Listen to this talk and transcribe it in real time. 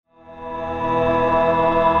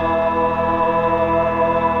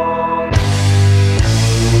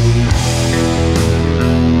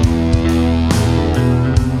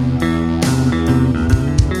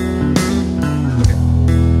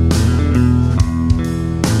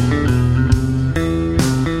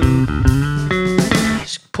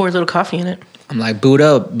pour a little coffee in it. I'm like, boot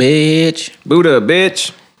up, bitch. Buddha,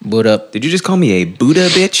 bitch. Boot up. Did you just call me a Buddha,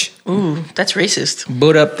 bitch? Ooh, that's racist.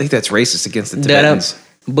 Boot up. I think that's racist against the That Tibetans.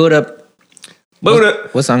 up. Boot up. Buddha.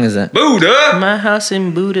 What song is that? Buddha. My house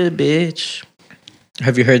in Buddha, bitch.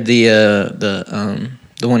 Have you heard the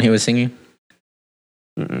one he was singing?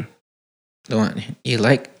 Mm-mm. The one, you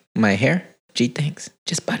like my hair? Gee, thanks.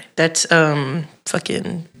 Just bought it. That's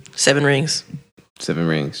fucking Seven Rings. Seven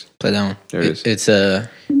Rings. Play that one. There it is. It's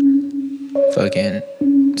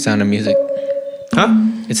fucking Sound of Music. Huh?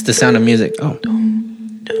 It's the Sound of Music. Oh.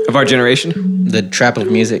 Of our generation? The trap of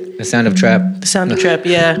music. The sound of trap. The sound of trap,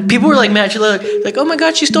 yeah. People were like, mad, like, oh my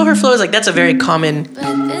god, she stole her flow. It's like, that's a very common,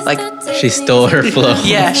 like, She stole her flow.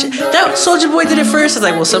 yeah. That Soulja Boy did it first. It's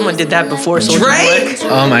like, well, someone did that before Soulja Boy.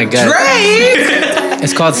 Oh my god. Drake!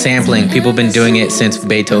 It's called sampling. People have been doing it since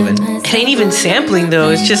Beethoven. It ain't even sampling though.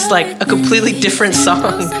 It's just like a completely different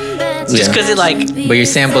song. Just because it like, But you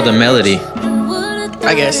sampled the melody.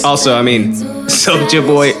 I guess. Also, I mean, Soulja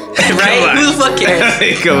Boy. Right? Who the fuck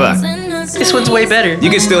cares? Come on. This one's way better. You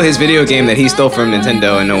could steal his video game that he stole from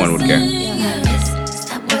Nintendo and no one would care.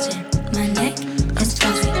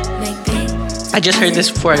 I just heard this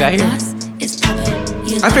before I got here.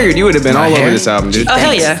 I figured you would have been all over this album, dude. Oh,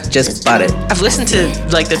 hell yeah. Just bought it. I've listened to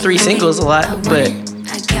like the 3 singles a lot, but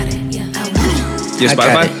You have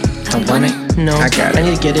I got Spotify? it. Don't want it? no. I got it.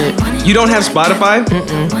 need to get it. You don't have Spotify?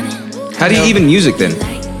 Mm-mm. How do you even use it then?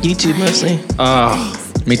 YouTube mostly. Oh,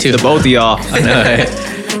 Me too. the both of y'all. I know,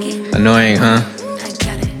 right? Annoying, huh?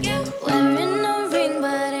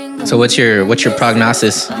 So what's your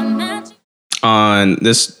prognosis On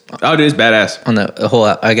this, oh, dude, it's badass. on the whole?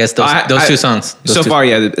 I guess those two songs. Those So two- far,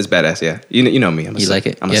 yeah, it's badass. Yeah, you know me. You like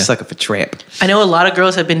it? I'm a Yeah. sucker for trap. I know a lot of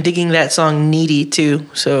girls have been digging that song "Needy" too,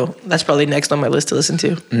 so that's probably next on my list to listen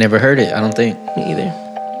to. Never heard it. I don't think. Me either.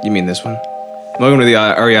 You mean this one? Welcome to the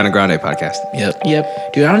Ariana Grande podcast. Yep.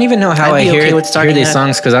 Yep. Dude, I don't even know how I'd I be okay hear with starting these that.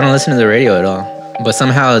 songs because I don't listen to the radio at all. But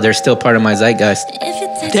somehow they're still part of my zeitgeist.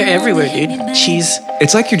 They're everywhere, dude. She's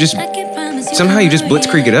It's like you just somehow you just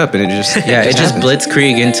blitzkrieg it up and it just Yeah, it just happens.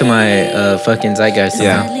 blitzkrieg into my fucking zeitgeist.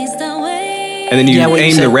 Yeah. somehow. And then you Yeah, what you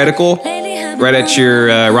aim the said. reticle right at your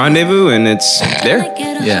rendezvous and it's there.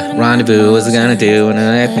 Yeah. Rendezvous, what's it gonna do when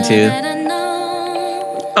I ask me to?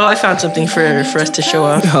 oh, I found something for us to show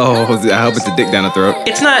off. Oh, I hope it's a dick down the throat.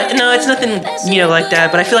 It's nothing like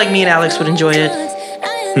that. But I feel like me and Alex would enjoy it.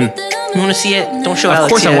 You want to see it? Don't show Alex. Of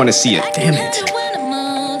course, I yet. want to see it. Damn it!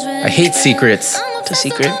 I hate secrets, It's a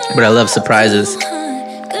secret. but I love surprises.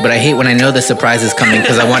 But I hate when I know the surprise is coming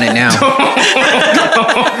because I want it now.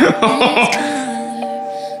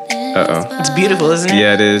 It's beautiful, isn't it?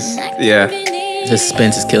 Yeah, it is. Yeah. The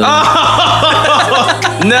suspense is killing me.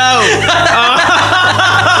 No.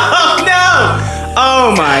 No.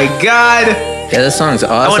 Oh my God. Yeah, this song's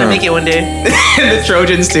awesome. I want to make it one day. The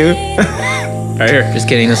Trojans too. Right here. Just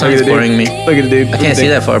kidding, this Look at song's the dude. boring me. Look at the dude. I can't see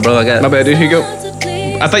that far, bro. I got My bad, dude. Here you go.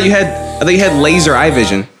 I thought you had laser eye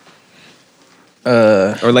vision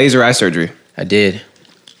or laser eye surgery. I did.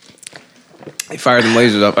 They fired them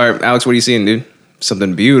lasers off. All right, Alex, what are you seeing, dude?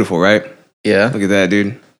 Something beautiful, right? Yeah. Look at that,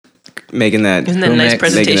 dude. Making that, Isn't that a nice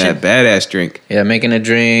Making making presentation? that badass drink. Yeah, making a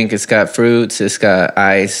drink. It's got fruits. It's got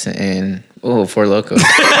ice and Four Loko.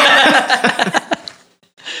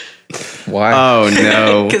 Why? Oh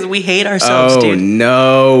no. Because we hate ourselves, Oh dude.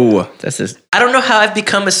 no. That's just I don't know how I've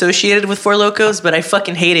become associated with Four Locos, but I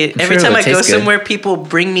fucking hate it. Every sure time it I go tastes good. somewhere, people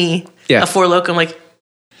bring me Yeah. a Four Loko. I'm like,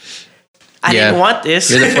 I Yeah. didn't want this.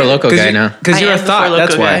 You're the Four Loko guy now. Because I you're a am the thought. Four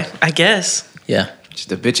That's Loko why. guy, I guess. Yeah.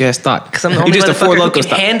 Just a bitch ass thought. Because I'm the You're only just a Four motherfucker who Locos can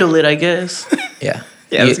thought. handle it, I guess. Yeah.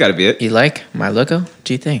 Yeah, that's gotta be it. You like my Loco?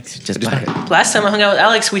 Gee, thanks. Just buy it. Last time I hung out with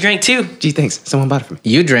Alex, we drank 2. Gee, thanks. Someone bought it for me.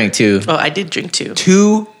 You drank too. Oh, I did drink 2.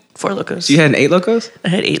 2. 4 Locos. So you had an 8 locos? I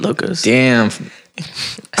had 8 Locos. Damn.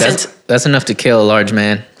 That's enough to kill a large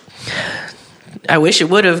man I wish it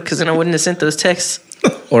would have, because then I wouldn't have sent those texts.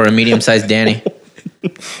 or a medium-sized Danny. All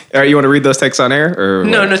right, you want to read those texts on air or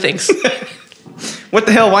No, what? no thanks. What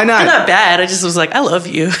the hell? Why They're not? not bad. I just was like, I love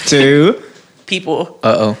you. 2. People.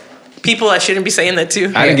 Uh-oh. People I shouldn't be saying that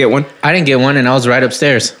to. I didn't get one. I didn't get one and I was right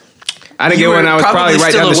upstairs. I didn't You get were one. I was probably right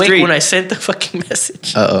still down the awake street. when I sent the fucking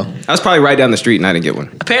message. Uh-oh. I was probably right down the street and I didn't get one.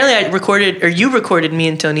 Apparently, you recorded me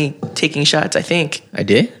and Tony taking shots. I think. I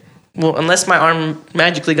did? Well, unless my arm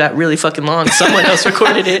magically got really fucking long, someone else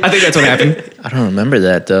recorded it. I think that's what happened. I don't remember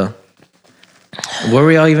that, though. Where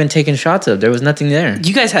were y'all even taking shots of? There was nothing there.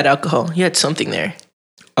 You guys had alcohol. You had something there.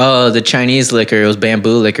 Oh, the Chinese liquor. It was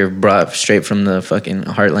bamboo liquor brought straight from the fucking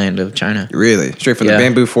heartland of China. Really? Straight from Yeah. the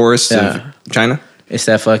bamboo forests Yeah. of China? It's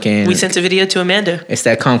that We sent a video to Amanda. It's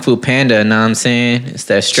that Kung Fu Panda, know what I'm saying? It's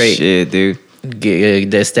that straight. Shit, dude.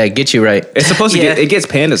 That's that get you right. It's supposed to Yeah. it gets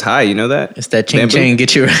pandas high. You know that? It's that ching Bamboo? ching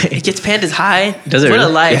get you right. It gets pandas high. Does it What a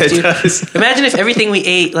really? life, Yeah, it dude. does. Imagine if everything we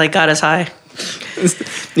ate like got us high.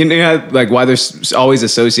 You know how, like why they're always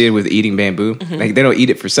associated with eating bamboo? Mm-hmm. Like they don't eat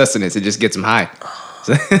it for sustenance; it just gets them high.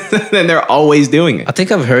 So, then they're always doing I it.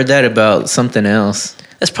 think I've heard that about something else.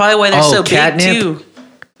 That's probably why they're Oh, so catnip? big too.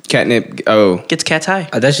 Catnip. Oh, Gets cats high.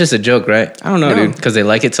 That's just a joke, right? I don't know, No. dude. Because they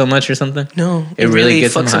like it so much or something. No, It really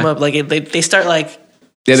gets fucks them them high. up. Like they start like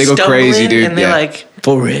Yeah, they go crazy, stumbling, dude. And they're Yeah. like,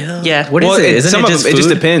 For real? Yeah. What is Well, it? Isn't some it of just them, food? it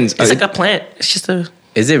just depends. it's like a plant. It's just a.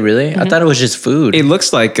 Is it really? I thought it was just food. It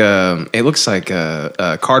looks like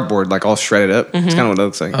cardboard, like all shredded up. It's kind of what it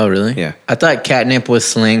looks like. Oh, really? Yeah. I thought catnip was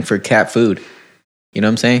slang for cat food. You know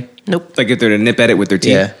what I'm saying? Nope. Like if they're to nip at it with their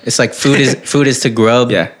teeth. Yeah. It's like food is to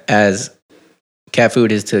grub Yeah. as cat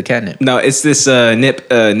food is to catnip. No, it's this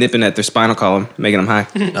nipping at their spinal column, making them high.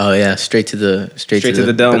 Oh yeah, straight to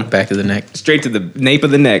the dome. back of the neck. Straight to the nape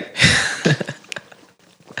of the neck.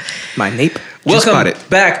 My nape. Just Welcome bought it.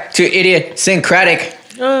 back to Idiosyncratic.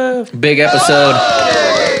 Big episode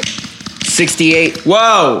 68.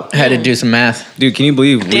 Whoa, Had to do some math. dude! Can you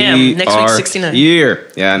believe Damn, we next week's are 69.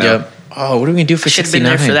 here? Yeah, I know. Yep. Oh, what are we gonna do for Should have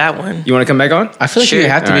 69? been there for that one. You want to come back on? I feel like Sure. you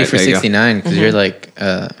have to All be right, for there you go. 69 because you're like,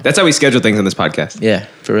 That's how we schedule things on this podcast. yeah,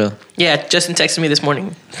 for real. Yeah, Justin texted me this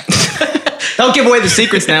morning. Don't give away the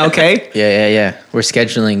secrets now, okay? Yeah. We're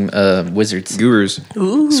scheduling wizards, Gurus.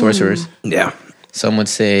 sorcerers. Yeah. Some would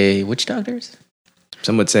say witch doctors.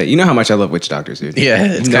 Some would say, you know how much I love witch doctors, dude.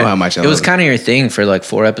 Yeah, you know how much I it love was kind of your thing for like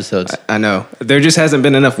 4 episodes. I know. There just hasn't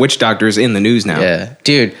been enough witch doctors in the news now. Yeah,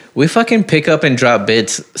 dude, we fucking pick up and drop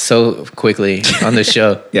bits so quickly on the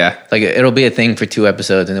show. Yeah. Like it'll be a thing for 2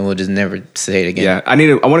 episodes and then we'll just never say it again. Yeah. I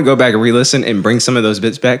want to go back and re-listen and bring some of those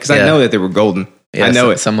bits back because I Yeah. know that they were golden. Yeah, I know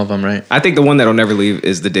it. Some of them, right? I think the one that'll never leave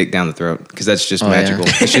is the dick down the throat because that's just Oh, yeah. magical.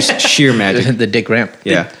 It's just sheer magic. The dick ramp.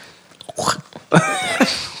 Yeah.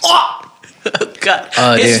 God,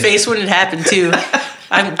 Oh, his dude. face when it happened too.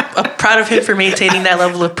 I'm proud of him for maintaining that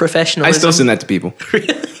level of I professionalism. still send that to people.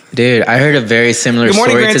 Dude, I heard a very similar Good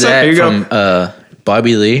morning, story to grandson. that Here you from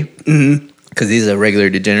Bobby Lee. Because he's a regular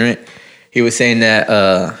degenerate. He was saying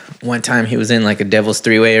that one time he was in like a devil's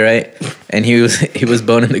 3-way, right? And he was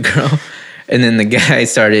boning the girl. And then the guy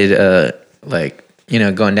started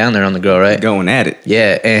going down there on the girl, right? Going at it.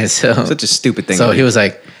 Yeah, and so Such a stupid thing. So to he do. was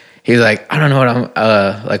like, I don't know what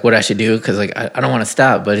I'm like what I should do because like I don't want to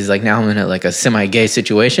stop, but he's like now I'm in like a semi-gay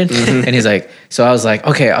situation, Mm-hmm. and he's like, so I was like,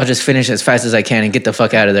 okay, I'll just finish as fast as I can and get the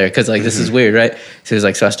fuck out of there because like this is Mm-hmm. weird, right? So he's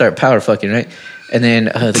like, so I start power fucking, right? And then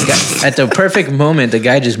the guy at the perfect moment, the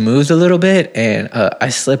guy just moves a little bit, and I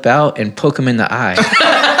slip out and poke him in the eye.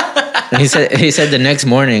 And he said the next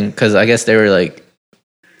morning because I guess they were like.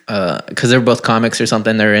 Because they're both comics or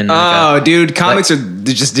something. They're in. Like dude, comics are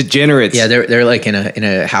just degenerates. yeah, they're like in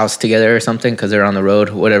a house together or something because they're on the road,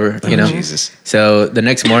 whatever, you know. Jesus. So the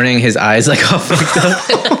next morning, his eyes like all fucked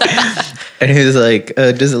up, and he was like,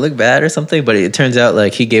 "Does it look bad or something?" But it turns out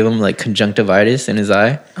like he gave him like conjunctivitis in his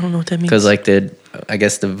eye I don't know what that means. because like I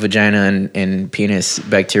guess the vagina and penis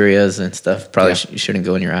bacterias and stuff probably shouldn't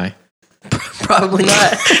go in your eye. Probably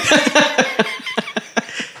not.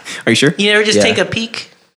 Are you sure? You never just Yeah. take a peek.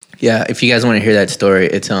 Yeah, if you guys want to hear that story,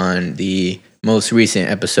 it's on the most recent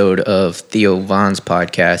episode of Theo Vaughn's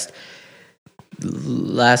podcast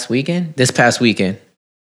this past weekend.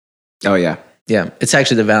 Oh yeah. Yeah, it's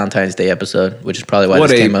actually the Valentine's Day episode, which is probably why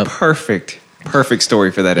What this a came up. perfect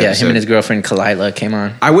story for that Yeah, episode. him and his girlfriend Kalila came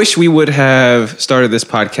on. I wish we would have started this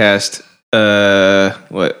podcast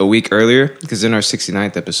a week earlier because then our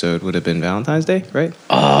 69th episode would have been Valentine's Day, right?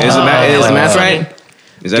 Oh, is the math right?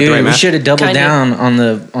 Is that the Dude, right we math? should have doubled Kinda. down on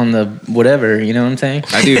the whatever. You know what I'm saying?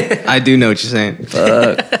 I do know what you're saying.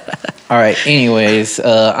 All right. Anyways,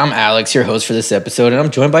 I'm Alex, your host for this episode, and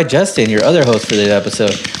I'm joined by Justin, your other host for this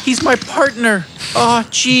episode. He's my partner. Oh,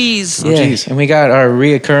 jeez. Yeah, jeez. and we got our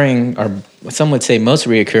some would say most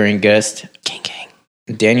reoccurring guest, Gang, gang.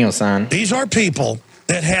 Daniel-san. These are people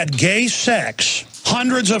that had gay sex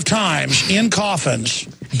hundreds of times in coffins,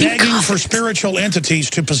 begging for spiritual entities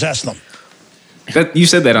to possess them. You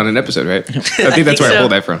said that on an episode, right? I think that's where I so.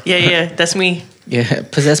 pulled that from. Yeah, that's me. Yeah,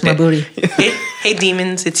 possess my booty. Hey,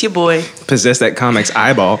 demons, it's your boy. Possess that comic's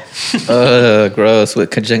eyeball. Gross with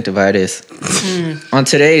conjunctivitis. On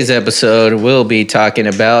today's episode, we'll be talking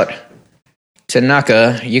about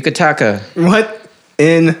Tanaka Yukitaka. What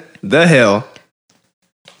in the hell?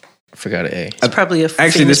 Forgot an A. It's probably a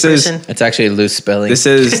Actually, famous this is- person. It's actually a loose spelling. This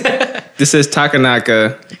is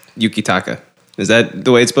Takanaka Yukitaka. Is that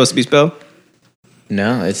the way it's supposed to be spelled?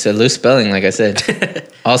 No, it's a loose spelling, like I said.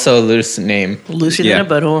 Also a loose name. Looser Yeah. than a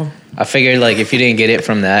butthole. I figured like if you didn't get it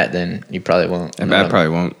from that, then you probably won't. I probably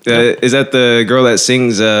won't. Is that the girl that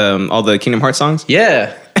sings all the Kingdom Hearts songs?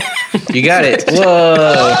 Yeah, you got it.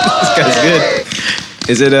 Whoa, This guy's good.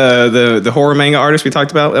 Is it the horror manga artist we talked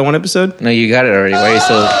about that one episode? no, you got it already. Why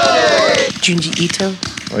Junji Ito.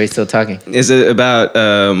 are you still talking? Is it about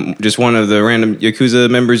just one of the random Yakuza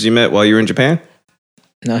members you met while you were in Japan?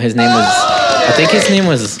 No, his name was. I think his name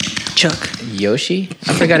was Chuck. Yoshi.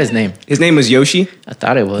 I forgot his name. His name was Yoshi. I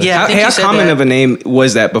thought it was. Yeah. I think How you said common that. of a name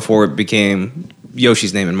was that before it became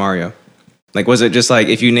Yoshi's name in Mario? Like, was it just like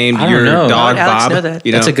if you named I don't your know. dog How would Alex Bob? know that?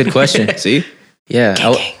 You know? That's a good question. See? Yeah,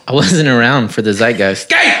 I wasn't around for the zeitgeist.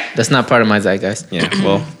 That's not part of my zeitgeist. Yeah.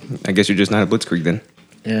 Well, I guess you're just not a Blitzkrieg then.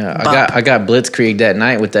 Yeah, I got blitzkrieg that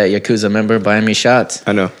night with that Yakuza member buying me shots.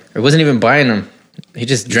 I know. It wasn't even buying them. He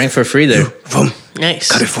just drank for free there. From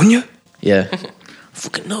Nice. California? Yeah,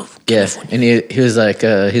 Fucking no. yeah. And he was like,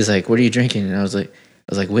 what are you drinking? And I was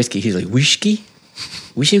like, whiskey. He's like, whiskey?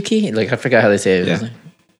 Like I forgot how they say it. Yeah.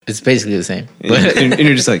 It's basically the same. And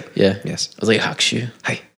you're just like, Yeah. yes. I was like, hakushu,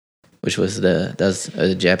 Hi. which was that's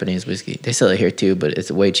a Japanese whiskey. They sell it here too, but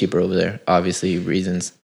it's way cheaper over there. Obviously,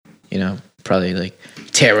 reasons, probably like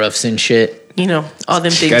tariffs and shit. You know, all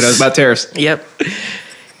them things. Guy knows about tariffs. Yep.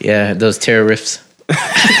 Yeah, those tariffs.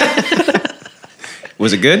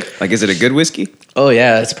 Was it good? Like, is it a good whiskey? Oh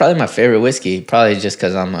yeah, it's probably my favorite whiskey. Probably just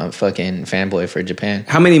because I'm a fucking fanboy for Japan.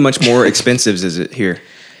 How many much more expensives is it here?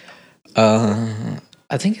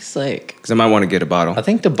 I think it's like Because I might want to get a bottle. I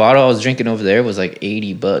think the bottle I was drinking over there was like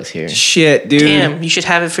 $80 here. Shit, dude. Damn, you should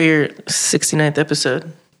have it for your 69th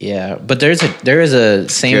episode. Yeah, but there is a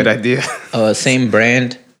same Good idea. same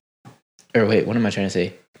brand. Or wait, what am I trying to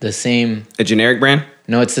say? The same. A generic brand?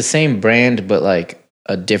 No, it's the same brand, but like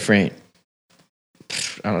a different.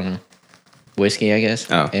 I don't know. Whiskey, I guess.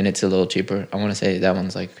 Oh. And it's a little cheaper. I want to say that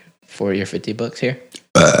one's like $40 or $50 here.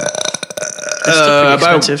 That's still pretty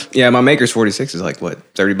expensive. Yeah, my Maker's 46 is like,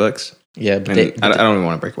 what, $30? Yeah, but And I don't even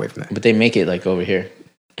want to break away from that. but they make it like over here.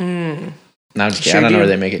 No, I'm just kidding. Sure I don't know do. where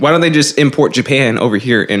they make it. Why don't they just import Japan over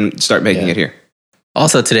here and start making Yeah. it here?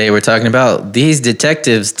 Also, today we're talking about these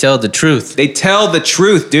detectives tell the truth. They tell the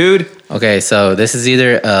truth, dude. Okay, so this is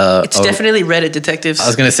either It's definitely Reddit detectives. I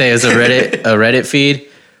was gonna say it's a Reddit feed,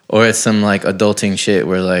 or it's some like adulting shit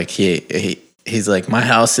where like he's like my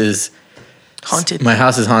house is haunted.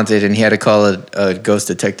 haunted, and he had to call a ghost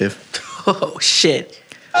detective. Oh shit.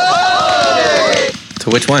 To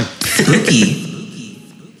which one?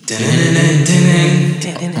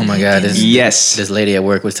 Oh my god, Yes. this lady at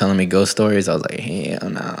work was telling me ghost stories. I was like, hell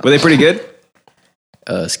no. Were they pretty good?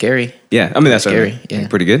 Scary. Yeah, I mean, that's Scary, what yeah.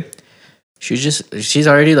 pretty good. She's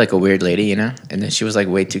already like a weird lady, and then she was like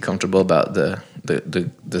way too comfortable about the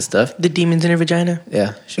stuff. The demons in her vagina.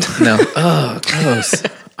 Yeah. No. Oh, gross.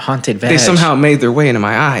 Haunted vag. They somehow made their way into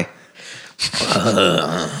my eye.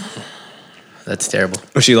 That's terrible.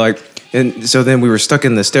 Was she like, and so then we were stuck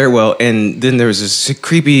in the stairwell, and then there was this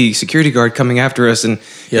creepy security guard coming after us, and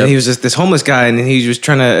he was just this homeless guy, and he was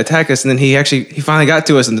trying to attack us, and then he finally got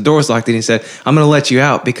to us, and the door was locked, and he said, "I'm going to let you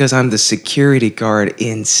out because I'm the security guard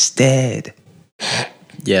instead."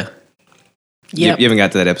 Yeah. Yep. You haven't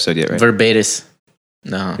got to that episode yet, right? Verbatis.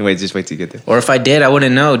 No. Just wait till you get there. Or if I did, I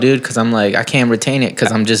wouldn't know, dude, because I'm like, I can't retain it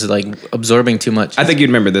because I'm just like absorbing too much. I think you'd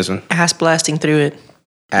remember this one. Ass blasting through it.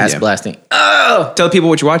 Ass Yeah. blasting. Tell people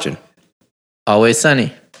what you're watching. Always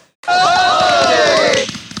Sunny. Proud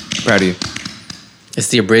of you. It's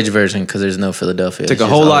the abridged version because there's no Philadelphia. Took It's a just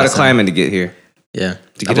whole lot Always of Sunny. climbing to get here. Yeah.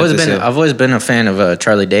 to get up this hill. I've always been a fan of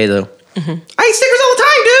Charlie Day though. I eat stickers all the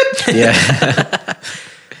time, dude. Yeah.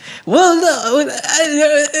 Well, no,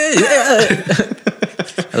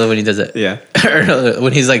 I love when he does that. Yeah. Or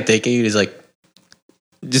when he's like thinking, he's like,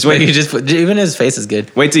 Just wait, wait. he just even his face is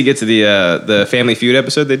good. Wait till you get to the Family Feud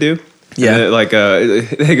episode they do. Yeah. And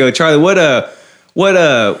they go, Charlie, what do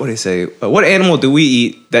you say? What animal do we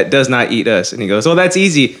eat that does not eat us? And he goes, oh, that's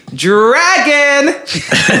easy. Dragon.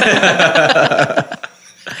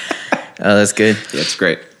 Oh, that's good. Yeah, it's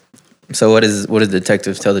great. So what does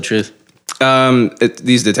detectives tell the truth?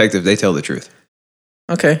 These detectives, they tell the truth.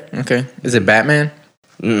 Okay. Is it Batman?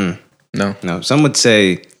 Mm-mm. No. No, some would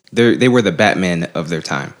say they were the Batman of their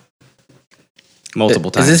time.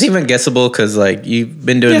 Multiple times. Is this even guessable? Because like you've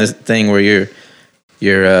been doing this thing where your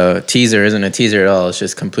teaser isn't a teaser at all. It's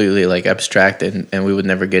just completely like abstract, and we would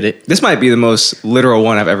never get it. This might be the most literal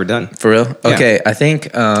one I've ever done. For real? Okay, I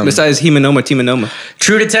think Besides Himanoma Timanoma.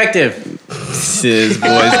 True Detective. This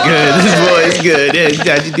boy's good. This boy's good. Yeah,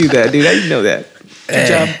 how'd you do that, dude? How you know that? Good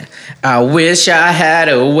job. I wish I had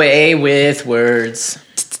a way with words.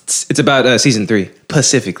 It's about season 3,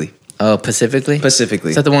 specifically. Oh, Pacifically? Specifically.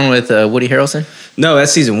 Is that the one with Woody Harrelson? No,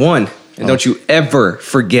 that's season 1. And don't you ever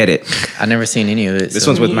forget it. I've never seen any of it. This so-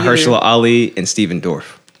 one's with Me either. Mahershala Ali and Steven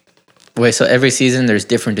Dorff. Wait, so every season there's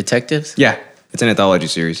different detectives? Yeah, it's an anthology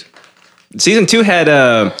series. Season 2 had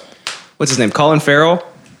what's his name? Colin Farrell,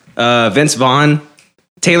 Vince Vaughn,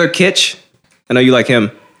 Taylor Kitsch. I know you like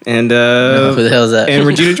him, and Who the hell is that? and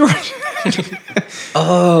Regina George.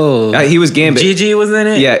 Oh, He was Gambit. Gigi was in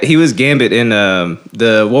it? Yeah, he was Gambit in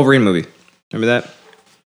the Wolverine movie. Remember that?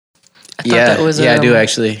 I thought that was, I do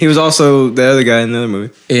actually. He was also the other guy in the other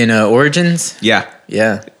movie. In Origins? Yeah,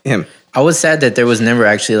 Yeah. him. I was sad that there was never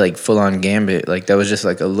actually like full on Gambit. Like that was just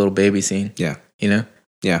like a little baby scene, Yeah, you know?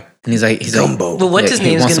 yeah. And he's like, Gumbo. Well, what's Yeah, his he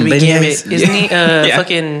name's wants gonna some be beignets. Gambit? Isn't he? Yeah.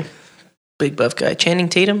 Fucking big buff guy, Channing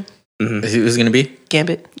Tatum. Who was gonna be?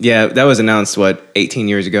 Gambit. Yeah, that was announced 18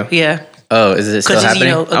 years ago. Yeah, Oh, is it still because he's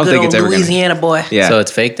happening? a don't good think old it's ever gonna- Louisiana boy. Yeah, So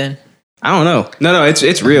it's fake then? I don't know. No,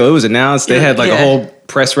 it's real. It was announced. They had like a Yeah. whole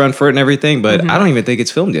press run for it and everything, but I don't even think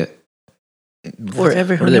it's filmed yet.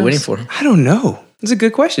 Wherever. What are they waiting for? I don't know. That's a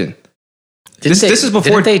good question. Didn't This is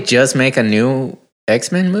before- Didn't they just make a new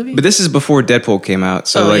X-Men movie? But this is before Deadpool came out,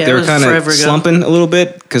 so Oh, like yeah, they it were was kind forever of ago. slumping a little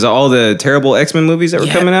bit because of all the terrible X-Men movies that were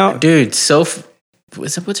Yeah. coming out. Dude,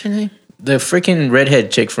 what's her name? The freaking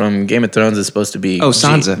redhead chick from Game of Thrones is supposed to be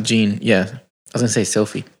Sansa. Jean, yeah. I was gonna say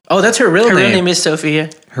Sophie. Oh, that's her real Her name. real name is Sophie. Yeah.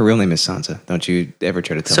 Her real name is Sansa. Don't you ever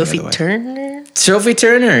try to tell Sophie me otherwise. Turner. Sophie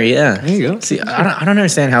Turner, yeah. There you go. See, I don't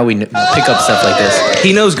understand how we pick up stuff like this.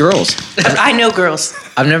 He knows girls. I know girls.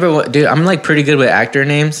 I've never, dude. I'm like pretty good with actor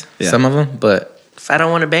names, Yeah. some of them, but If I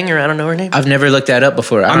don't want to bang her, I don't know her name. I've never looked that up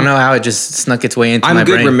before. I don't know how it just snuck its way into I'm my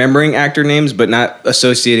good brain. remembering actor names, but not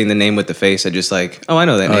associating the name with the face. I just like, oh, I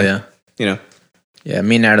know that Oh name. yeah, You know. yeah.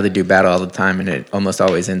 Me and Natalie do battle all the time, and it almost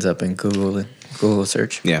always ends up in Google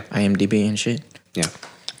search. Yeah. IMDb and shit. Yeah.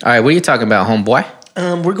 All right, what are you talking about, homeboy?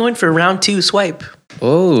 We're going for round 2 swipe.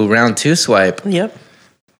 Oh, round 2 swipe. Yep.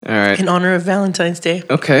 All right. In honor of Valentine's Day.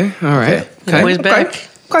 Okay. All right. Okay. Boys back.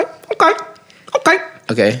 Okay.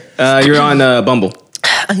 Okay, You're on Bumble.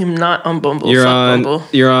 I am not on Bumble. You're Fuck on. Bumble.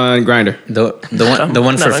 You're on Grinder. the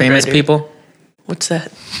one Not for on famous Grindr. people. What's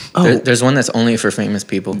that? There's one that's only for famous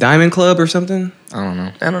people. Diamond Club or something. I don't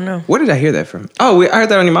know. I don't know. Where did I hear that from? Oh, I heard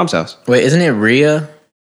that on your mom's house. Wait, isn't it Rhea?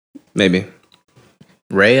 Maybe.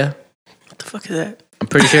 Rhea? What the fuck is that? I'm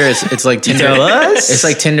pretty sure it's like Tinder. Tell us. It's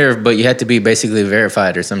like Tinder, but you have to be basically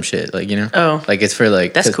verified or some shit. Like, you know? Oh. Like it's for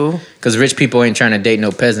like That's cool. Because rich people ain't trying to date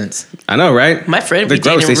no peasants. I know, right? My friend They're be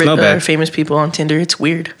gross. They dating smell bad. famous people on Tinder. It's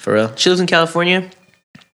weird. For real. She lives in California.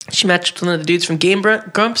 She matched with one of the dudes from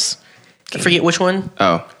Grumps. I forget which one.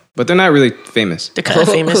 Oh, but they're not really famous. They're kind of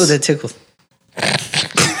famous. Oh, that tickles.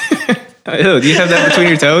 Ew, do you have that between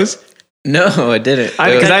your toes? No, I didn't.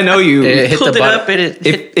 Because I know you. It hit Pulled the it bottom. up and it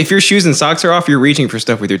hit. If your shoes and socks are off, you're reaching for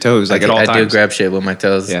stuff with your toes, like at all I times. do grab shit with my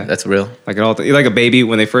toes. Yeah. That's real. Like at all, you're like a baby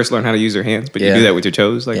when they first learn how to use their hands, but you Yeah. do that with your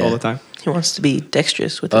toes, like Yeah. all the time. He wants to be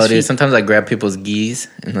dexterous with Oh, his dude, feet. sometimes I grab people's geese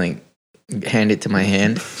and like hand it to my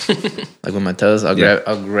hand, like with my toes. I'll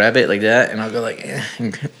grab it like that, and I'll go like, eh,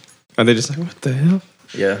 and Are they just like, what the hell?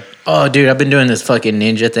 yeah. Oh, dude, I've been doing this fucking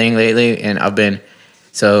ninja thing lately, and I've been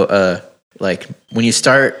like when you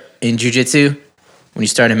start in jujitsu, when you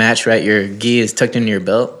start a match, right, your gi is tucked into your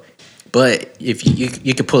belt, but if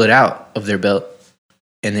you could pull it out of their belt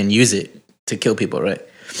and then use it to kill people, right?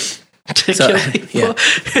 to So- kill people.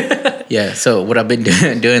 Yeah. So what I've been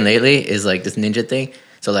doing lately is like this ninja thing.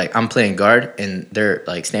 So like I'm playing guard and they're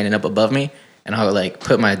like standing up above me, and I'll like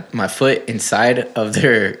put my foot inside of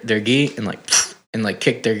their gi and like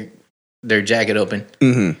kick their jacket open.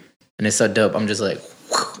 Mm-hmm. And it's so dope. I'm just like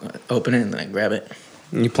open it and then I grab it.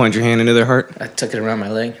 You plunge your hand into their heart. I tuck it around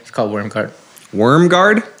my leg. It's called worm guard. Worm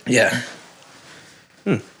guard? Yeah.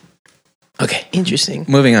 Okay. Interesting.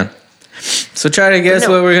 Moving on. So try to guess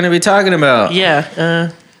No. what we're gonna be talking about. Yeah.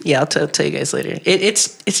 I'll tell you guys later.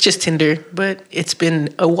 It's just Tinder, but it's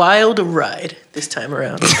been a wild ride this time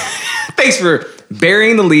around. Thanks for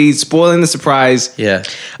burying the lead, spoiling the surprise, Yeah.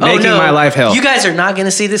 making my life hell. You guys are not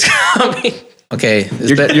gonna see this coming. Okay.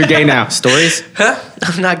 You're gay now. Stories? Huh?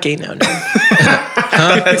 I'm not gay now. No.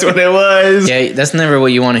 That's what it was. Yeah, that's never what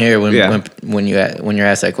you want to hear when Yeah. when you're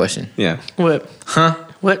asked that question. Yeah. What? Huh?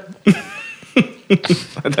 What?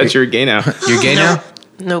 I thought you were gay now. You're gay now?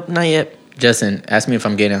 Nope, not yet. Justin, ask me if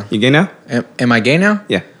I'm gay now. You gay now? Am I gay now?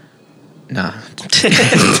 Yeah. Let Nah.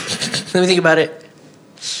 me think about it.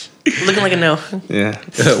 Looking like a no. Yeah.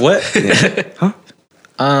 What?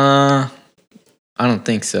 Huh? I don't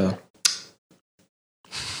think so.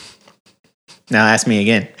 Now ask me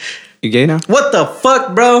again. You gay now? What the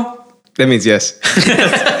fuck, bro? That means yes.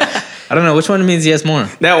 I don't know which one means yes more.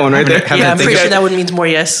 That one right there. Yeah, I'm pretty sure that one means more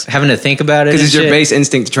yes. Having to think about it Because and it's your shit. base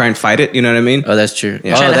instinct to try and fight it. You know what I mean? Oh, that's true.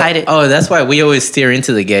 Yeah. Oh, Trying to hide it. Oh, that's why we always steer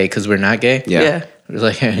into the gay because we're not gay. Yeah. We're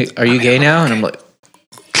like, are you gay now? And I'm like,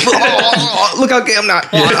 Look how gay I'm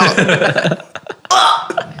not.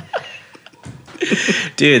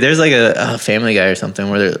 dude, there's like a Family Guy or something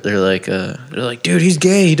where they're like, dude, he's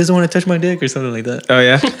gay. He doesn't want to touch my dick or something like that. Oh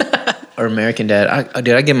yeah. Or American Dad. I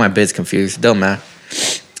get my bits confused. Don't matter.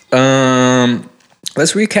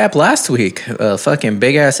 Let's recap last week. Fucking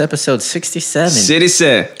big ass episode 67. City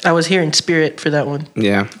set. I was here in spirit for that one.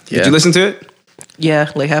 Yeah. Did Yeah. you listen to it?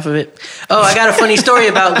 Yeah, like half of it. Oh, I got a funny story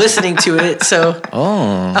about listening to it. So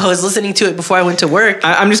Oh, I was listening to it before I went to work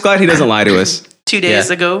I'm just glad he doesn't lie to us. 2 days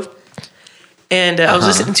Yeah. ago. And I was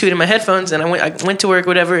listening to it in my headphones, and I went to work,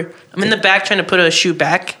 whatever. I'm in the back trying to put a shoe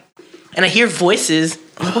back, and I hear voices.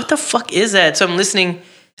 I'm like, what the fuck is that? So I'm listening,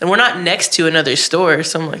 and we're not next to another store.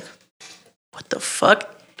 So I'm like, what the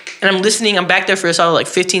fuck? And I'm listening. I'm back there for a solid like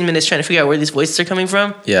 15 minutes trying to figure out where these voices are coming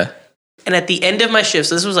from. yeah. And at the end of my shift,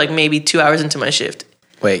 so this was like maybe 2 hours into my shift.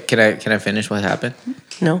 Wait, can I finish what happened?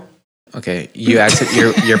 No. Okay, you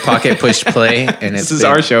your pocket pushed play, and This is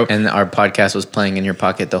our show. and our podcast was playing in your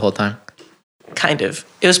pocket the whole time. Kind of.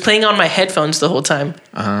 It was playing on my headphones the whole time.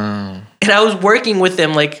 Oh, And I was working with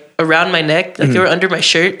them like around my neck, like they were under my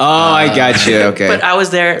shirt. Oh, I got you. Okay. But I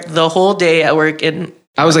was there the whole day at work, and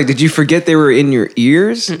I was like, did you forget they were in your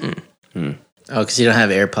ears? because you don't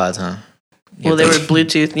have AirPods, huh? well, they were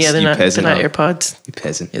Bluetooth. Yeah, they're You not peasant, they're not huh? AirPods. You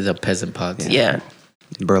peasant. It's a peasant pod. Yeah.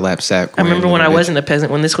 Burlap sack. I remember when I bitch. wasn't a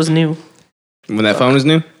peasant, when this was new. When that phone was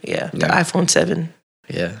new? Yeah, the Yeah. iPhone 7.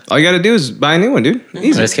 Yeah. All you got to do is buy a new one, dude. I'm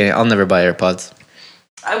Easy. just kidding. I'll never buy AirPods.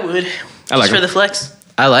 I would. I like Just for them. the flex.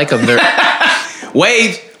 I like them.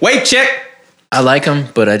 Wave check. I like them,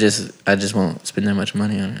 but I just won't spend that much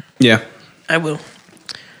money on it. Yeah. I will.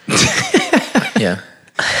 Yeah.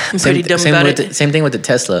 I'm pretty dumb about with it. same thing with the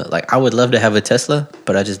Tesla. Like I would love to have a Tesla,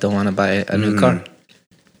 but I just don't want to buy a new car.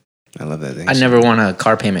 I love that thing. I never want a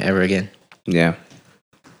car payment ever again. Yeah.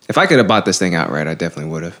 If I could have bought this thing outright, I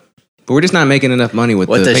definitely would have. But we're just not making enough money with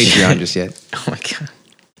What the the Patreon shit? just yet. Oh my god.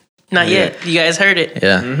 Not yet. You guys heard it.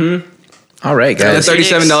 Yeah. Mm-hmm. All right, At guys.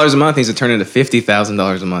 $37 a month needs to turn into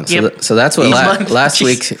 $50,000 a month. Yep. So that's what Each month. last Jeez.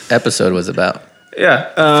 week's episode was about.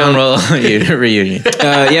 Yeah. Film roll reunion.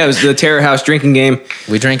 Yeah, it was the Terror House drinking game.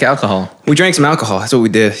 We drank alcohol. We drank some alcohol. That's what we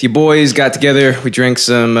did. You boys got together. We drank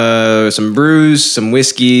some brews, some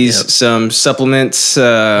whiskeys, Yep. some supplements.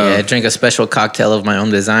 Yeah, I drank a special cocktail of my own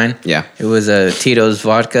design. Yeah. It was a Tito's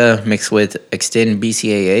vodka mixed with Extend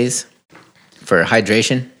BCAAs for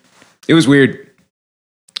hydration. It was weird.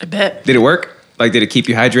 I bet. Did it work? Like, did it keep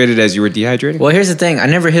you hydrated as you were dehydrating? Well, here's the thing. I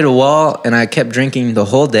never hit a wall, and I kept drinking the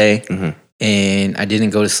whole day, and I didn't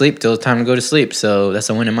go to sleep till it was time to go to sleep. So that's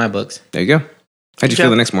a win in my books. There you go. How'd you job. feel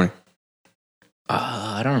the next morning?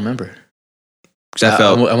 I don't remember. Because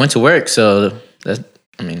I went to work, so that's,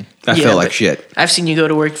 I mean, I Yeah, felt like but- shit. I've seen you go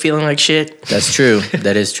to work feeling like shit. that's true.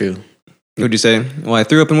 That is true. What'd you say? Well, I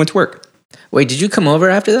threw up and went to work. Wait, did you come over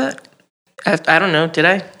after that? I don't know. Did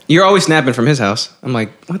I? You're always snapping from his house. I'm like,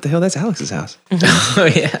 what the hell? That's Alex's house. Oh,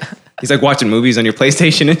 yeah. He's like watching movies on your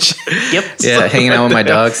PlayStation and shit. Yep. Yeah, hanging out with my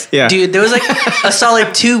dogs. Yeah. Dude, there was like a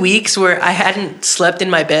solid 2 weeks where I hadn't slept in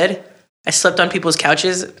my bed. I slept on people's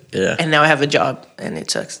couches. Yeah. And now I have a job, and it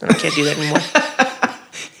sucks. And I can't do that anymore.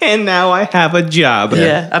 And now I have a job.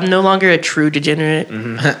 Yeah, I'm no longer a true degenerate.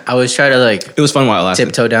 I was trying to like It was fun while it lasted.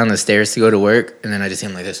 tiptoe down the stairs to go to work, and then I just see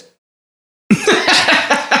him like this.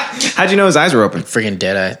 How'd you know his eyes were open? Freaking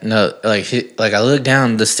dead eye. No, like I look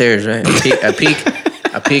down the stairs, right?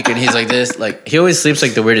 I peek, and he's like this. Like he always sleeps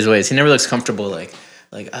like the weirdest ways. He never looks comfortable. Like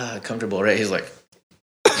comfortable, right? He's like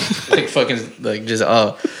fucking like just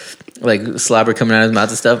like slobber coming out of his mouth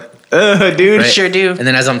and stuff. Dude. Right? Sure do. And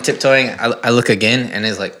then as I'm tiptoeing, I look again, and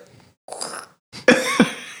it's like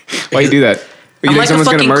Why you do that? You I'm think like a someone's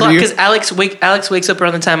gonna fucking murder clock you? because Alex wakes up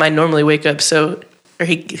around the time I normally wake up. So, or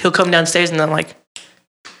he'll come downstairs and I'm like,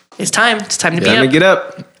 it's time to be Let up. me get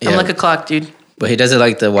up. yeah. I'm like a clock, dude. But he does it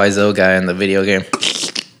like the Wiseau guy in the video game.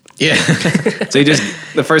 Yeah. So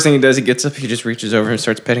the first thing he does, he gets up, he just reaches over and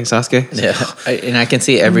starts petting Sasuke. Yeah. And I can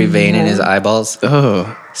see every vein in his eyeballs.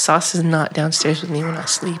 Oh. Sauce is not downstairs with me when I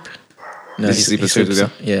sleep. Does No, he he's- sleep he upstairs with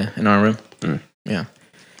sleeps- Yeah, in our room. Yeah.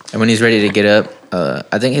 And when he's ready to get up,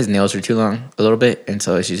 I think his nails are too long a little bit. And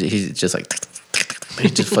so he's just like, he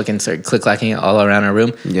just fucking start click-clacking all around our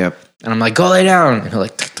room. Yep. And I'm like, go lay down. And he'll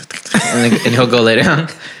like, and he'll go lay down.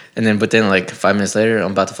 And then, but then like 5 minutes later,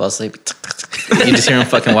 I'm about to fall asleep. You just hear him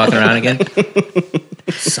fucking walking around again.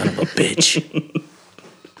 Son of a bitch.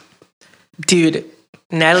 Dude,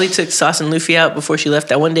 Natalie took Sauce and Luffy out before she left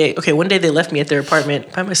that one day. Okay, one day they left me at their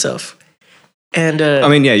apartment by myself. And I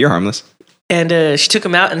mean, yeah, you're harmless. And she took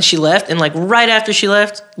him out and she left. And like right after she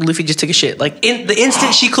left, Luffy just took a shit. Like in the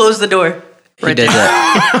instant she closed the door. He does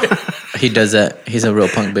that. He does that. He's a real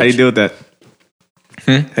punk bitch. How do you deal with that?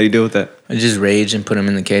 How do you deal with that? I just rage and put him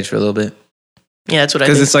in the cage for a little bit. Yeah, that's what I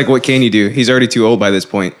Because did. it's like, what can you do? He's already too old by this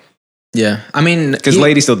point. Yeah. I mean, Because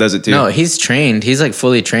Lady still does it too. No, he's trained. He's like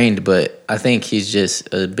fully trained, but I think he's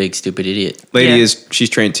just a big stupid idiot. Lady Yeah. she's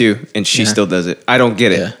trained too, and she Yeah. still does it. I don't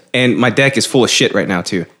get it. Yeah. And my deck is full of shit right now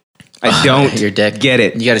too. I don't Your deck. get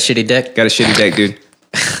it. You got a shitty deck? Got a shitty deck, dude.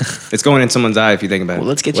 It's going in someone's eye if you think about it. Well,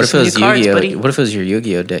 let's get What you if it some new was cards, Yu-Gi-Oh? buddy. What if it was your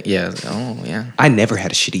Yu-Gi-Oh deck? Yeah. Oh, yeah. I never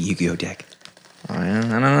had a shitty Yu-Gi-Oh deck. Oh, yeah. I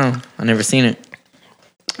don't know. I never seen it.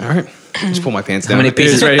 All right. Just pull my pants down. many It is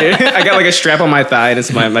pieces? right here. I got like a strap on my thigh, and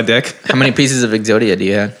it's my deck. How many pieces of Exodia do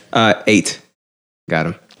you have? 8. Got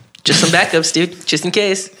him. Just some backups, dude, just in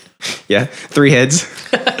case. Yeah. 3 heads.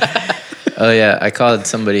 Oh, yeah. I called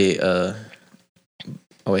somebody. Oh,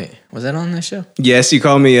 wait. Was that on this show? Yes, you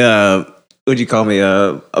call me. What'd you call me?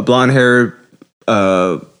 A blonde hair.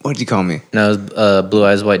 What'd you call me? No, it was Blue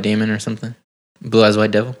Eyes White Demon or something. Blue Eyes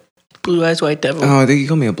White Devil. Blue Eyes White Devil. Oh, I think you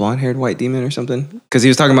called me a blonde haired white demon or something. Because he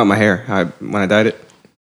was talking about my hair when I dyed it.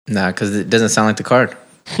 Nah, because it doesn't sound like the card.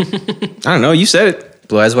 I don't know. You said it.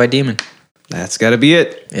 Blue Eyes White Demon. That's got to be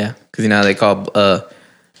it. Yeah. Because you know how they call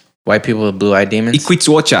white people blue eyed demons?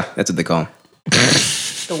 Iquitzhuacha. That's what they call him.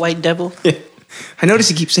 The White Devil. I noticed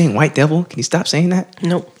you keep saying white devil. Can you stop saying that?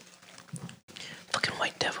 Nope. Fucking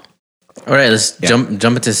White Devil. All right, let's jump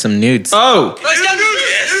into some nudes. Oh!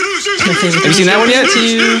 Have you seen that one yet?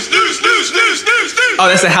 Oh,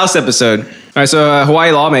 that's the House episode. All right, so a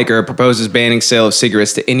Hawaii lawmaker proposes banning sale of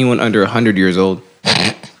cigarettes to anyone under 100 years old.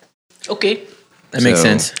 Okay. That makes so-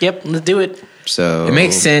 sense. Yep, let's do it. So It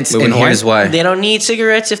makes sense, moving and to Hawaii? here's why. They don't need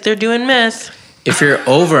cigarettes if they're doing meth. If you're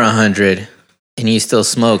over 100 and you still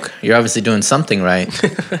smoke, you're obviously doing something right.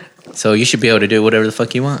 So you should be able to do whatever the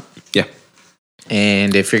fuck you want. Yeah,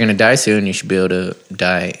 And if you're gonna die soon, you should be able to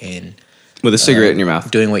die in with a cigarette in your mouth.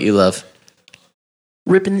 doing what you love.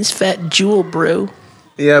 Ripping this fat jewel, bro.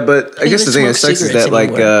 Yeah, but I guess the thing that sucks is that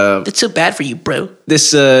that's so bad for you, bro.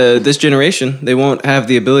 this generation, they won't have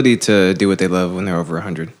the ability to do what they love when they're over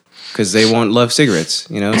 100 because they won't love cigarettes.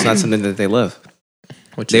 You know, it's not something that they love.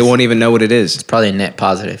 Which They is won't even know what it is. probably a net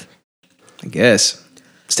positive. I guess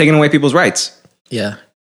it's taking away people's rights. Yeah.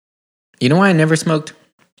 You know why I never smoked?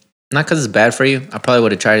 Not because it's bad for you. I probably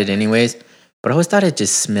would have tried it anyways. But I always thought it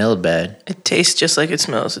just smelled bad. It tastes just like it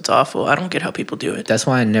smells. It's awful. I don't get how people do it. That's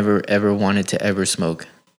why I never ever wanted to ever smoke.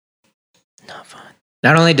 Not fun.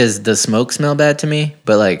 Not only does the smoke smell bad to me,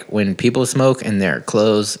 but like when people smoke and their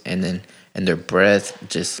clothes and their breath,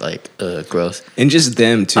 just like gross. And just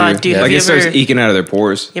them too. Dude, have like you it starts ever- eking out of their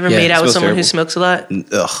pores. You ever Yeah, made it out with smells someone who terrible. smokes a lot?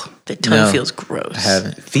 Ugh. Their tongue No, feels gross. I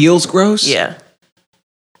haven't. Feels gross? Yeah.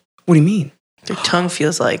 What do you mean? Their tongue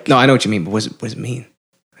feels like No, I know what you mean, but what does it mean?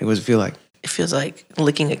 Like, what does it feel like? it feels like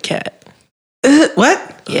licking a cat.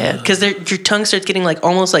 What? Yeah, because your tongue starts getting like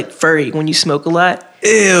almost like furry when you smoke a lot. Ew,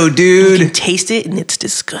 You can dude. taste it and it's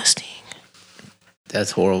disgusting.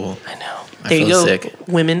 That's horrible. I know. I There you feel go, sick.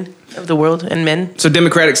 women of the world and men. So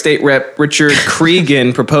Democratic State Rep Richard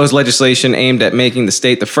Cregan proposed legislation aimed at making the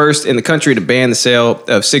state the first in the country to ban the sale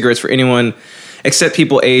of cigarettes for anyone except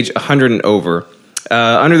people age 100 and over.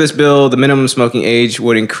 Under this bill, the minimum smoking age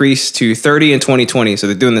would increase to 30 in 2020, so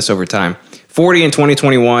they're doing this over time. 40 in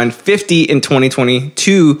 2021, 50 in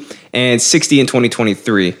 2022, and 60 in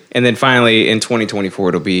 2023. And then finally, in 2024,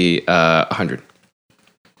 it'll be 100.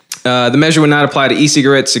 The measure would not apply to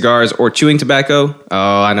e-cigarettes, cigars, or chewing tobacco.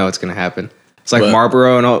 Oh, I know what's going to happen. It's like What?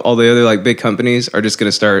 Marlboro and all the other like big companies are just going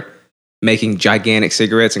to start making gigantic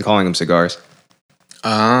cigarettes and calling them cigars.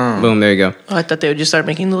 Oh. Boom, there you go. Oh, I thought they would just start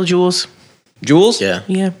making little jewels. Jules? Yeah.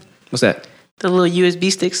 Yeah, What's that? the little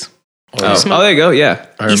USB sticks. Oh, smoke. there you go. Yeah,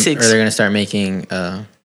 Or E6. they're gonna start making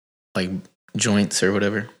like joints or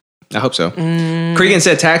whatever. I hope so. Cregan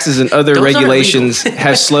said taxes and other Those aren't regulations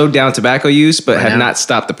have slowed down tobacco use, but have now. not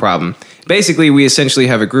stopped the problem. Basically, we essentially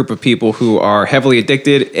have a group of people who are heavily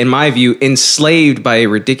addicted, in my view, enslaved by a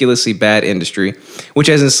ridiculously bad industry, which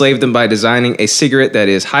has enslaved them by designing a cigarette that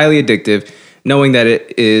is highly addictive, knowing that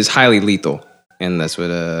it is highly lethal. And that's what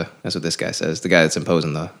this guy says, the guy that's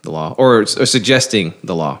imposing the law or suggesting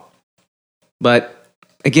the law. But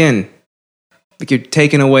again, like you're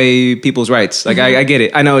taking away people's rights. Like I get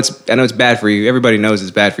it. I know it's bad for you. Everybody knows it's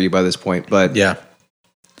bad for you by this point. But Yeah.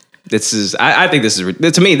 this is I think this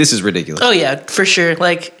is to me this is ridiculous. Oh yeah, for sure.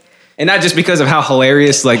 Like And not just because of how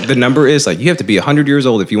hilarious like the number is. Like you have to be 100 years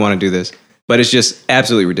old if you want to do this. But it's just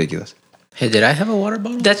absolutely ridiculous. Hey, did I have a water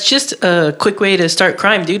bottle? That's just a quick way to start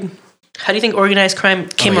crime, dude. How do you think organized crime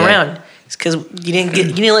came around? It's because you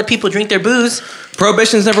didn't let people drink their booze.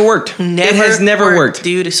 Prohibition's never worked. It has never worked,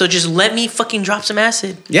 dude. So just let me fucking drop some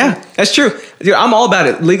acid. Yeah, that's true. Dude, I'm all about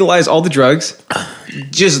it. Legalize all the drugs.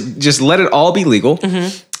 Just let it all be legal.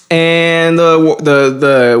 Mm-hmm. And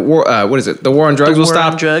the war, what is it? The war on drugs will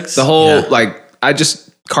stop. Drugs. The whole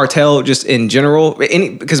cartel just in general,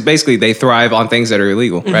 because basically they thrive on things that are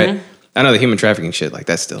illegal, right? I know the human trafficking shit, like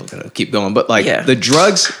that's still gonna keep going, but the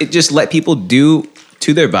drugs, it just let people do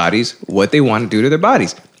to their bodies what they want to do to their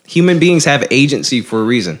bodies. Human beings have agency for a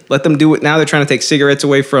reason. Let them do it. Now they're trying to take cigarettes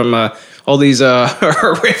away from all these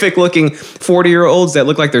horrific looking 40-year-olds that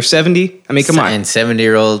look like they're 70. I mean, come on. And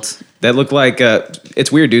 70-year-olds. That look like,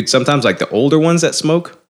 it's weird, dude. Sometimes like the older ones that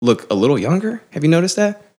smoke look a little younger. Have you noticed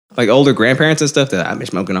that? Like older grandparents and stuff that I've been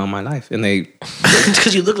smoking all my life. And they...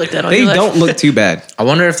 Because you look like that all They your life. don't look too bad. I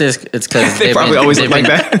wonder if it's because They probably always look like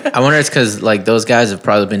that. I wonder if it's because like those guys have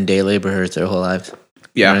probably been day laborers their whole lives.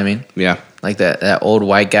 Yeah. You know what I mean? Yeah. Like that old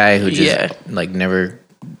white guy who just like never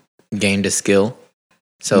gained a skill.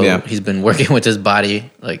 So he's been working with his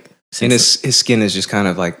body like and his skin is just kind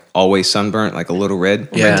of like always sunburnt, like a little red.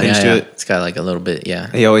 Yeah, tinge to it. It's got like a little bit,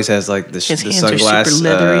 He always has like the His hands sunglass are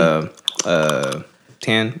super leathery.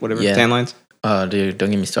 tan, whatever, Yeah. tan lines. Oh, dude, don't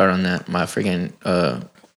get me started on that. My freaking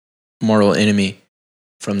mortal enemy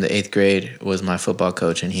from the 8th grade was my football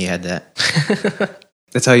coach, and he had that.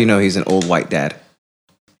 That's how you know he's an old white dad.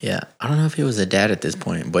 Yeah, I don't know if he was a dad at this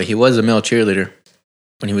point, but he was a male cheerleader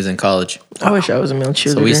when he was in college. I wish I was a male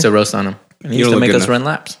cheerleader. So we used to roast on him. And he You used don't to look make good us enough. run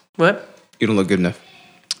laps. What? You don't look good enough.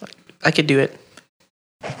 I could do it.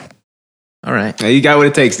 All right. Yeah, you got what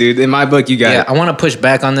it takes, dude. In my book, you got Yeah, it. I want to push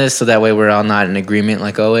back on this so that way we're all not in agreement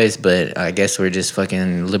like always, but I guess we're just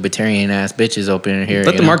fucking libertarian ass bitches open here.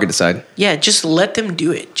 Let the market decide. Yeah, just let them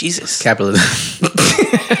do it. Jesus. Capitalism.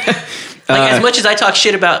 Like, as much as I talk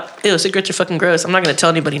shit about, ew, cigarettes are fucking gross, I'm not going to tell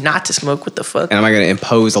anybody not to smoke. What the fuck? And I'm not going to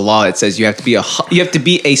impose a law that says you have to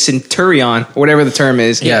be a centurion or whatever the term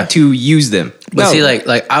is to use them. But see,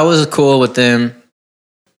 like I was cool with them.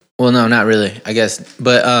 Well, no, not really, I guess.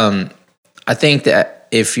 But I think that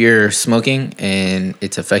if you're smoking and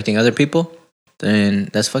it's affecting other people, then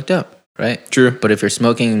that's fucked up, right? True. But if you're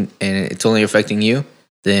smoking and it's only affecting you,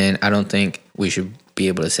 then I don't think we should be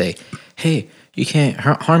able to say, hey, you can't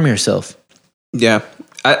harm yourself. Yeah.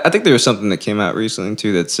 I think there was something that came out recently,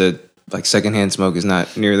 too, that said, like, secondhand smoke is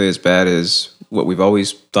not nearly as bad as what we've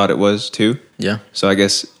always thought it was, too. Yeah. So I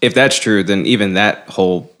guess if that's true, then even that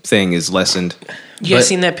whole thing is lessened. You guys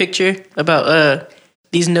seen that picture about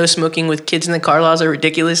these no smoking with kids in the car laws are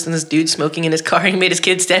ridiculous, and this dude smoking in his car, he made his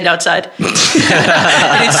kids stand outside. And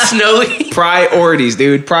it's snowy. Priorities,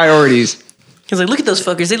 dude. Priorities. He's like, look at those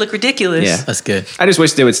fuckers. They look ridiculous. Yeah. That's good. I just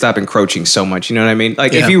wish they would stop encroaching so much. You know what I mean?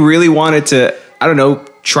 Like, Yeah. if you really wanted to, I don't know,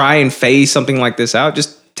 try and phase something like this out,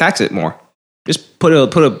 just tax it more. Just put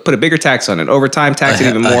a bigger tax on it. Over time, tax it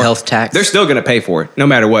even A more. health tax. They're still going to pay for it, no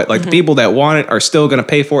matter what. Like, the people that want it are still going to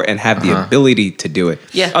pay for it and have the ability to do it.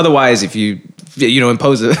 Yeah. Otherwise, if you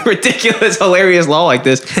impose a ridiculous, hilarious law like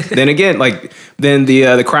this, then again, then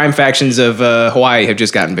the crime factions of Hawaii have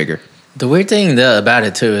just gotten bigger. The weird thing about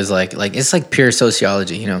it too is like it's like pure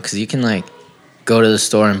sociology, you know, because you can like go to the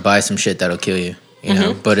store and buy some shit that'll kill you, you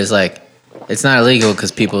know. But it's like it's not illegal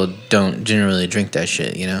because people don't generally drink that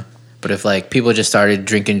shit, you know. But if like people just started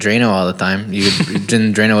drinking Drano all the time,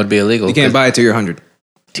 then Drano would be illegal. You can't buy it till you're 100.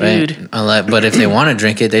 Dude. Right? But if they want to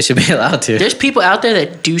drink it, they should be allowed to. There's people out there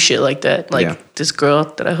that do shit like that. Like Yeah. this girl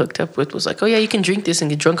that I hooked up with was like, oh yeah, you can drink this and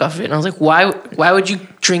get drunk off of it. And I was like, why would you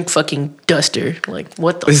drink fucking Duster? Like,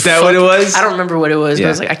 what the Is that fuck? what it was? I don't remember what it was, but Yeah. I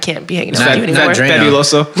was like, I can't be hanging out Not- with you not anymore.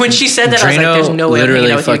 Drano. Fabuloso. When she said that, I was like, there's no way I'm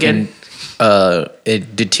hanging out with you again.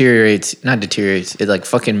 It deteriorates, not deteriorates, it like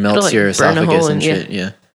fucking melts like, your burn a esophagus hole and in- shit.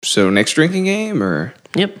 Yeah. So next drinking game or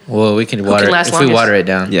Yep. Well, we can water can it. last If we longest? water it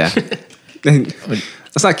down. yeah.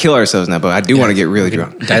 Let's not kill ourselves now, but I do want to get really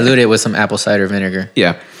drunk. Dilute it with some apple cider vinegar.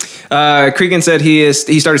 Yeah. Cregan said he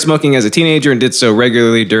started smoking as a teenager and did so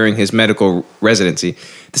regularly during his medical residency.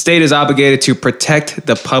 The state is obligated to protect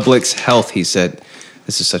the public's health, he said.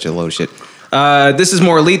 This is such a load of shit. This is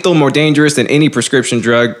more lethal, more dangerous than any prescription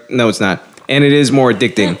drug. No, it's not. And it is more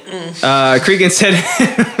addicting. Cregan said,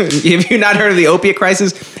 have you not heard of the opiate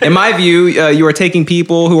crisis? In my view, you are taking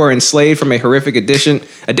people who are enslaved from a horrific addiction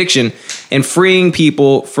and freeing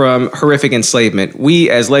people from horrific enslavement. We,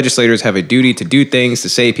 as legislators, have a duty to do things to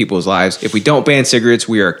save people's lives. If we don't ban cigarettes,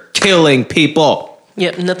 we are killing people.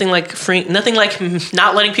 Yep. Nothing like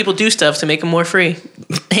not letting people do stuff to make them more free.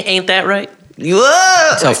 Ain't that right?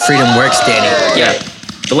 That's how freedom works, Danny. Yeah.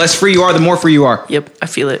 The less free you are, the more free you are. Yep, I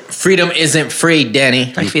feel it. Freedom isn't free,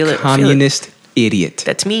 Danny. I feel it. I feel it. Communist idiot.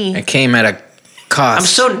 That's me. It came at a cost. I'm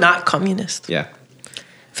so not communist. Yeah.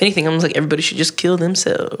 If anything, I'm like, everybody should just kill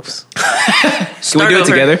themselves. Can we do it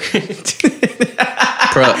together?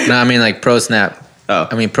 No, I mean like pro snap. Oh.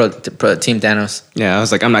 I mean pro Team Thanos. Yeah, I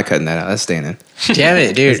was like, I'm not cutting that out. That's staying in. Damn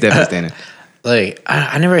it, dude. It's definitely staying in. Like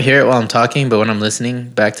I never hear it while I'm talking, but when I'm listening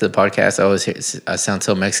back to the podcast, I always hear I sound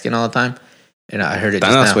so Mexican all the time, and I heard it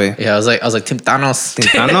Thanos just now. way. Yeah, I was like Team Thanos.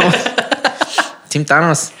 Thanos. Team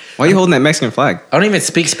Thanos. Why are you holding that Mexican flag? I don't even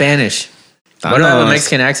speak Spanish. Why do I have a Thanos.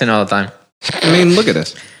 Mexican accent all the time? I mean, look at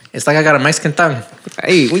us. It's like I got a Mexican tongue.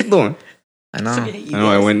 Hey, what you doing? I know. I know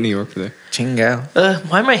I went to New York for that. Chingao.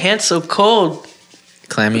 Why are my hands so cold?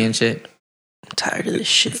 Clammy and shit. I'm tired of this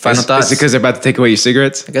shit. Final thoughts. Is it because they're about to take away your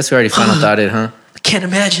cigarettes? I guess we already final thought it, huh? I can't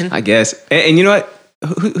imagine. I guess. And you know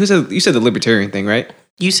what? Who said you said the libertarian thing, right?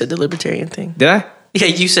 You said the libertarian thing. Did I? Yeah,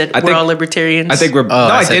 you said I we're think- all libertarians. I think we're. No,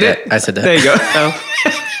 I I said did that. it. I said that. There you go. Oh.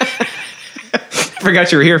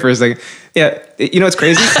 Forgot you were here for a second. Yeah, you know what's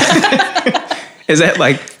crazy is that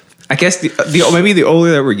like I guess the maybe the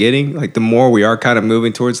older that we're getting, like the more we are kind of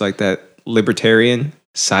moving towards like that libertarian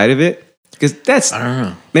side of it, because that's I don't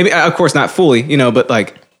know. maybe of course not fully, you know, but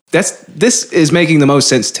like this is making the most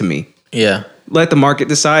sense to me. Yeah. Let the market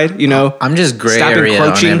decide, you know. I'm just gray Stop area on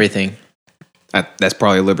encroaching. everything. That's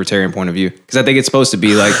probably a libertarian point of view because I think it's supposed to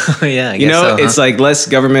be like Yeah, I you guess know, so, huh? it's like less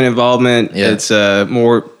government involvement. Yeah. It's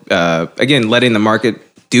more again letting the market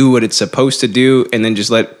do what it's supposed to do, and then just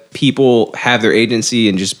let people have their agency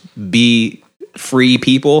and just be free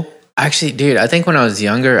people. Actually, dude, I think when I was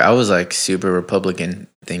younger, I was like super Republican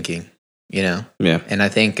thinking, you know? Yeah, And I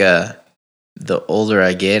think the older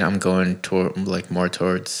I get, I'm going toward like more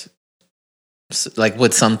towards like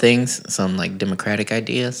with some things, some like democratic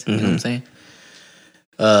ideas, you know what I'm saying?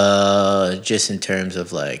 Just in terms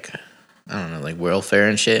of like, I don't know, like welfare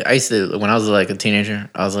and shit. I used to, when I was like a teenager,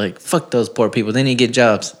 I was like, fuck those poor people. They need to get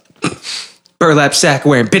jobs. burlap sack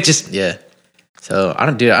wearing bitches. Yeah. So I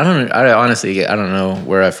honestly, I don't know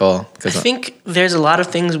where I fall. I think there's a lot of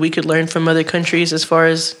things we could learn from other countries as far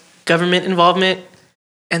as government involvement,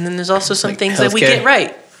 and then there's also some Like things that we healthcare? get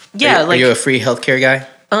right. Yeah, are you a free healthcare guy?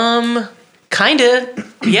 Kinda.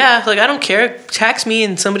 Yeah, like I don't care. Tax me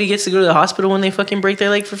and somebody gets to go to the hospital when they fucking break their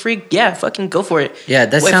leg for free. Yeah, fucking go for it. Yeah,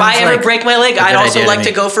 that If sounds I ever like break my leg, a I'd good also idea to like me.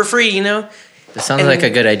 to go for free, you know? That sounds and- like a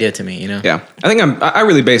good idea to me, you know? Yeah, I think I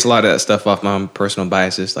really base a lot of that stuff off my own personal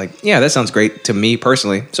biases. Like, yeah, that sounds great to me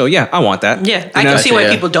personally. So yeah, I want that. Yeah, I You know? can see why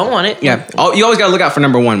yeah. people don't want it. Yeah, you always got to look out for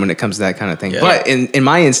number one when it comes to that kind of thing. Yeah. But in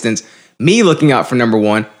my instance, me looking out for number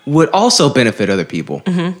one would also benefit other people.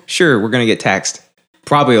 Sure, we're going to get taxed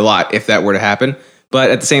probably a lot if that were to happen. But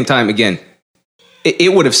at the same time, again,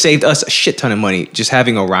 it would have saved us a shit ton of money just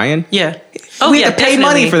having Orion. Yeah. We have to pay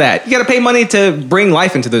money for that. You got to pay money to bring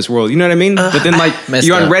life into this world. You know what I mean? But then, like, messed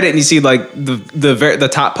you're on up. Reddit and you see like the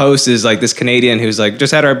top post is like this Canadian who's like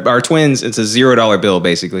just had our twins. It's a $0 bill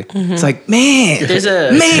basically. It's like man, There's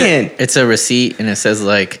a- man. It's a receipt and it says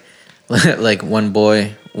like like one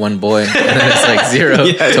boy, and then it's like zero,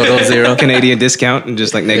 Yeah. total zero. Canadian discount and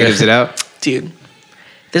just like negatives it out. Dude,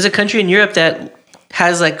 there's a country in Europe that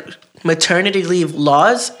has like maternity leave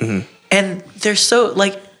laws, and they're so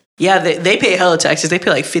like, yeah, they pay hella taxes. They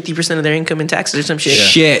pay like 50% of their income in taxes or some shit.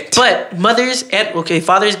 Shit. But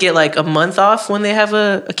fathers get like a month off when they have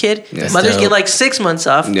a kid. That's Mothers dope. get like 6 months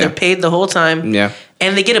off. Yeah. They're paid the whole time. Yeah.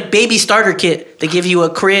 And they get a baby starter kit. They give you a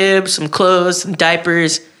crib, some clothes, some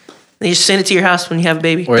diapers. They just send it to your house when you have a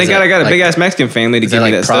baby. Or Thank is God it I got a like- big ass Mexican family to Is give that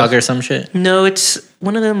me like that Prague stuff. or some shit? No, it's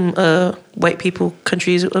one of them white people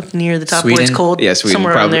countries up near the top where it's Sweden? cold. Yeah, Sweden.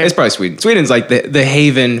 Somewhere around Probably. there. It's probably Sweden. Sweden's like the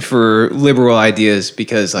haven for liberal ideas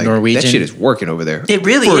because like Norwegian? that shit is working over there. It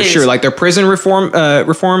really for is. sure. Like their prison reform,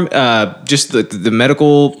 just the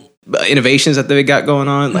medical innovations that they got going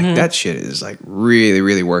on. Like that shit is like really,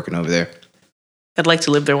 really working over there. I'd like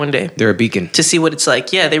to live there one day They're a beacon. to see what it's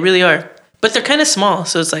like. Yeah, they really are. But they're kind of small,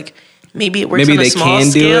 so it's like maybe it works Maybe on a they small can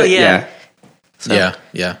do scale. it. Yeah. So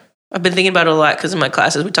Yeah. I've been thinking about it a lot because in my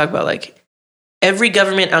classes we talk about like every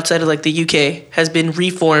government outside of like the UK has been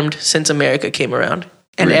reformed since America came around,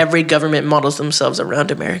 and Right. every government models themselves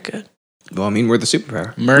around America. Well, I mean, we're the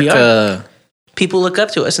superpower. Merca. People look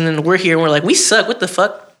up to us, and then we're here and we're like, we suck. What the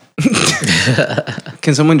fuck?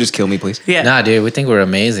 Can someone just kill me, please? Yeah, Nah, dude, we think we're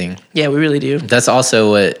amazing. yeah, we really do. That's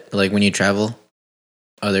also what, like, when you travel,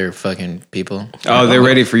 other fucking people. Oh, they're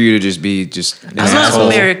ready for you to just be just an I love asshole.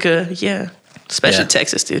 America. Yeah, especially Yeah.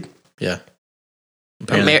 Texas, dude. Yeah.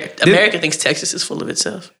 America thinks Texas is full of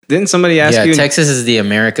itself. Didn't somebody ask Yeah, you? Texas is the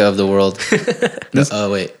America of the world.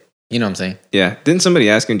 Oh, wait. You know what I'm saying? Yeah. Didn't somebody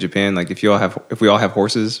ask in Japan like if we all have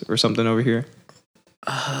horses or something over here?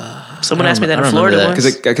 Someone asked me that I in don't Florida remember that.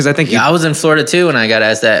 once. Because I think Yeah, I was in Florida too, and I got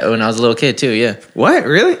asked that when I was a little kid too. Yeah, what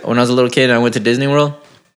really? when I was a little kid, and I went to Disney World.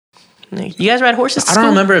 You guys ride horses? To I don't school?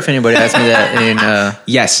 remember if anybody asked me that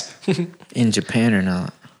Yes. in Japan or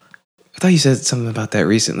not. I thought you said something about that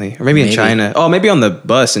recently, or maybe in Maybe. China. Oh, maybe on the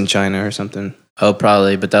bus in China or something. Oh,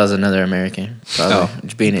 probably, but that was another American. Probably. Oh,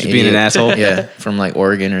 Just being an just being an idiot. asshole? Yeah, from like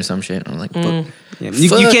Oregon or some shit. I'm like, Yeah. You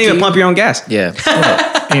Fuck can't even you. pump your own gas. yeah,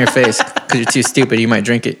 in your face because you're too stupid. You might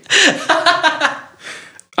drink it.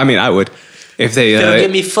 I mean, I would if they. Don't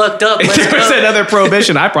get me fucked up. If Let's there was go. another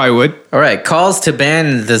prohibition, I probably would. All right, calls to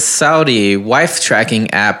ban the Saudi wife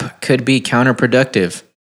tracking app could be counterproductive.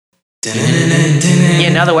 Yeah,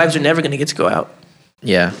 now the wives are never going to get to go out.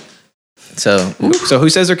 Yeah. So So who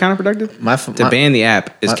says they're counterproductive? To my ban the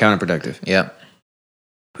app is my- counterproductive. Yeah,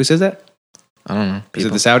 Who says that? I don't know. Is it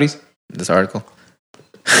People. the Saudis? This article.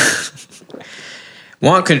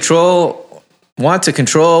 Want to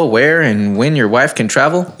control where and when your wife can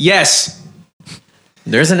travel? Yes.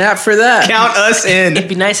 There's an app for that. Count us in. It'd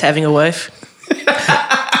be nice having a wife.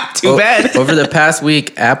 Too bad. Over the past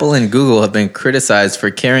week, Apple and Google have been criticized for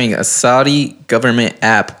carrying a Saudi government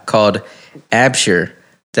app called Abshur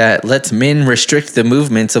that lets men restrict the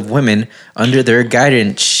movements of women under their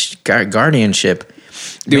guardianship.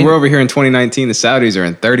 Dude, we're over here in 2019. The Saudis are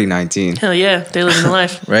in 3019. Hell yeah, they live in the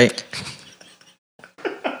life. Right?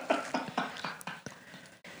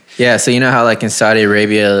 Yeah, so you know how like in Saudi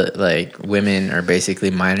Arabia, like women are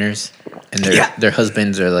basically minors and their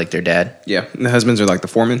husbands are like their dad? Yeah. And the husbands are like the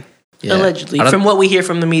foreman. Yeah. Allegedly, I don't, from what we hear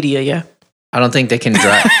from the media, yeah. I don't think they can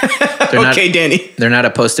drive. Okay, Danny. They're not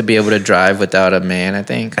supposed to be able to drive without a man, I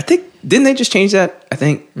think. I think, didn't they just change that? I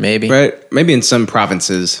think. Maybe. Right? Maybe in some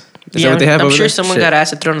provinces. Is Yeah, that what they have I'm over sure there? someone Shit. got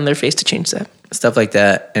acid thrown on their face to change that. Stuff like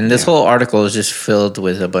that. And this whole article is just filled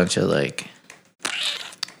with a bunch of like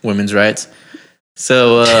women's rights.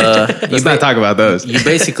 So Let's not talk about those. you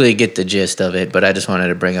basically get the gist of it, but I just wanted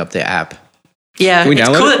to bring up the app. Yeah, Can we it's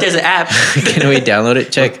download cool it? that there's an app. Can we download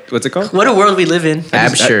it? Check. What's it called? What a world we live in.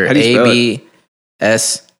 Abshur. how do you spell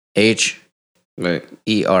ABSHER. Wait.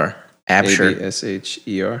 Abshur.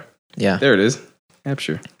 ABSHER. Yeah. There it is.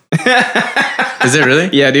 Abshur. Is it really?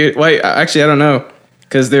 Yeah, dude. Wait, actually, I don't know.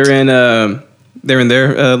 Because they're in their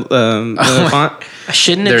font. I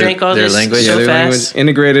shouldn't have Their- drank all their this language. so their fast.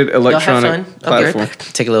 integrated Y'all have electronic fun. I'll be right platform. back.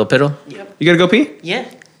 Take a little piddle. You gotta go pee? Yeah,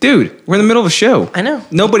 Dude, we're in the middle of a show. I know.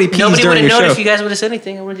 Nobody pees Nobody would during have your known show. if you guys would have said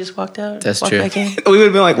anything. I would have just walked out. That's walked true. Back in. We would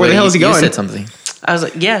have been like, where the hell is he You going? said something. I was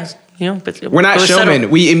like, yeah, but We're not it was showmen. subtle.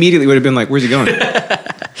 We immediately would have been like, where's he going? All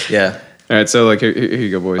Yeah. right, so like, here you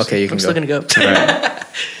go, boys. Okay, you can I'm go. still gonna go. All right.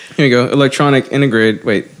 Here you go.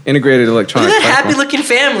 Integrated electronic Look at that platform. happy looking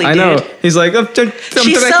family, I dude. know. He's like, I'm She's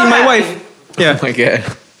directing so my happy. wife. Yeah. Oh my God.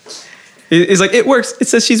 He's like, it works. It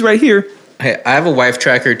says she's right here. Hey, I have a wife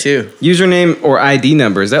tracker too. Username or ID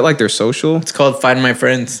number. Is that like their social? It's called Find My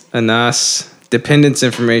Friends. ANAS. Dependence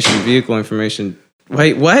information. Vehicle information.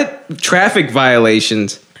 Wait, what? Traffic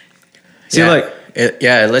violations. See, yeah. like, it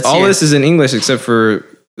lets all you. this is in English except for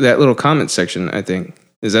that little comment section, I think.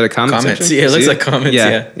 Is that a comment Comments. section? Yeah, it looks See like comments,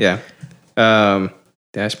 Yeah.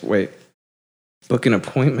 Dashboard. Wait. Book an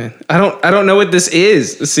appointment. I don't know what this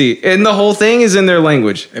is. Let's see. And the whole thing is in their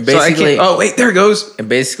language. And So I can't- basically- oh, wait, there it goes. It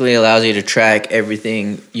basically allows you to track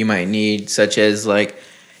everything you might need, such as like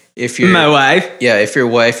if you're My wife. Yeah, if your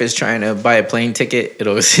wife is trying to buy a plane ticket,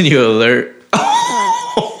 it'll send you an alert.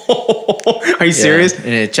 Are you serious? And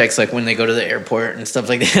it checks like when they go to the airport and stuff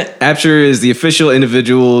like that. Apture is the official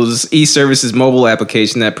individual's e-services mobile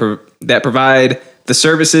application that provide the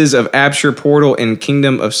services of Apture portal in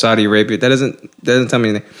Kingdom of Saudi Arabia. That doesn't tell me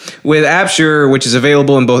anything. With Apture, which is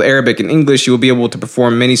available in both Arabic and English, you will be able to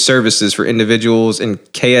perform many services for individuals in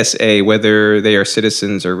KSA, whether they are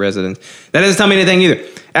citizens or residents. That doesn't tell me anything either.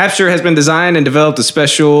 Apture has been designed and developed a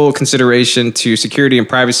special consideration to security and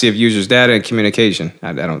privacy of users' data and communication.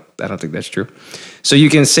 I don't think that's true. So you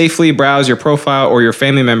can safely browse your profile or your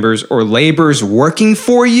family members or laborers working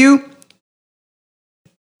for you.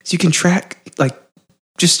 So you can track like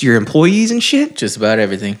just your employees and shit. Just about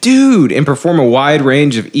everything. Dude, and perform a wide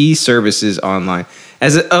range of e-services online.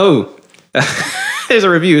 There's a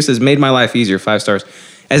review. It says, made my life easier, 5 stars.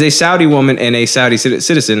 As a Saudi woman and a Saudi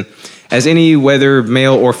citizen, as any whether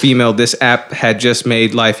male or female, this app had just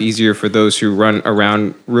made life easier for those who run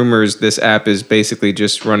around rumors. This app is basically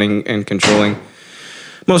just running and controlling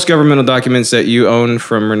most governmental documents that you own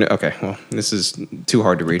from... Okay, well, this is too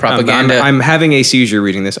hard to read. Propaganda. I'm having a seizure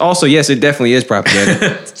reading this. Also, yes, it definitely is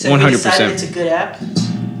propaganda. So we decided 100%. it's a good app.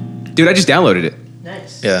 Dude, I just downloaded it.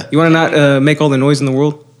 Nice. Yeah. You want to not make all the noise in the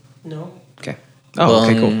world? Oh,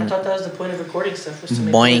 okay, I cool. thought that was the point of recording stuff. Was to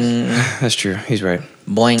make noise. Boing. That's true. He's right.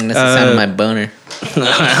 Boing. That's the sound of my boner.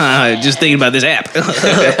 Just thinking about this app.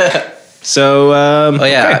 So, Oh,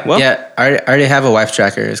 yeah. okay, well, yeah. I already have a wife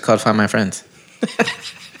tracker. It's called Find My Friends.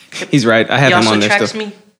 he's right. I He have him also on there tracks still.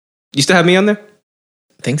 me. You still have me on there?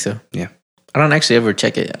 I think so. Yeah. I don't actually ever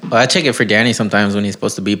check it. Well, I check it for Danny sometimes when he's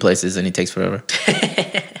supposed to be places and he takes forever.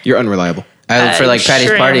 You're unreliable. I look for like Patty's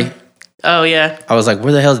sure party. am. Oh yeah, I was like,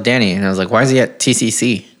 where the hell's Danny? And I was like, why is he at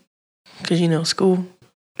TCC? because school.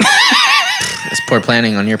 It's poor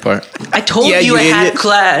planning on your part. I told Yeah, you I you had idiot.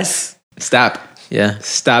 class. Stop. Yeah.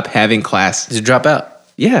 Stop having class. Just drop out.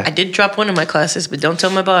 Yeah. I did drop one of my classes, but don't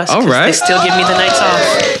tell my boss. All 'cause right. They still give me the nights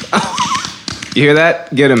off. You hear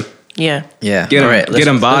that? Get him. Yeah. Yeah. Get him. All right. Get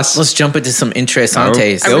him, boss. Let's jump into some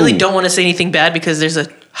interesantes. I really Oh. don't want to say anything bad because there's a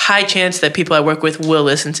high chance that people I work with will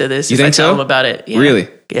listen to this You if think I tell so? them about it. Yeah. Really?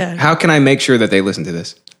 Yeah. How can I make sure that they listen to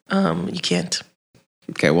this? You can't.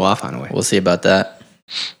 Okay, well, I'll find a way. We'll see about that.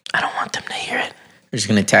 I don't want them to hear it. We're just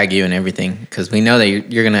going to tag you and everything because we know that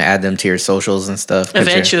you're going to add them to your socials and stuff.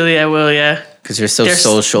 Eventually, I will. Yeah. Because you're so They're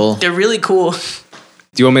social. They're really cool. Do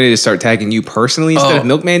you want me to start tagging you personally instead of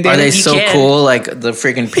Milkman Danny? Are they You so can. cool? Like the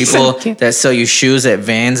freaking people that sell you shoes at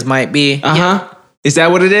Vans might be. Uh-huh. Is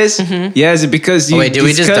that what it is? Mm-hmm. Yeah, is it because you... Oh, wait, did we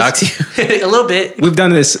it's just 'cause- dox you? A little bit. We've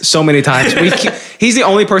done this so many times. He's the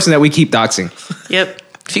only person that we keep doxing. Yep.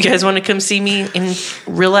 If you guys want to come see me in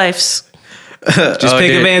real life, Just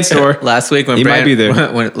pick a Van store. Last week when He might Brand, be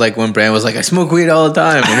there. when Brand was like, I smoke weed all the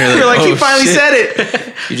time. And You're like, "Oh, he finally shit." said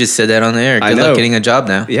it. You just said that on the air. I Good know. luck getting a job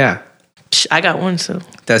now. Yeah. I got one, so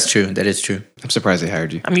That's true. That is true. I'm surprised they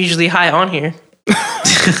hired you. I'm usually high on here.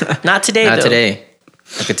 Not today, Not though. today.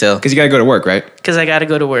 I could tell. Because you got to go to work, right? Because I got to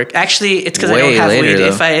go to work. Actually, it's because I Way don't have later, weed. though.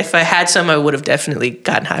 If I had some, I would have definitely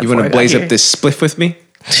gotten high. You want to blaze up this spliff with me?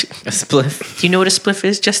 A spliff. Do you know what a spliff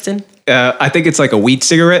is, Justin? I think it's like a weed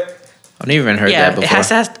cigarette. I've never even heard Yeah, that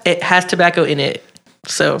before. it has tobacco in it,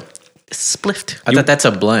 so it's spliffed. I thought that's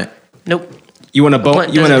a blunt. Nope. You want to bone?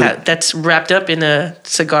 Blunt You want doesn't to? have, that's wrapped up in a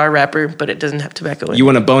cigar wrapper, but it doesn't have tobacco in You it.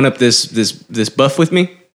 want to bone up this buff with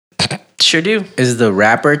me? Sure do. Is the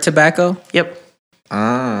wrapper tobacco? Yep.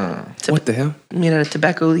 Ah. What the hell? Made out of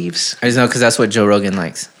tobacco leaves. I just know because that's what Joe Rogan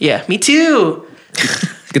likes. Yeah, me too.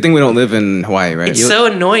 Good thing we don't live in Hawaii, right? It's so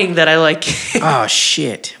annoying that I like. Oh,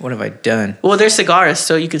 shit. What have I done? Well, they're cigars,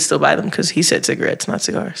 so you can still buy them because he said cigarettes, not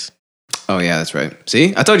cigars. Oh yeah, that's right.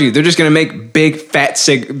 See, I told you they're just gonna make big fat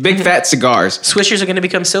cigars. Swishers are going to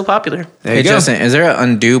become so popular. There Hey, you go. Justin, is there an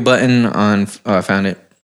undo button on... Oh, I found it.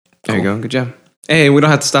 There you go. Good job. Hey, we don't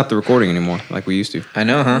have to stop the recording anymore like we used to. I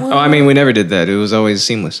know, huh? Oh, I mean, we never did that. It was always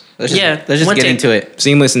seamless. Let's just, Yeah, let's just one get take. into it.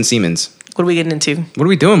 Seamless and Siemens. What are we getting into? What are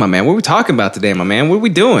we doing, my man? What are we talking about today, my man? What are we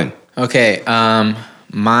doing? Okay,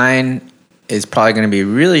 mine is probably going to be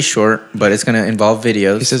really short, but it's going to involve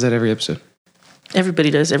videos. He says that every episode. Everybody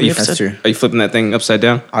does every That's episode. true. Are you flipping that thing upside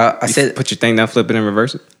down? I You said, put your thing down, flip it, and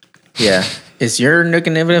reverse it. yeah. Is your Nook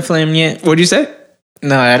and Niven flame yet? What'd you say?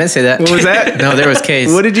 No, I didn't say that. What was that? No, there was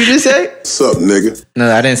Case. What did you just say? Sup, nigga?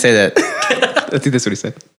 No, I didn't say that. I think that's what he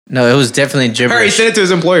said. No, it was definitely All right, he gibberish. said it to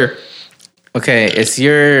his employer. Okay, it's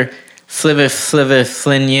your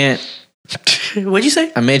Flivin yet. What'd you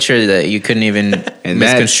say? I made sure that you couldn't even And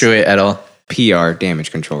misconstrue it at all. PR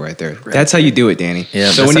damage control right there. That's how you do it, Danny.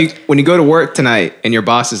 Yeah, So that's when you go to work tonight and your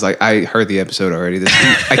boss is like, I heard the episode already.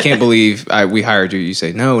 I can't believe we hired you. You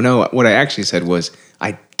say, no. What I actually said was,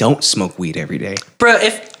 I don't smoke weed every day. Bro,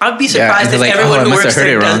 I'd be surprised and if they're like, everyone "Oh, I who must have works heard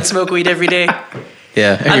there it wrong." doesn't smoke weed every day.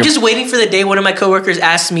 Yeah. and I'm your, just waiting for the day one of my coworkers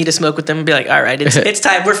asks me to smoke with them and be like, all right, it's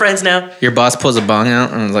time. We're friends now. your boss pulls a bong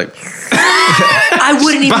out and was like, I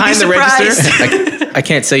wouldn't even Behind be the register? surprised. I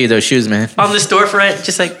can't sell you those shoes, man. On the storefront,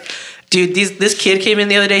 just like, dude, this kid came in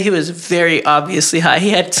the other day. He was very obviously high. He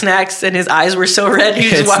had snacks and his eyes were so red. He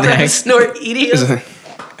was Had just walking around snacks. eating them.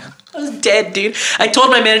 I was dead, dude. I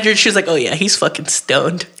told my manager, and she was like, oh yeah, he's fucking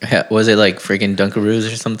stoned. Yeah, was it like freaking Dunkaroos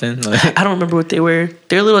or something? Like, I don't remember what they were.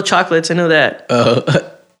 They're little chocolates. I know that.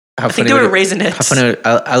 how I think they were Raisinets. How funny!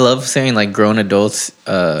 I love saying like grown adults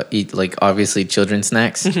eat like obviously children's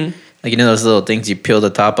snacks. Mm-hmm. Like those little things you peel the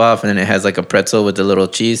top off and then it has like a pretzel with the little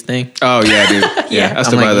cheese thing. Oh, yeah, dude. Yeah, I I'm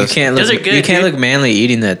still like, buy those. you can't look. Those are good, you can't dude. look manly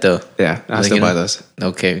eating that though. Yeah, I Like, still you buy know? those.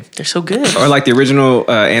 Okay, They're so good. Or like the original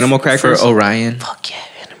animal for crackers. Orion. Fuck yeah,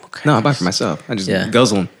 animal crackers. No, I buy for myself. I just Yeah.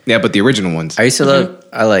 guzzle them. Yeah, but the original ones. I used to love.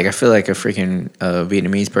 I feel like a freaking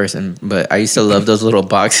Vietnamese person, but I used to love those little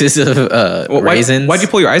boxes of Well, raisins. Why'd you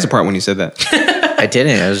pull your eyes apart when you said that? I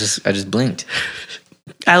didn't. I just blinked.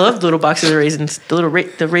 I love little boxes of raisins.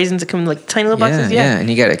 The raisins that come in like tiny little boxes. Yeah. And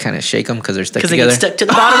you gotta kind of shake them because they're stuck Because they together. get stuck to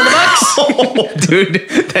the bottom of the box. Oh, dude,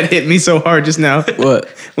 that hit me so hard just now. What?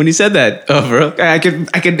 When you said that? Oh, bro. I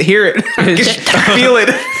could hear it. I could feel it.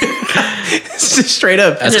 It's just straight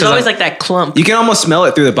up. And there's always like that clump. You can almost smell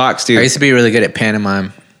it through the box too. I used to be really good at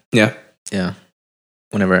pantomime. Yeah. Yeah.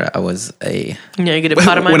 Whenever I was You get a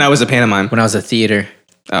pot of mine. When I was a pantomime. when I was a theater.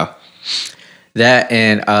 Oh. That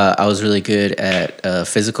and I was really good at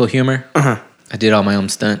physical humor. Uh-huh. I did all my own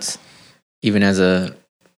stunts, even as a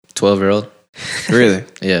 12-year-old. Really?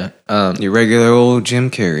 Yeah. Your regular old Jim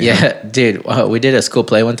Carrey. Yeah, dude. We did a school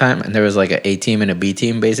play one time, and there was like an A team and a B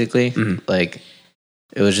team, basically. Mm-hmm. Like,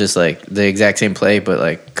 it was just like the exact same play, but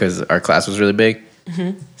like because our class was really big,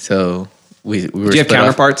 so we were. Do you have split off.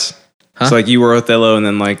 counterparts? Huh? So like you were Othello, and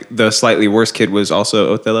then like the slightly worse kid was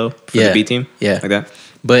also Othello for the B team. Yeah, like that.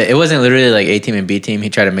 But it wasn't literally like A team and B team. He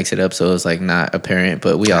tried to mix it up, so it was like not apparent.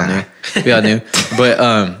 But we all knew. We all knew.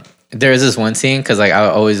 But there was this one scene because like I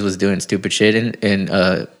always was doing stupid shit in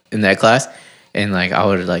that class, and like I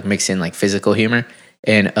would like mix in like physical humor.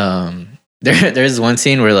 And there's one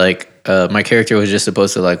scene where like my character was just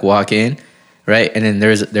supposed to like walk in, right? And then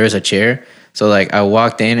there's a chair. So like I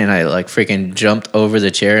walked in and I like freaking jumped over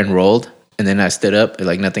the chair and rolled, and then I stood up and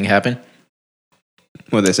like nothing happened.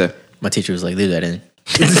 What did they say? My teacher was like, "Leave that in,"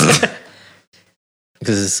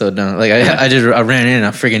 because it's so dumb. Like I ran in and I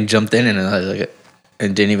freaking jumped in and I was like,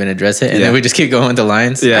 and didn't even address it, and then we just keep going to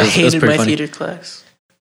lines. Yeah. I It was hated pretty my funny. theater class.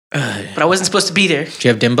 But I wasn't supposed to be there. Do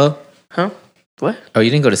you have Dimbo? Huh? What? Oh, you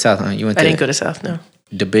didn't go to South, huh? You went I to didn't go to South, no.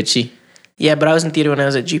 DeBitchy. Yeah, but I was in theater when I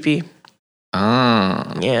was at GP.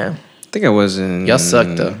 Ah, Yeah. I think I was in. Y'all suck,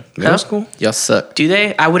 though. Middle Huh? school. y'all suck. Do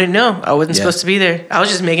they? I wouldn't know. I wasn't Yeah. supposed to be there. I was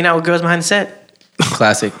just making out with girls behind the set.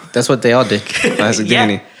 Classic. That's what they all did. Classic Yeah.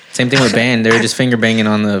 Danny. Same thing with band. They were just finger banging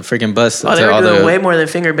on the freaking bus. Oh, they to were all doing the- way more than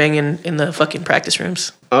finger banging in the fucking practice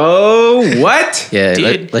rooms. Oh, what? Yeah,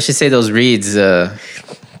 Dude. let's just say those reeds.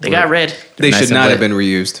 They got red. They Nice should and not wet. have been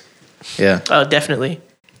reused Yeah, Oh, definitely.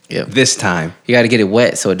 yeah. this time. You got to get it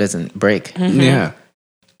wet so it doesn't break. Yeah.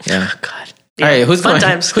 Yeah. Oh, God. All right, who's Fun going?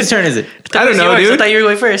 times. Whose turn is it? I don't know, Yours. I dude. thought you were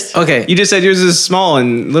going first. Okay. You just said yours is small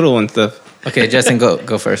and little and stuff. Okay, Justin,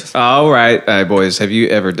 go first. All right, boys. Have you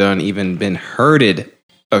ever even been hearded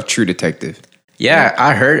of True Detective? Yeah,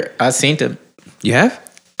 I seen it. You have?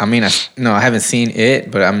 I mean, I haven't seen it,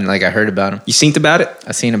 but I'm like I heard about him. You synced about it?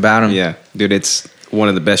 I seen about him. Yeah, dude, it's one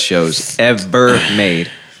of the best shows ever made,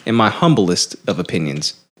 in my humblest of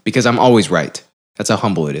opinions, because I'm always right. That's how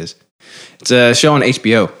humble it is. It's a show on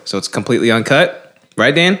HBO, so it's completely uncut.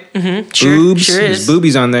 Right, Dan? Mm-hmm. Sure, Boobs. sure There's is.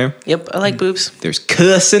 boobies on there. Yep, I like boobs. There's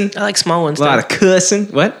cussing. I like small ones. A lot though. of cussing.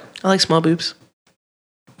 What? I like small boobs.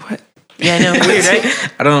 What? Yeah, I know. Weird,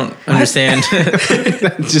 right? I don't understand.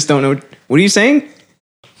 Just don't know. What are you saying?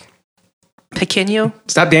 Pequeño.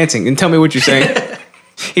 Stop dancing and tell me what you're saying.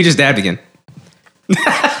 He just dabbed again.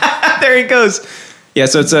 There he goes. Yeah,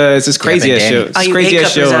 so it's this crazy ass Danny. show. It's All this you crazy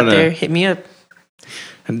ass A-cuppers show out on there, a. hit me up.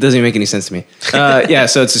 It doesn't even make any sense to me. Yeah,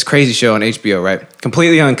 so it's this crazy show on HBO, right?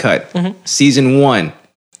 Completely uncut. Season 1,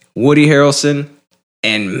 Woody Harrelson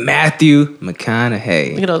and Matthew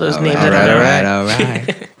McConaughey. Look at all those names All that right, are all right,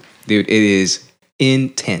 all right. Dude, it is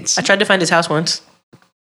intense. I tried to find his house once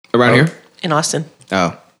Around here? in Austin.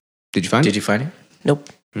 Oh. Did you find Did it? you find it? Nope.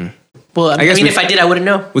 Well, I guess mean, we- if I did, I wouldn't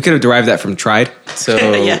know. We could have derived that from Tried. So,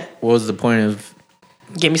 Yeah. what was the point of?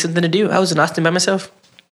 Gave me something to do. I was in Austin by myself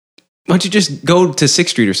Why don't you just go to 6th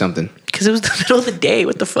Street or something? because it was the middle of the day.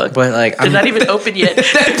 What the fuck? But like, They're not even open yet.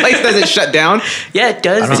 That place doesn't shut down. Yeah, it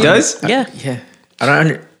does. It does? Yeah. yeah, I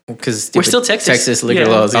don't because We're still Texas. Texas liquor Yeah.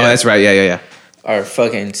 laws. Oh, that's right. Yeah. are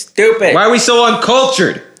fucking stupid. Why are we so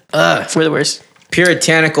uncultured? We're the worst.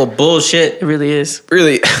 Puritanical bullshit. It really is.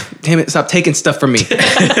 Really? Damn it, stop taking stuff from me.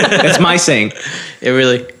 That's my saying. It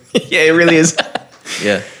really. Yeah, it really is.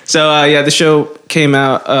 Yeah. So, the show came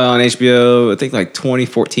out on HBO, I think like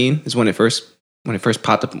 2014 is when it first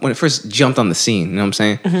popped up, when it first jumped on the scene, you know what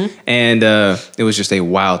I'm saying? And it was just a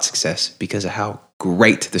wild success because of how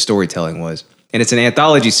great the storytelling was. And it's an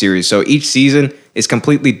anthology series, so each season is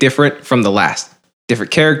completely different from the last.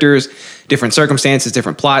 Different characters, different circumstances,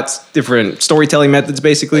 different plots, different storytelling methods,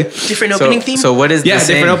 basically. Different opening theme. So what is Yeah, the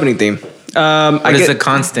same? different opening theme. What is the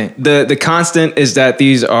constant? The constant is that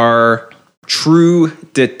these are true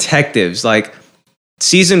detectives. Like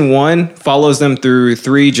season 1 follows them through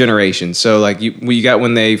 3 generations. So like you got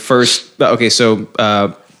when they first. Okay, so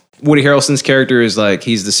Woody Harrelson's character is like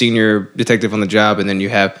he's the senior detective on the job, and then you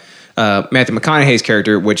have Matthew McConaughey's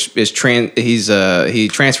character, which is he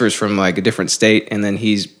transfers from like a different state, and then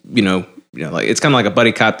he's you know like it's kind of like a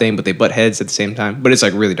buddy cop thing, but they butt heads at the same time. But it's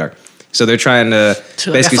like really dark. So they're trying to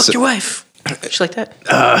So like, I fucked your wife. She's like that.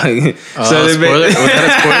 So Spoiler? Was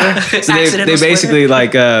that a spoiler? So they Accidental basically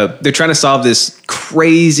like they're trying to solve this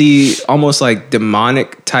crazy, almost like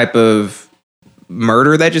demonic type of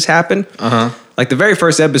murder that just happened. Like the very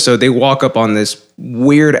first episode, they walk up on this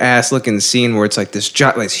weird ass looking scene where it's like this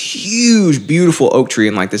huge, beautiful oak tree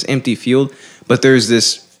in like this empty field, but there's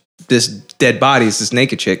this dead body, it's this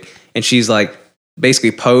naked chick, and she's like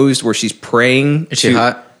basically posed where she's praying. Is she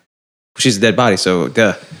hot? She's a dead body, so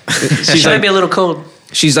duh. She might be a little cold.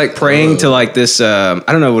 She's like praying to like this. I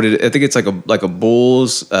don't know what it. I think it's like a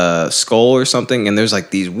bull's skull or something. And there's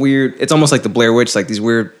like these weird. It's almost like the Blair Witch, like these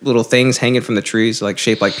weird little things hanging from the trees, like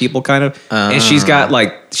shaped like people, kind of. And she's got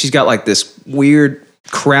like this weird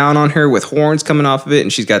crown on her with horns coming off of it,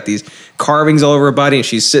 and she's got these carvings all over her body, and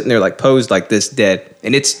she's sitting there like posed like this dead.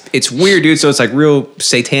 And it's weird, dude. So it's like real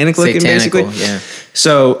satanic looking, basically. Yeah.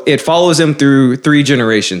 So it follows them through 3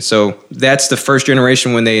 generations. So that's the first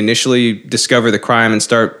generation when they initially discover the crime and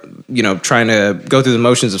start, trying to go through the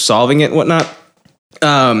motions of solving it and whatnot.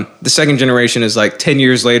 The second generation is like 10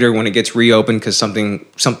 years later when it gets reopened because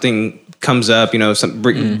something comes up,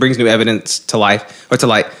 brings new evidence to life or to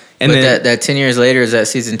light. And but then that 10 years later, is that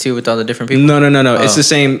season 2 with all the different people? No. It's the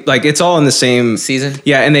same. Like it's all in the same season.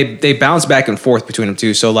 Yeah, and they bounce back and forth between them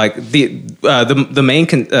too. So like the main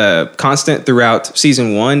constant throughout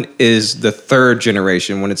season 1 is the third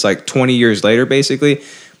generation when it's like 20 years later, basically,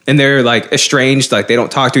 and they're like estranged. Like they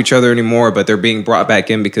don't talk to each other anymore, but they're being brought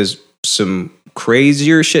back in because some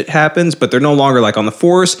crazier shit happens. But they're no longer like on the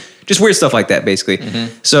force. Just weird stuff like that, basically.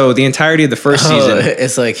 Mm-hmm. So the entirety of the first season,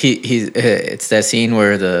 it's like it's that scene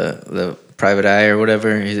where the private eye or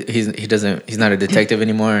whatever. He's not a detective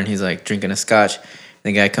anymore, and he's like drinking a scotch.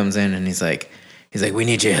 The guy comes in and he's like, we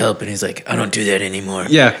need your help, and he's like, I don't do that anymore.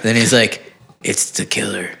 Yeah. Then he's like, it's the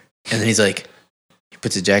killer, and then he's like, he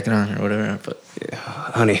puts a jacket on or whatever. But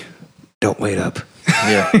honey, don't wait up.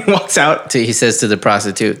 Yeah, he walks out. He says to the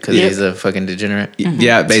prostitute because he's a fucking degenerate.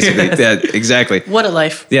 Yeah, basically. Yeah, exactly. What a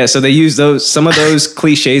life. Yeah, so they use some of those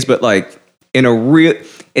cliches, but like in a real.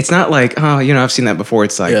 It's not like I've seen that before.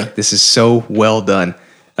 It's like this is so well done.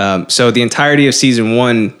 So the entirety of season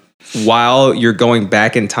 1, while you're going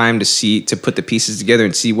back in time to put the pieces together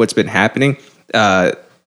and see what's been happening,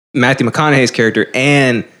 Matthew McConaughey's character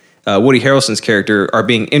and Woody Harrelson's character are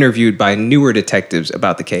being interviewed by newer detectives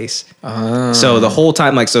about the case. So the whole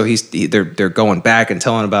time, they're going back and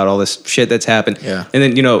telling about all this shit that's happened. Yeah.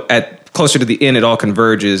 And then, at closer to the end, it all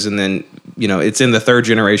converges, and then, it's in the third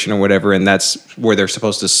generation or whatever, and that's where they're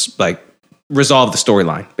supposed to resolve the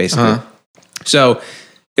storyline, basically. So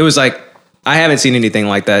it was like, I haven't seen anything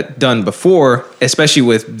like that done before, especially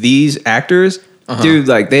with these actors. Dude,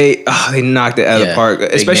 like they knocked it out of the park.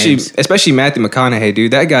 Especially Matthew McConaughey,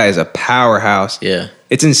 dude. That guy is a powerhouse. Yeah.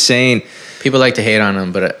 It's insane. People like to hate on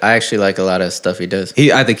him, but I actually like a lot of stuff he does.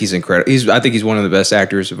 I think he's incredible. I think he's one of the best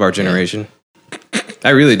actors of our generation. I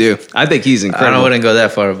really do. I think he's incredible. I wouldn't go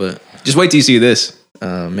that far, but just wait till you see this.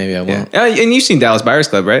 Maybe I won't. Yeah. And you've seen Dallas Buyers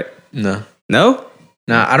Club, right? No. No?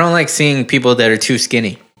 No, I don't like seeing people that are too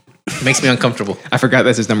skinny. It makes me uncomfortable. I forgot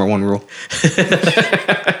that's his number 1 rule.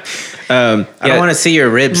 I don't want to see your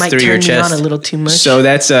ribs Might through your turn me chest. on a little too much. So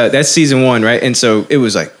that's season 1, right? And so it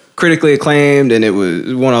was like critically acclaimed, and it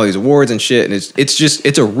won all these awards and shit. And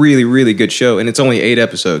it's a really, really good show, and it's only 8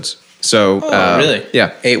 episodes. So really?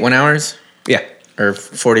 Yeah. 8 1 hours? Yeah. Or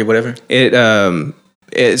 40, whatever.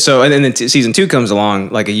 So and then season 2 comes along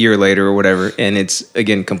like a year later or whatever, and it's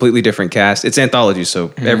again completely different cast. It's anthology,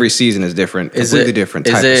 so every season is different, completely different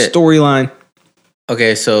type of storyline.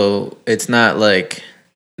 Okay, so it's not like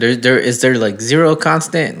is there like zero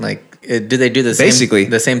constant? Like, do they do the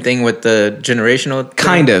same thing with the generational thing?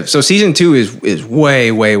 Kind of. So season 2 is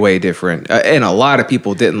way, way, way different, and a lot of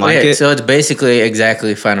people didn't like it. So it's basically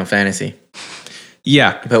exactly Final Fantasy.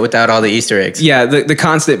 Yeah. But without all the Easter eggs. Yeah, the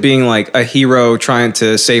constant being like a hero trying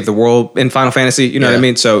to save the world in Final Fantasy, you know what I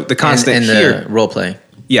mean? So the constant and here. the role playing.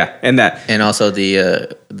 Yeah, and that. And also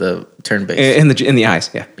the turn based. In the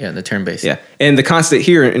eyes, yeah. Yeah, the turn based. Yeah. And the constant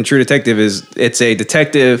here in True Detective is it's a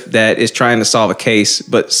detective that is trying to solve a case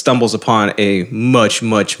but stumbles upon a much,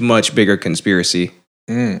 much, much bigger conspiracy.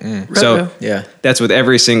 So yeah, that's with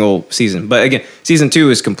every single season. But again, season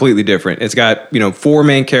 2 is completely different. It's got, 4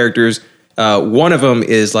 main characters. One of them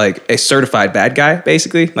is like a certified bad guy,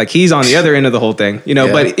 basically. Like he's on the other end of the whole thing,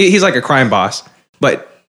 but he's like a crime boss, but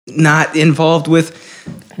not involved with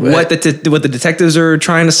what the detectives are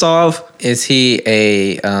trying to solve. Is he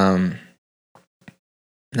a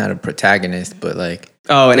not a protagonist, but like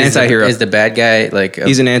Oh, an anti-hero. Is the bad guy like?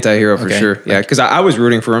 He's an anti-hero for Okay. sure. Yeah, because I was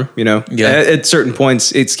rooting for him. You know, Yeah. At certain points,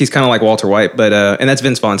 he's kind of like Walter White, but and that's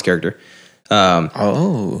Vince Vaughn's character.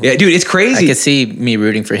 Oh, Yeah, dude, it's I crazy. could see me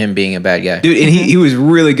rooting for him being a bad guy. Dude, and he was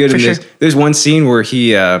really good in For this. sure. There's one scene where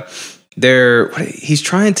he's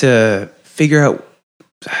trying to figure out.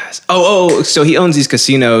 So he owns these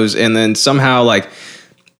casinos, and then somehow like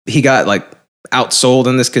he got like outsold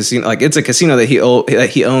in this casino. Like it's a casino that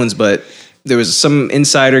he owns, but there was some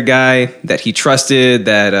insider guy that he trusted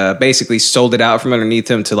that basically sold it out from underneath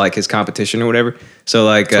him to like his competition or whatever. So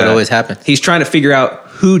like what always happens. He's trying to figure out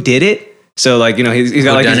who did it. So like, you know, he's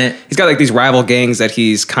got like Whodunit? he's got like these rival gangs that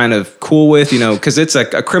he's kind of cool with, you know, because it's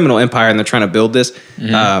like a criminal empire and they're trying to build this.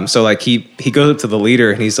 So like he goes up to the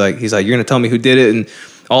leader and he's like, you're gonna tell me who did it, and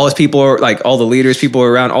all his people are like, all the leaders people are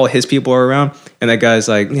around, all his people are around, and that guy's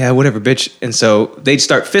like, yeah, whatever, bitch. And so they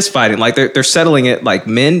start fist fighting, like they're settling it like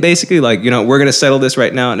men, basically, like, you know, we're gonna settle this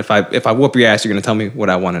right now, and if I whoop your ass, you're gonna tell me what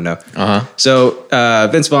I want to know. So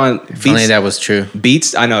Vince Vaughn Funny that was true.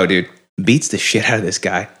 beats the shit out of this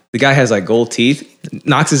guy. The guy has like gold teeth,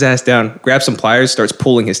 knocks his ass down, grabs some pliers, starts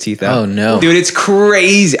pulling his teeth out. Oh, no. Dude, it's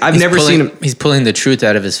crazy. I've never seen him He's pulling the truth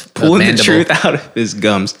out of his pulling the mandible. truth out of his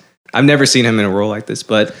gums. I've never seen him in a role like this,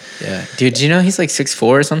 but Yeah, dude. Do you know he's like 6'4"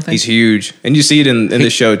 or something? he's huge. And you see it in the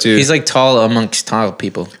show too. He's like tall amongst tall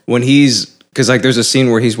people. When because like there's a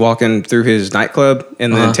scene where he's walking through his nightclub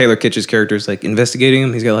and then Taylor Kitsch's character is like investigating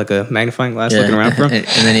him. He's got like a magnifying glass looking around for him.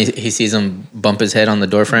 and then he sees him bump his head on the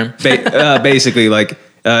door frame. Basically, like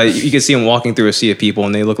you can see him walking through a sea of people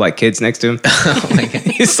and they look like kids next to him. Oh my god!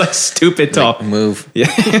 He's like stupid tall. Like, move. Yeah,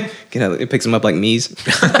 it picks him up like Mies.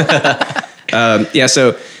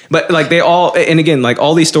 So, but like they all, and again, like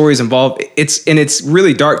all these stories involve it's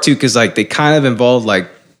really dark too, because like they kind of involve like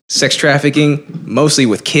sex trafficking, mostly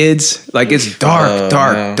with kids. Like it's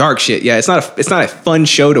dark shit. Yeah, it's not a fun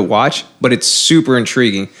show to watch, but it's super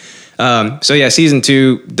intriguing. So yeah, season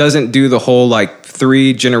 2 doesn't do the whole like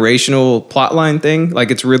 3 generational plotline thing.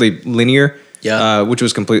 Like it's really linear. Yeah. Which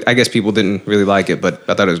was complete. I guess people didn't really like it, but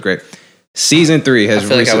I thought it was great. Season 3 has I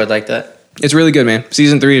feel like I would like that. It's really good, man.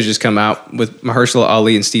 Season 3 has just come out with Mahershala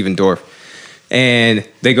Ali and Steven Dorff. And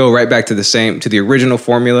they go right back to the original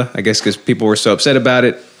formula, I guess, because people were so upset about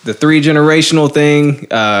it. The 3 generational thing,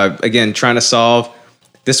 again, trying to solve.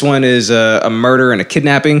 This one is a murder and a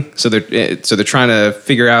kidnapping. So they're trying to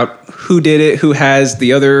figure out who did it, who has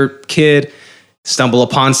the other kid, stumble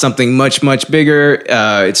upon something much, much bigger.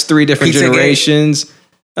 It's 3 different Pizzagate. generations.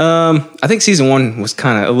 I think season 1 was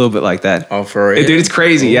kind of a little bit like that. Oh, for real? Dude, it's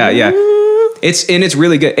crazy. Yeah. It's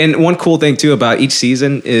really good. And one cool thing too about each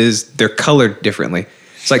season is they're colored differently.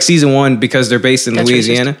 It's like season 1, because they're based in That's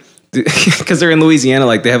Louisiana. Because they're in Louisiana,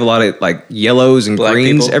 like they have a lot of like yellows and Black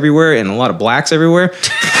greens people. everywhere, and a lot of blacks everywhere.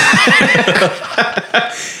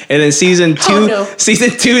 And then season 2, Oh, no. season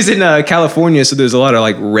 2 is in California, so there's a lot of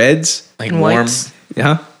like reds. Like And warm, whites.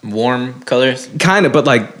 Yeah, warm colors. kind of, but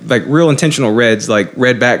like real intentional reds, like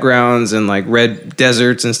red backgrounds and like red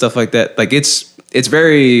deserts and stuff like that. Like it's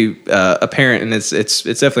very apparent, and it's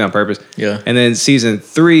definitely on purpose. Yeah. And then season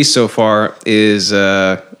 3 so far is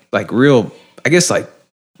like real, I guess like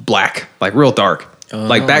black, like real dark,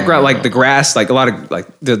 like background, like the grass, like a lot of like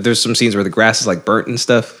there's some scenes where the grass is like burnt and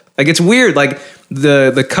stuff. Like it's weird. Like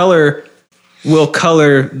the color will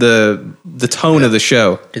color the tone of the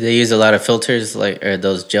show. Do they use a lot of filters, like or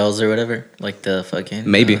those gels or whatever, like the fucking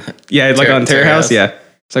Maybe. Yeah, it's like on Terror House. Yeah.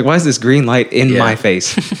 It's like, why is this green light in Yeah. my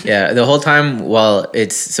face? Yeah, the whole time while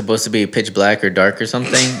it's supposed to be pitch black or dark or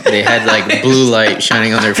something, they had like blue light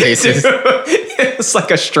shining on their faces. It's like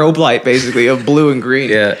a strobe light, basically, of blue and green.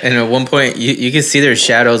 Yeah, and at one point you can see their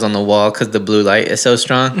shadows on the wall because the blue light is so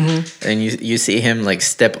strong, and you see him like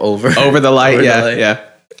step over Over the light, over the yeah, light. yeah.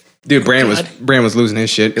 Dude, Brand was losing his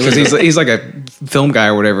shit because he's like a film guy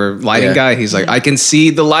or whatever, lighting Yeah. guy. He's like, I can see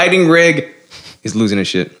the lighting rig. He's losing his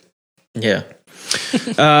shit. Yeah.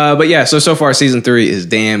 But yeah, so far season 3 is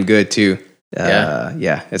damn good too.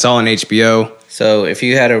 Yeah, it's all on HBO. So if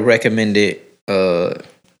you had to recommend it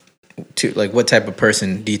to like what type of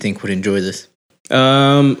person do you think would enjoy this?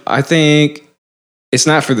 I think it's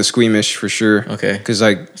not for the squeamish for sure. Okay. because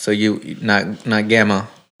like So you not gamma.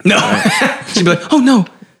 no, she'd be like, oh no,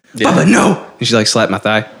 Yeah. Papa, no, and she like slapped my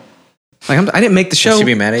thigh. Like I didn't make the show. She'd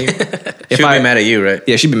be mad at you. If She'd I- be mad at you, right?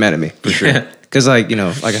 Yeah, she'd be mad at me for sure. Because like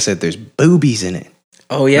like I said, there's boobies in it.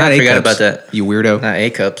 Oh yeah, Not I forgot A-cups, about that. You weirdo. Not A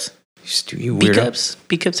cups. You B weirdo. cups.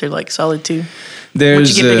 B cups are like solid too. Once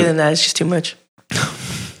There's you get bigger than that, it's just too much.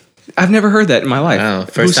 I've never heard that in my life. No,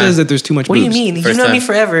 Who first says time. that there's too much What do you boobs? mean? You've First known me time.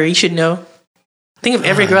 forever. You should know. Think of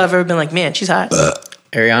every girl I've ever been like, man, she's hot.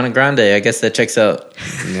 Ariana Grande, I guess that checks out.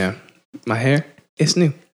 Yeah. My hair? It's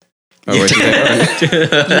new. Oh, wait, okay.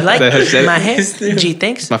 You like That- my hair? Gee,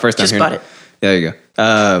 thanks. My first time Just hearing bought it. it. There you go.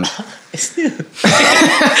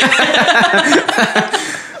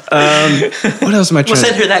 What else am I trying We'll to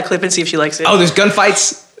send her that clip and see if she likes it. Oh, there's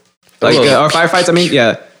gunfights. Like, Oh. or firefights, I mean.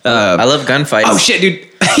 Yeah. I love gunfights. Oh, shit, dude.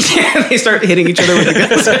 Yeah, they start hitting each other with the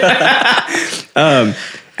guns.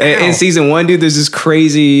 In season 1, dude, there's this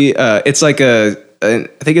crazy, it's like I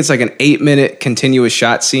think it's like an 8-minute continuous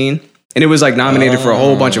shot scene. And it was like nominated for a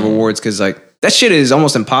whole bunch of awards because like that shit is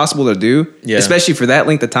almost impossible to do, Yeah. especially for that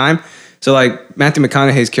length of time. So like Matthew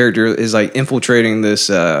McConaughey's character is like infiltrating this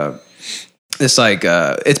like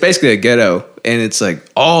it's basically a ghetto, and it's like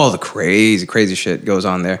all the crazy shit goes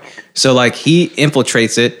on there. So like he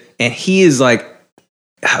infiltrates it, and he is like,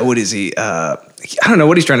 what is he? I don't know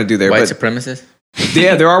what he's trying to do there. White but supremacists.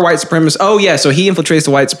 yeah, there are white supremacists. Oh yeah, so he infiltrates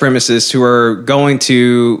the white supremacists who are going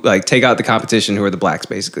to like take out the competition, who are the blacks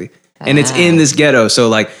basically, and it's in this ghetto. So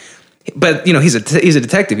like, but you know he's a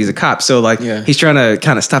detective, he's a cop, so like Yeah. he's trying to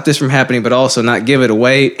kind of stop this from happening, but also not give it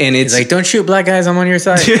away. And it's He's like, don't shoot black guys. I'm on your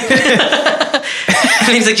side.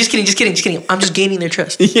 And he's like, just kidding. I'm just gaining their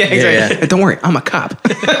trust. yeah, exactly. yeah. Don't worry, I'm a cop.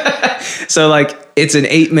 So like it's an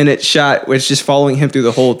 8-minute shot which is just following him through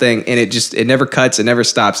the whole thing, and it never cuts, it never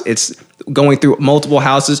stops. It's going through multiple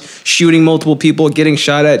houses, shooting multiple people, getting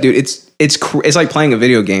shot at. Dude, it's like playing a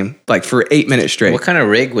video game like for 8 minutes straight. What kind of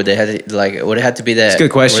rig would they have to, like? Would it have to be that? That's a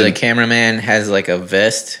good question. Where the cameraman has like a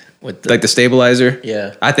vest with the, Like the stabilizer?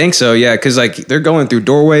 Yeah. I think so, yeah, because like they're going through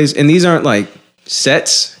doorways, and these aren't like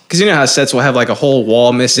sets. Because you know how sets will have like a whole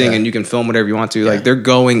wall missing, Yeah. and you can film whatever you want to. Like they're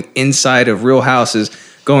going inside of real houses,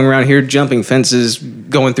 going around here, jumping fences,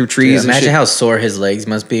 going through trees. and imagine shit. how sore his legs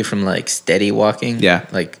must be from like steady walking. Yeah.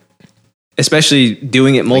 Like Especially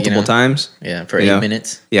doing it multiple know. times. yeah, for You 8 know?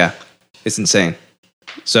 minutes. Yeah, it's insane.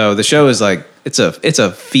 So the show is like it's a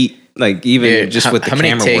feat. Like even Dude, just with the how many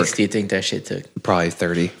camera takes work, do you think that shit took? probably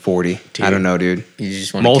 30, 40. I don't know, dude. You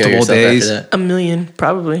just want to kill Multiple yourself days. after that? A million,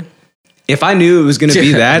 probably. If I knew it was going to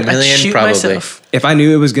be that, A million, Shoot probably. myself. if I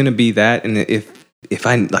knew it was going to be that, and if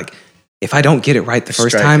I don't get it right the first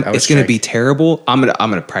Strike. time, I would it's going to be strike. terrible. I'm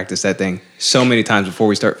gonna practice that thing so many times before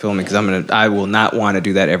we start filming because I will not want to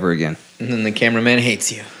do that ever again. And then the cameraman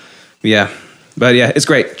hates you. Yeah, but yeah, it's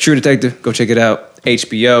great. True Detective, go check it out.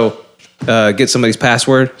 HBO. Get somebody's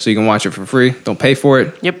password so you can watch it for free. Don't pay for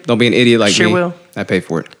it. Yep. Don't be an idiot like Sure me. will. I pay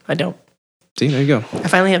for it. I don't. See, there you go. I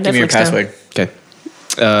finally have Give me your Netflix now. password. Okay.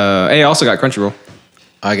 Hey, I also got Crunchyroll.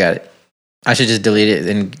 I got it. I should just delete it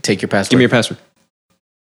and take your password. Give me your password.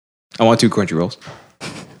 I want 2 Crunchyrolls.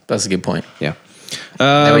 That's a good point. Yeah.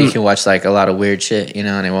 That way you can watch like a lot of weird shit, you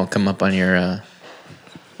know, and it won't come up on your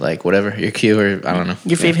like whatever your queue or I don't know.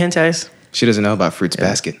 Your fave hentais. She doesn't know about Fruits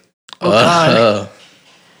Basket. Oh, God. Oh.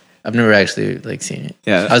 I've never actually like seen it.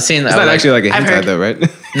 Yeah. I was seeing that. It's not like, actually like a I've hentai heard. though, right?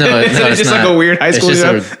 no, It's no, it's just not. like a weird high school It's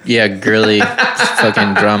show. just a girly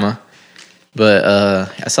fucking drama. But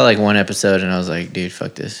I saw like one episode and I was like, dude,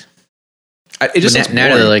 fuck this. It just But looks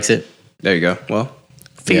Natalie boring. likes it. There you go. Well,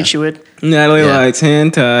 Figured Yeah. she would. Natalie Yeah. likes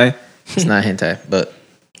hentai. It's not hentai, but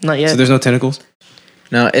Not yet. So there's no tentacles?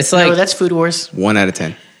 no, it's like no, that's Food Wars. 1 out of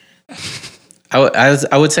 10.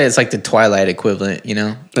 I would say it's like the Twilight equivalent, you know?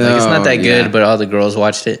 Like it's not Oh, that good, yeah. but all the girls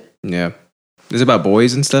watched it. Yeah. Is it about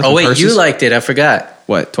boys and stuff? Oh and wait, you purses? liked it. I forgot.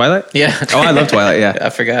 What? Twilight? Yeah. Oh, I love Twilight. Yeah. I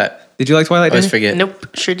forgot. Did you like Twilight? I always Danny? forget.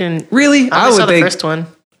 Nope, sure didn't. Really? I only saw the think first one.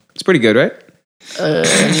 it's pretty good, right?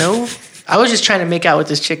 No, I was just trying to make out with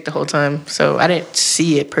this chick the whole time, so I didn't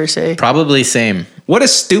see it per se. Probably same. What a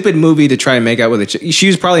stupid movie to try and make out with a chick. She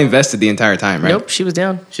was probably invested the entire time, right? Nope, she was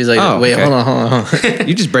down. She's like, Oh, wait, okay. hold on.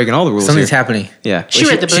 You're just breaking all the rules. Something's here. happening. Yeah. She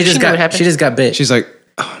read the book. She just knew what got. happened. She just got bit. She's like,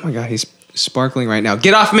 oh my God, he's sparkling right now.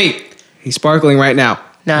 Get off me. He's sparkling right now.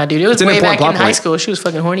 Nah, dude, it was It's an way important back in plot high point. school. She was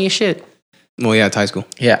fucking horny as shit. Well, yeah, it's high school.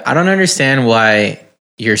 Yeah, I don't understand why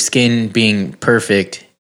your skin being perfect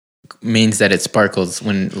means that it sparkles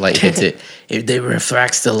when light hits it. They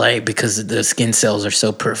refracts the light because the skin cells are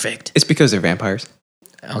so perfect. It's because they're vampires.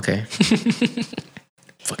 Okay.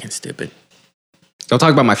 Fucking stupid. Don't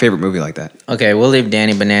talk about my favorite movie like that. Okay, we'll leave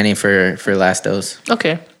Danny Banani for last dose.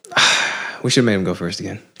 Okay. We should have made him go first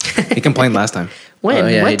again. He complained last time. When? Oh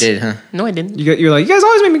yeah, what? he did, huh? No, I didn't. You're like, you guys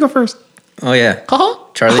always make me go first. Oh yeah, Oh,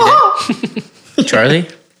 Charlie did. Charlie.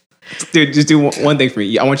 Dude, just do one thing for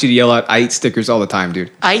me. I want you to yell out, I eat stickers all the time, dude.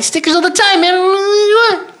 I eat stickers all the time,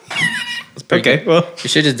 man. Okay, well. You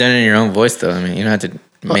should have done it in your own voice, though. I mean, you don't have to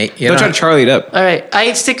make. You Don't try to Charlie it up. All right, I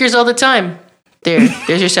eat stickers all the time.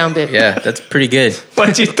 There's your sound bit. Yeah, that's pretty good. Why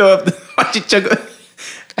don't you throw up? Why don't you chug it?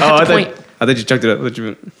 I have to I point. thought you chucked it up. What you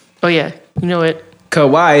meant? Oh yeah, you know it.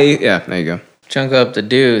 Kawaii. Yeah, there you go. Chunk up the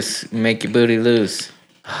deuce, make your booty loose.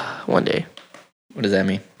 One day. What does that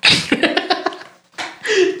mean?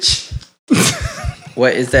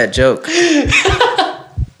 What is that joke?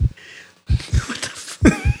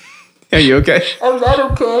 Are you okay? I'm not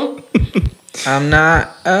okay. I'm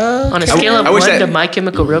not. On a scale of I wish 1 that- to My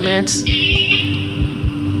Chemical Romance,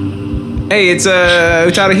 Hey, it's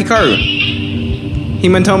Utada Hikaru.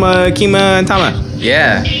 Himantoma Kima Tama.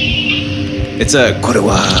 Yeah. It's a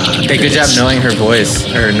Korewa. Hey, good job knowing her voice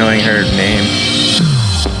or knowing her name.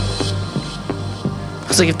 I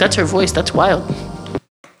was like, if that's her voice, that's wild.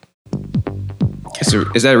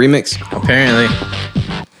 Is that a remix? Apparently.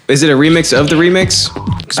 Is it a remix of the remix?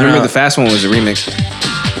 Because I don't remember know. the fast one was a remix.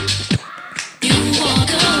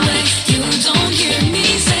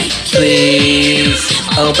 Please,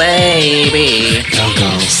 oh baby.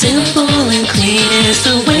 Simple and clean is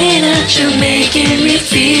the way that you're making me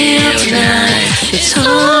feel tonight. It's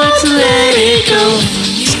hard to let it go.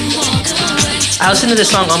 I listen to this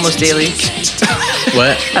song almost daily.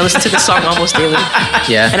 What? I listen to this song almost daily.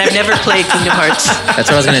 Yeah. And I've never played Kingdom Hearts. That's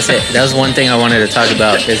what I was gonna say. That was one thing I wanted to talk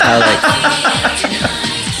about. Is how like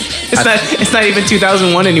It's not even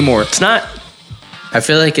 2001 anymore. It's not. I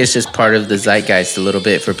feel like it's just part of the zeitgeist a little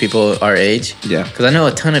bit for people our age. Yeah. Because I know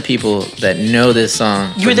a ton of people that know this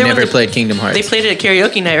song You were but there when never they- played Kingdom Hearts. They played it at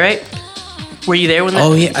karaoke night, right? Were you there when that?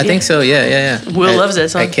 Oh yeah, I think so. Yeah. Will loves that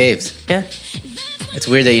song. At Caves. Yeah. It's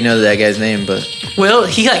weird that you know that guy's name, but Will,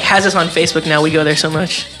 he like has us on Facebook now. We go there so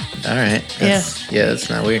much. all right. That's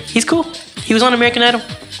not weird. He's cool. He was on American Idol.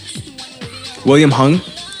 William Hung.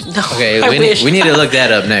 No, Okay, I we wish. need to look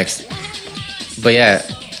that up next. But yeah,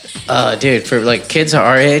 dude, for like kids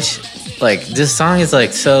our age, like this song is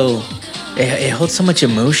like so, it holds so much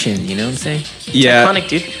emotion. You know what I'm saying? Yeah. Iconic,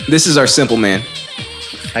 dude. This is our Simple Man.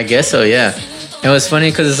 I guess so. Yeah. And what's funny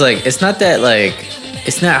because it's like it's not that like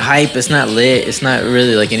it's not hype, it's not lit, it's not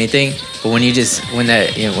really like anything. But when you just when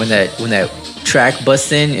that track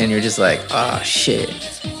busts in and you're just like, oh shit,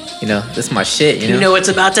 you know, that's my shit. You know, You know what's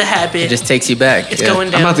about to happen. it just takes you back. It's yeah. going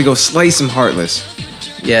I'm down. about to go slay some Heartless.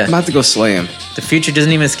 Yeah. I'm about to go slay him. The future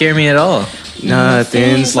doesn't even scare me at all.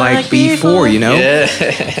 Nothing's like before, you know?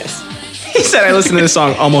 Yes. He said I listen to this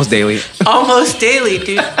song almost daily. Almost daily,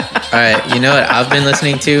 dude. All right, you know what I've been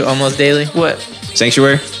listening to almost daily? What?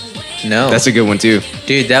 Sanctuary? No. That's a good one too.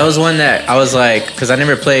 Dude, that was one that I was like, because I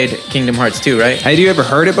never played Kingdom Hearts 2, right? Had you ever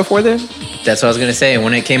heard it before then? That's what I was gonna say. And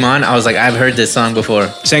when it came on, I was like, I've heard this song before.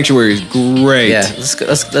 Sanctuary is great. Yeah,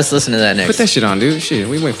 let's listen to that next. Put that shit on, dude. Shit,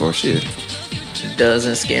 we wait for shit.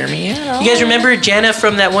 Doesn't scare me at all. You guys remember Jana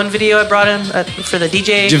from that one video I brought him for the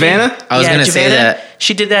DJ? Javanna? I was gonna say Javanna. that.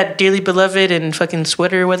 She did that Dearly Beloved and fucking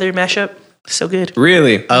Sweater Weather mashup. So good.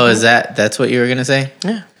 Really? Oh, is that's what you were gonna say?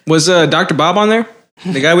 Yeah. Was Dr. Bob on there?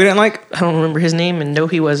 The guy we didn't like? I don't remember his name, and no,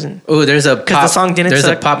 he wasn't. Oh, there's a the song didn't There's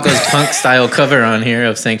suck. a Pop Goes Punk style cover on here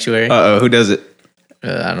of Sanctuary. Uh-oh, who does it?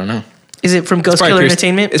 I don't know. Is it from Ghost Probably Killer Pierce-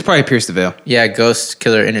 Entertainment? It's probably Pierce the Veil. Yeah, Ghost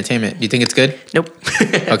Killer Entertainment. Do you think it's good? Nope.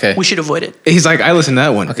 Okay. We should avoid it. He's like, I listen to that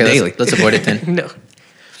one Okay, daily. let's avoid it then. No.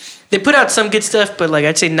 They put out some good stuff, but like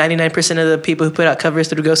I'd say 99% of the people who put out covers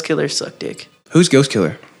through Ghost Killer suck dick. Who's Ghost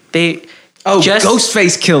Killer? They Oh, just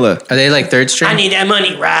Ghostface Killer. Are they like third string? I need that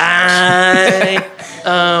money, right?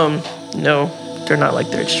 No, they're not like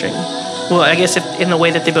third string. Well, I guess if in the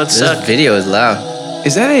way that they both This suck. video is loud.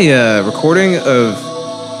 Is that a recording of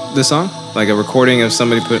the song? Like a recording of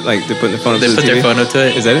somebody they put the phone up They to put the their TV? phone up to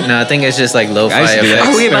it. Is that it? No, I think it's just like lo-fi I used to do that.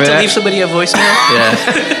 effects. Are we about Remember to that? leave somebody a voicemail?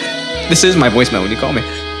 Yeah, This is my voicemail when you call me.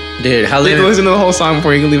 dude. How Listen lame, to the whole song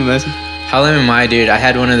before you can leave a message. how lame am I, dude? I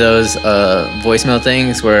had one of those voicemail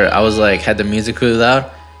things where I was like, had the music really loud,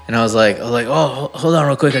 and I was like, oh, hold on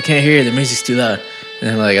real quick, I can't hear you. The music's too loud. And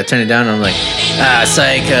then like I turned it down, and I'm like,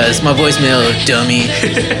 psych, it's my voicemail, dummy.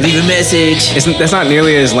 Leave a message. That's not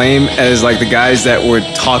nearly as lame as like the guys that would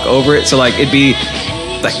talk over it. So like it'd be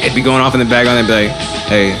going off in the background and be like,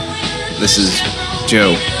 hey, this is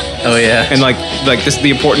Joe. Oh yeah. And like this the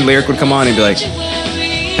important lyric would come on and be like,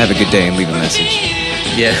 have a good day and leave a message.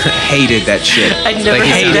 Yeah. Hated that shit. I never Like,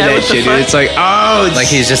 hated Hated that. that What the shit, fuck? dude. It's like, oh, Like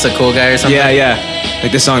he's just a cool guy or something. yeah.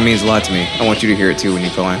 Like this song means a lot to me. I want you to hear it too when you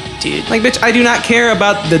call in. Dude. Like, bitch, I do not care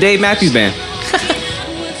about the Dave Matthews Band.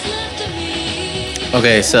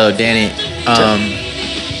 Okay, so Danny,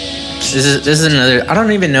 this is another. I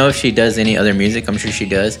don't even know if she does any other music. I'm sure she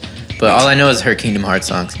does, but all I know is her Kingdom Hearts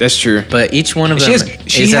songs. That's true. But each one of them,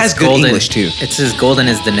 She is has as good golden. English, too. It's as golden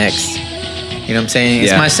as the next. You know what I'm saying?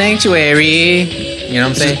 It's Yeah. my sanctuary. You know what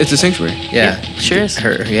I'm saying? It's a sanctuary. Yeah, sure is.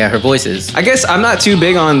 Her voice is. I guess I'm not too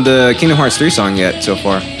big on the Kingdom Hearts 3 song yet so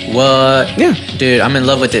far. What? Yeah. Dude, I'm in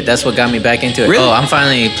love with it. That's what got me back into it. Really? Oh, I'm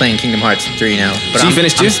finally playing Kingdom Hearts 3 now. But So you I'm,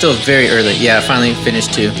 finished 2? I'm still very early. Yeah, I finally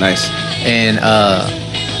finished 2. Nice. And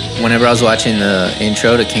whenever I was watching the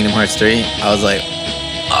intro to Kingdom Hearts 3, I was like,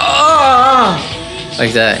 oh,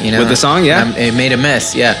 like that, you know. With the song, yeah? It made a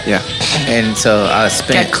mess, yeah. Yeah. And so I Got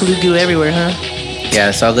spent, clue goo everywhere, huh?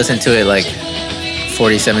 yeah, so I listened to it like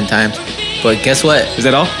 47 times. But guess what? Is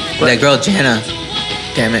that all? That girl Jana,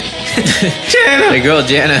 damn it, Jana. the girl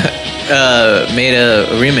Jana made a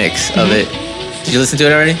remix of it. Did you listen to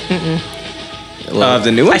it already? Well,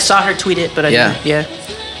 The new one? I saw her tweet it, but I Yeah. didn't.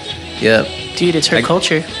 Yeah. yeah. Dude, it's her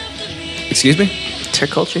culture. Excuse me? It's her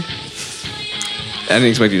culture. I didn't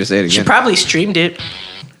expect you to say it She again. probably streamed it.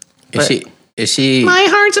 Is she My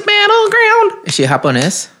heart's a battleground. is she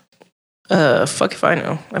Japonese? Fuck if I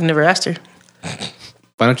know. I've never asked her.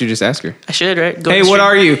 Why don't you just ask her? I should, right? Go Hey, to what stream.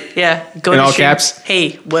 are you? Yeah. Go In to all stream. caps?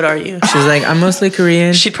 Hey, what are you? She's like, I'm mostly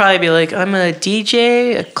Korean. She'd probably be like, I'm a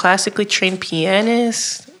DJ, a classically trained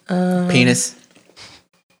pianist. Penis.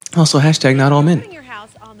 Also, hashtag not all men. Your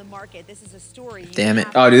house on the market. This is a story. Damn it.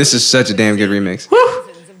 Oh, dude, this is such a damn good remix.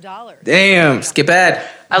 Thousands of dollars. Damn. Skip ad.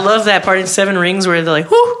 I love that part in Seven Rings where they're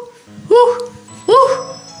like, whoo, whoo,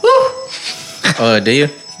 whoo, whoo. Oh, do you?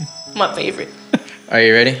 My favorite. Are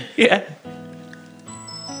you ready? Yeah.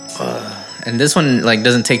 And this one like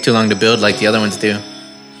doesn't take too long to build like the other ones do.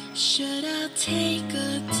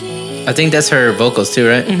 I think that's her vocals too,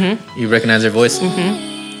 right? Mm-hmm. You recognize her voice? Mm-hmm.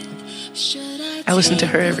 I listen to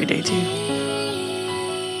her every day too.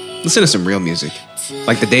 Listen to some real music.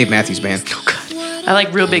 Like the Dave Matthews Band. Oh God. I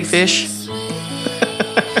like Real Big Fish.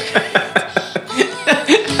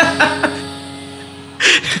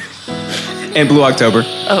 And Blue October.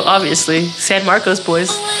 Oh, obviously. San Marcos Boys.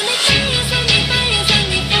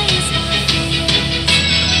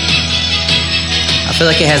 I feel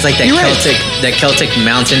like it has like that You're right. Celtic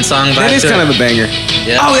mountain song vibe. That is to kind it. of a banger.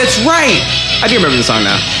 Yeah. Oh, that's right. I do remember the song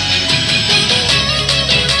now.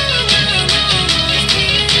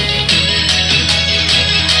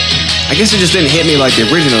 I guess it just didn't hit me like the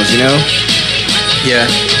originals, you know? Yeah.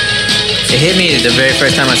 It hit me the very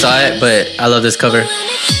first time I saw it, but I love this cover.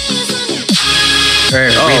 Or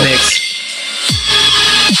remix.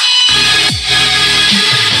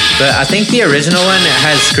 But I think the original one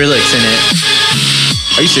has Skrillex in it.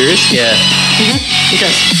 Are you serious? Yeah. He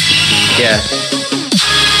does. Yeah.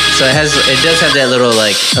 So it does have that little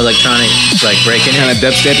like electronic like break in Kind it. of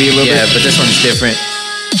dubsteppy a little Yeah, bit. but this one's different.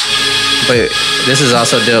 But this is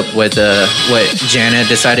also dope with what Jana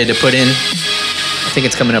decided to put in. I think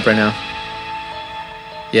it's coming up right now.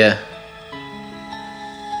 Yeah.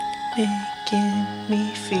 Making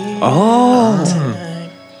me feel Oh.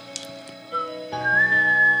 tonight.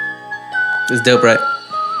 It's dope, right?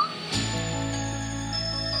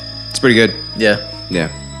 It's pretty good. Yeah. Yeah.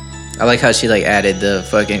 I like how she like added the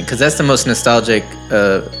fucking, cause that's the most nostalgic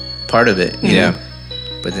part of it. You Yeah. know?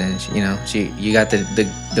 But then you got the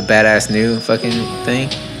badass new fucking thing,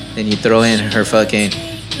 then you throw in her fucking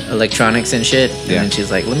electronics and shit, and Yeah. then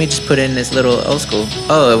she's like, let me just put in this little old school.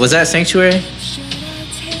 Oh, was that Sanctuary?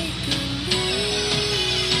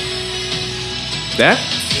 That?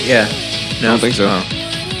 Yeah. No, I don't think so.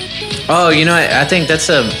 Oh, you know what? I think that's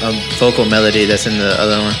a vocal melody that's in the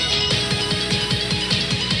other one.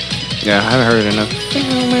 Yeah, I haven't heard it enough.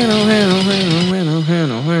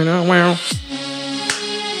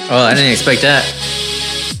 Oh, I didn't expect that.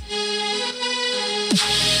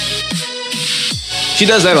 She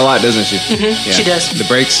does that a lot, doesn't she? Yeah. She does. The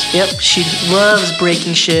breaks. Yep, she loves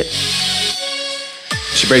breaking shit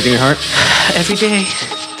She breaking your heart? every day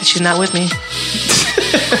that she's not with me.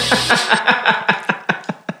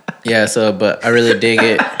 Yeah, so, but I really dig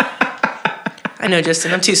it. I know,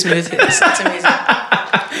 Justin. I'm too smooth. It's amazing.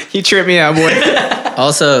 You tripped me out, boy.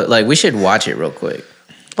 Also, like, we should watch it real quick.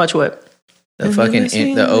 Watch what? The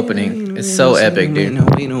fucking, the opening. It's so epic, dude.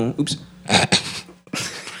 Oops.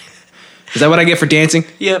 Is that what I get for dancing?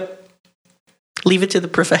 Yep. Leave it to the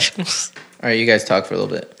professionals. All right, you guys talk for a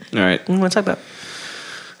little bit. All right. What do you want to talk about?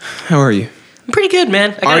 How are you? I'm pretty good,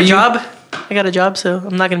 man. I got Are a you? job. I got a job, so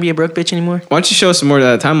I'm not gonna be a broke bitch anymore. Why don't you show us some more of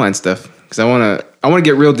that timeline stuff? Because I wanna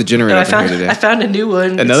get real degenerate No, up in here today. I found a new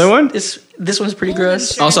one. Another one? This one's pretty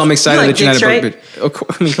gross. Also, I'm excited You like that you're not a broke dicks, bitch. Of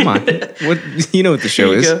course, I mean, come on. What you know what the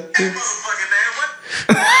show Here you is? go.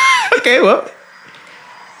 Okay, well.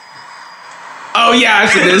 Oh yeah, I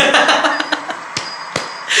see this.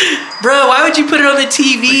 Bro, why would you put it on the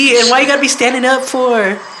TV and why you gotta be standing up for?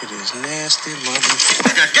 It is nasty,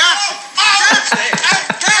 motherfucker. Gotcha!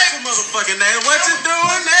 Motherfucking name. What you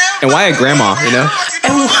doing now? And why a grandma? You know,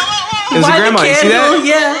 there's Why a grandma. the You see candle? that?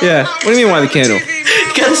 Yeah. Yeah. What do you mean why the candle?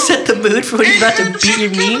 You gotta set the mood for when you're about to beat your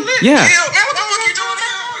meat. Yeah. What the fuck you doing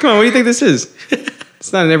now? Come on, what do you think this is?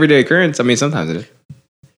 It's not an everyday occurrence. I mean, sometimes it is.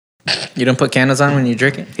 You don't put candles on when you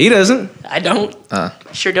drink it? He doesn't. I don't.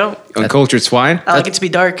 Sure don't. Uncultured swine. I like it to be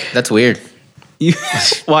dark. That's weird. You,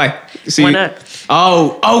 why? So Why you- not?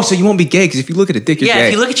 Oh, so you won't be gay because if you look at a dick, you're Yeah, gay.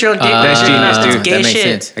 if you look at your own dick, That's you're genius, not. dude. It's gay That makes shit.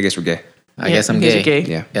 sense. I guess we're gay. I guess I'm you guys gay. are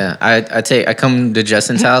gay. Yeah. Yeah. I come to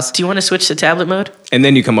Justin's house. Do you want to switch to tablet mode? And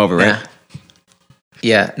then you come over, right? Yeah.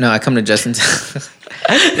 Yeah. No, I come to Justin's house.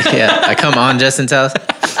 Yeah. I come on Justin's house.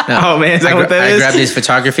 No, Oh, man, is that what that I is? grab these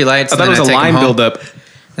photography lights. I thought and it was then a take 'em line home, buildup.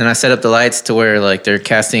 And I set up the lights to where like they're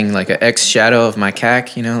casting like an X shadow of my cack,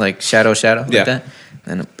 like shadow, Yeah. like that.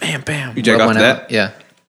 And bam, bam. You jack rub off one to out. that? Yeah.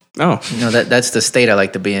 Oh, No, that's the state I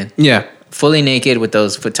like to be in. yeah. Fully naked with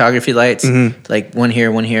those photography lights, like one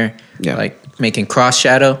here, Yeah. like making cross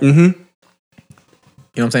shadow. Mm-hmm. You know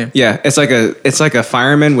what I'm saying? Yeah, it's like a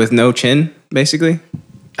fireman with no chin, basically.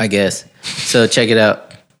 I guess. So check it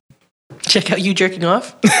out. Check out you jerking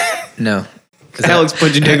off. No. Alex,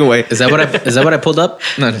 put your dick away. Is that what I pulled up?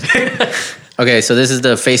 No. Okay, so this is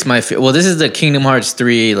the face my fear. Well, this is the Kingdom Hearts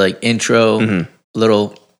 3 like intro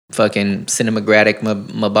little fucking cinematografic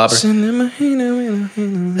my bobber.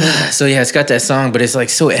 So yeah, it's got that song, but it's like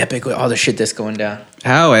so epic with all the shit that's going down.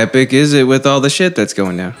 How epic is it with all the shit that's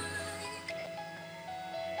going down?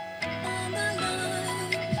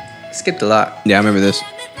 Skipped a lot. Yeah, I remember this.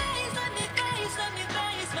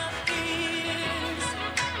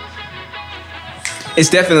 It's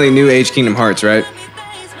definitely New Age Kingdom Hearts, right?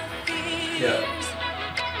 Yeah.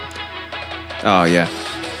 Oh yeah.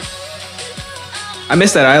 I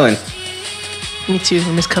missed that island. Me too.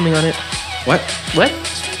 I miss coming on it. What? What?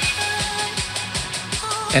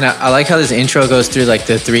 And I like how this intro goes through like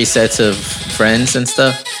the 3 sets of friends and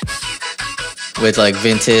stuff. With like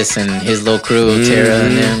Ventus and his little crew, Terra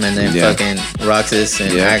and them, and then Yeah. fucking Roxas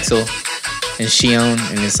and Yeah. Axel and Shion,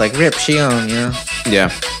 and it's like Rip Shion, you know? Yeah.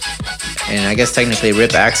 And I guess technically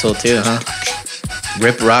Rip Axel too, huh?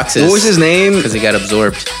 Rip Roxas. What was his name? Because he got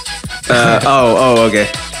absorbed. Okay.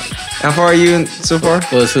 How far are you in so far?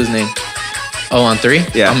 What was whose name? Oh, on 3?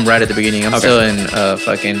 Yeah. I'm right at the beginning. I'm Okay. still in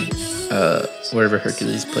wherever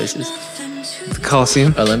Hercules place is. The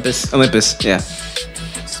Coliseum? Olympus. Olympus, yeah.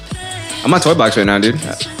 I'm on Toy Box right now, dude.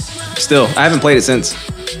 Still, I haven't played it since.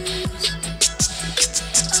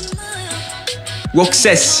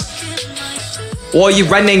 Roxas. Why are you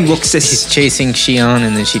running, He's Roxas? chasing Shion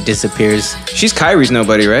and then she disappears. She's Kyrie's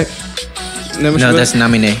nobody, right? No, that's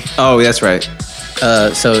Namine. Oh, that's right.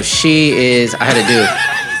 So she is. I had to do it.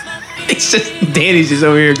 It's just Danny's just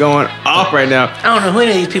over here going off right now. I don't know who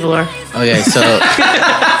any of these people are. Okay, so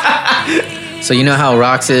so you know how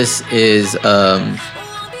Roxas is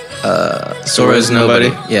Sora's nobody.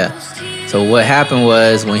 Yeah. So what happened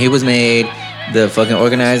was when he was made, the fucking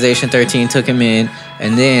Organization 13 took him in,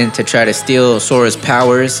 and then to try to steal Sora's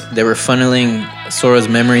powers, they were funneling Sora's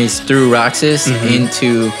memories through Roxas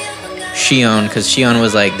into Shion, because Shion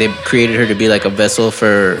was like, they created her to be like a vessel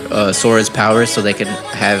for Sora's powers, so they could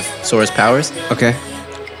have Sora's powers. Okay.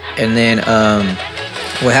 And then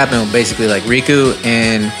what happened basically, like Riku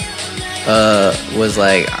and was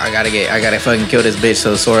like, I gotta fucking kill this bitch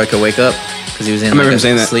so Sora could wake up, because he was in remember like him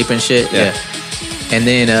saying that. sleep and shit. Yeah. And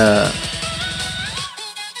then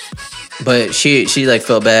but she like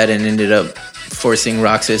felt bad and ended up forcing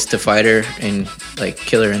Roxas to fight her and like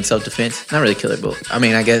kill her in self-defense. Not really kill her, but I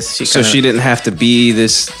mean, I guess she So kinda, she didn't have to be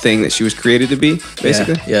this thing that she was created to be,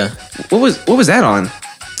 basically. yeah. What was that on?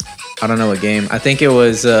 I don't know what game. I think it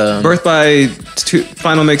was Birth by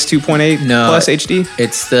Final Mix 2.8 No. plus HD.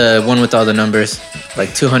 it's the one with all the numbers,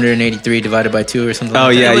 like 283 divided by 2 or something. Oh,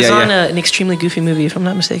 like yeah. It was on an extremely goofy movie, if I'm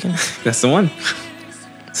not mistaken. That's the one.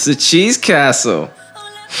 It's the Cheese Castle.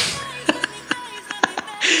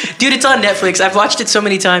 Dude, it's on Netflix. I've watched it so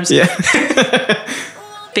many times. Yeah.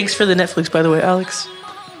 Thanks for the Netflix, by the way, Alex.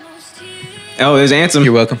 Oh, there's Ansem.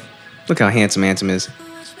 You're welcome. Look how handsome Ansem is.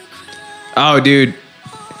 Oh, dude,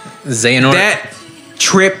 Xehanort. that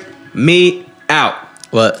tripped me out.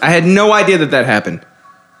 What? I had no idea that happened.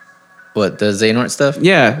 What, the Xehanort stuff?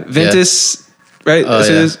 Yeah, Ventus, right? Oh, That's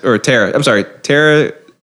who it yeah. is? Or Terra. I'm sorry, Terra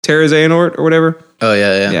Xehanort or whatever. Oh,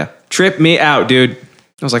 yeah. Yeah, tripped me out, dude.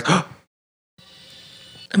 I was like, oh.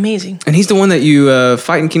 Amazing. And he's the one that you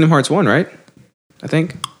fight in Kingdom Hearts 1, right? I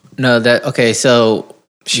think. No, okay, so,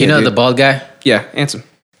 you Yeah, know dude. the bald guy? Yeah, Ansem.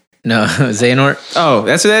 No, Xehanort? Oh,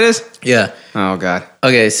 that's who that is? Yeah. Oh, God.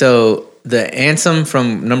 Okay, so the Ansem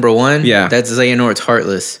from number 1, Yeah. that's Xehanort's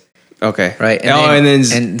Heartless, Okay. right? and then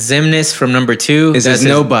Xemnas from number 2 Is that's his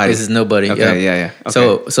nobody. Is his nobody, Okay, yeah.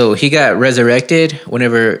 Okay. So he got resurrected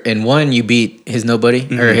whenever in 1 you beat his nobody,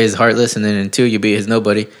 Mm-hmm. or his Heartless, and then in 2 you beat his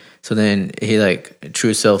nobody. So then he like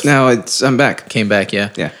true self Now I'm back. came back, yeah.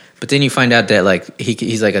 Yeah. But then you find out that like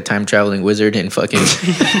he's like a time traveling wizard and fucking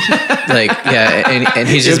like and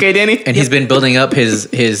he's just okay, Danny? and he's been building up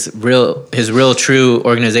his real true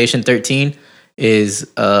organization 13 is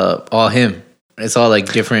all him. It's all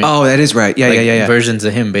like different. Oh, that is right. Yeah, like, yeah. versions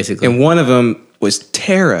of him basically. And one of them was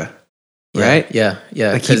Terra, right? Yeah.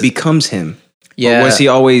 Like he becomes him. Yeah. Or was he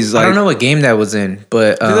always like? I don't know what game that was in,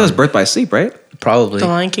 but I think that was Birth by Sleep, right? probably The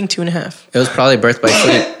Lion King 2.5. it was probably Birth by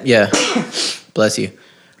Sleep. Yeah, bless you.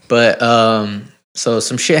 But so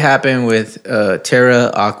some shit happened with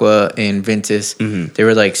Terra, Aqua, and Ventus. Mm-hmm. They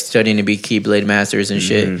were like studying to be Keyblade masters and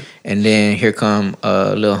shit. And then here come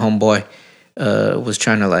little homeboy was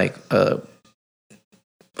trying to like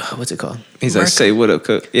what's it called? He's like, say what up,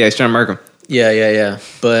 cook. Yeah, he's trying to mark him. Yeah.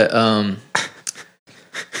 But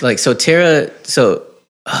like so Terra,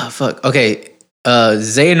 fuck. Okay.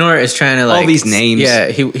 Xehanort is trying to like All these names. Yeah,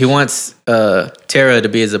 he wants Terra to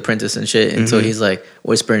be his apprentice and shit, and so he's like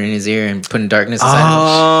whispering in his ear and putting darkness inside him.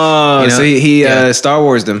 Oh, You know? so he Yeah. Star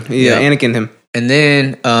Wars him. He Yeah. Anakin him. And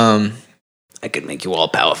then I could make you all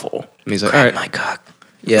powerful. And he's like, all right, My cock.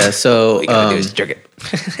 yeah, so all you gotta do is jerk it.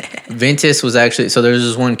 Ventus was actually so there was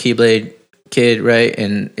this one Keyblade kid, right,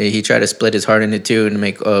 and he tried to split his heart into two and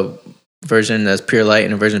make a version that's pure light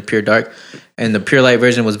and a version pure dark. And the pure light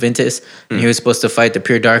version was Ventus, and he was supposed to fight the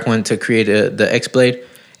pure dark one to create the X Blade.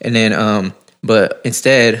 And then, but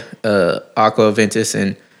instead, Aqua, Ventus,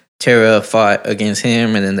 and Terra fought against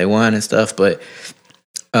him, and then they won and stuff. But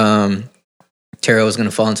Terra was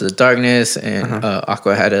gonna fall into the darkness, and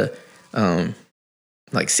Aqua had to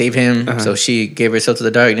like save him. So she gave herself to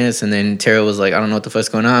the darkness, and then Terra was like, I don't know what the fuck's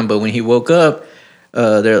going on. But when he woke up,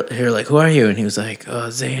 they're like, who are you? And he was like,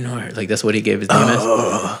 Xehanort. Like that's what he gave his name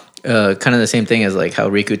as. Kind of the same thing as like how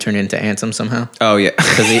Riku turned into Ansem somehow. Oh yeah,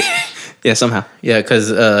 Because he, yeah, somehow. yeah,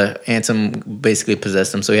 because Ansem basically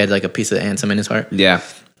possessed him, so he had like a piece of Ansem in his heart. Yeah.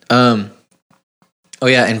 Oh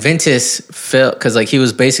yeah, and Ventus felt because like he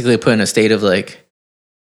was basically put in a state of like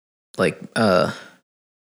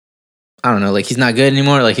I don't know, like he's not good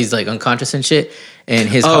anymore. Like he's like unconscious and shit. And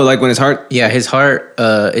his like when his heart. yeah, his heart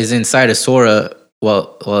is inside of Sora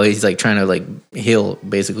while he's like trying to like heal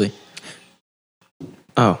basically.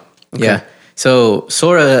 Oh. Okay. Yeah. So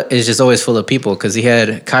Sora is just always full of people because he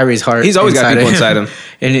had Kyrie's heart. He's always got inside people of inside him.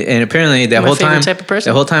 And apparently that My whole favorite time, type of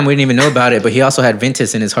person. the whole time we didn't even know about it. But he also had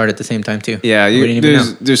Ventus in his heart at the same time too. Yeah, we didn't even know.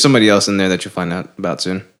 there's somebody else in there that you'll find out about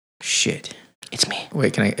soon. Shit. It's me.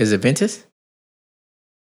 Wait, is it Ventus?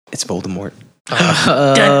 It's Voldemort.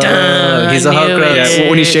 Dun, dun, he's I a Hulk knew Rogue. it. Yeah,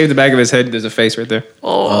 when he shaved the back of his head, there's a face right there.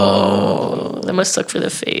 Oh, that must suck for the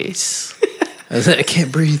face. I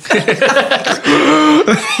can't breathe.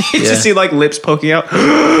 You just see like lips poking out.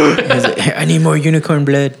 He's like, I need more unicorn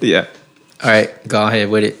blood. Yeah. All right, go ahead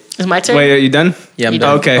with it. It's my turn. Wait, are you done? Yeah, I'm You done.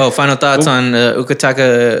 done? Okay. Oh, final thoughts on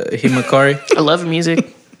Ukataka Himakari? I love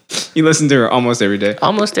music You listen to her almost every day.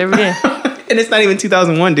 almost every day. And it's not even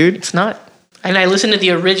 2001, dude. It's not. And I listen to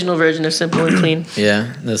the original version of Simple and Clean.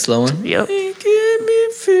 Yeah, the slow one. Yep.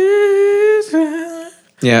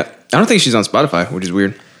 Yeah. I don't think she's on Spotify, which is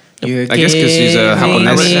weird. You're I guess 'cause she's, giving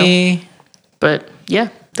Japonese. me- But yeah,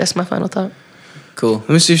 that's my final thought. Cool. Let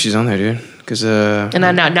me see if she's on there, dude. Because And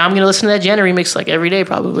now I'm gonna listen to that Jenna remix like every day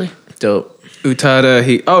probably. Dope.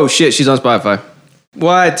 Utada, oh shit, she's on Spotify.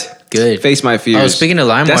 What? Good. Face My Fears. Oh, speaking of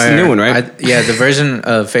LimeWire, That's the new one, right? Yeah, the version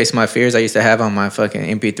of Face My Fears I used to have on my fucking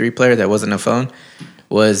MP3 player that wasn't a phone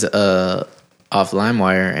was off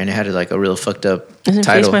LimeWire, and it had like a real fucked up Isn't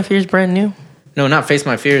title. Face My Fears brand new? No, not Face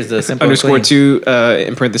My Fears. The simple and _2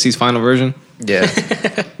 in parentheses final version clean. Yeah.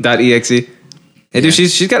 .exe. Hey, dude,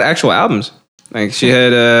 she's got actual albums. Like she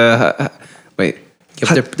had wait.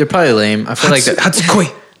 Yep, they're probably lame. I feel like Hatsukoi.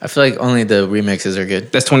 I feel like only the remixes are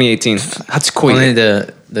good. That's 2018. Hatsukoi. Only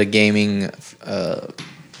the gaming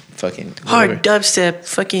fucking Hard whatever. dubstep,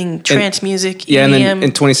 fucking trance music, Yeah, and EDM. then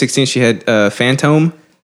in 2016 she had Phantom,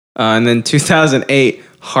 and then 2008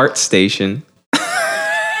 Heart Station.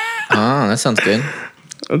 Oh, that sounds good.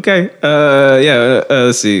 Okay,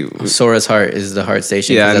 let's see. Sora's heart is the heart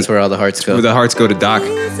station. Yeah, Yeah, and- that's where all the hearts go. Where the hearts go to Doc.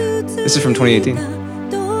 This is from 2018.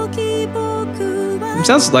 It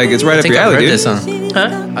sounds like it's right I up think your I've alley, heard dude. this song.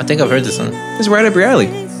 Huh? I think I've heard this song. It's right up your alley.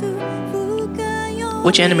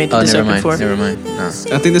 Which anime did Oh, this never open mind. for? Never mind. No,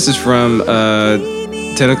 I think this is from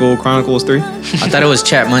Tentacle Chronicles 3. I thought it was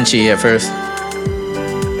Chat Munchie at first.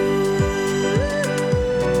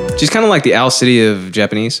 She's kind of like the Owl City of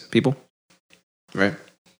Japanese people, right?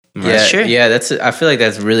 Yeah, Sure. yeah. That's. I feel like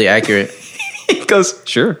that's really accurate. He goes,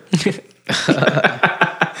 sure.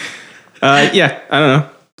 Yeah, I don't know.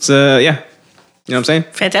 So yeah, you know what I'm saying?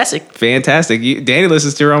 Fantastic. Fantastic. Danny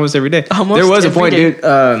listens to her almost every day. Almost there was a every point, day. dude.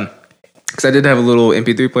 Because because I did have a little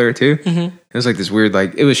MP3 player too. It was like this weird,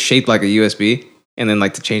 like it was shaped like a USB, and then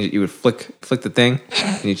like to change it, you would flick the thing,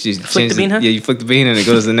 and you just Flick change the bean, huh? Yeah, you flick the bean, and it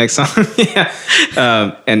goes to the next song.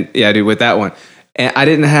 Yeah, and yeah, dude, with that one, and I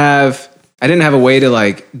didn't have a way to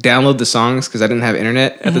like download the songs because I didn't have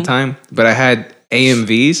internet at the time, but I had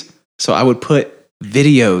AMVs, so I would put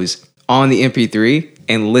videos on the MP3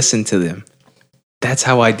 and listen to them. That's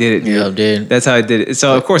how I did it, dude. Yeah, dude. That's how I did it.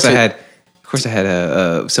 So of course I had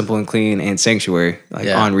a Simple and Clean and Sanctuary like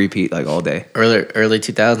on repeat like all day. Early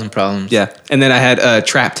 2000 problems. Yeah, and then I had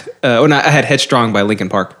Trapped. I had Headstrong by Linkin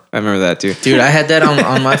Park. I remember that too. Dude, I had that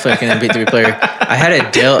on my fucking MP3 player. I had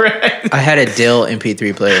a Dell. I had a Dell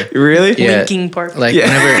MP3 player. Really? Yeah. Linkin Park. Like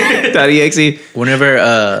Yeah. .exe.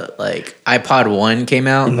 whenever like iPod 1 came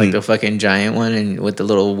out, like the fucking giant one and with the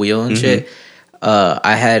little wheel and shit.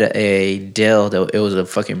 I had a Dell that it was a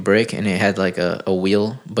fucking brick and it had like a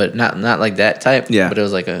wheel, but not like that type. Yeah. But it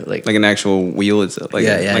was like Like an actual wheel. It's like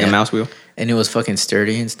a mouse wheel. and it was fucking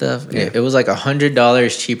sturdy and stuff. It was like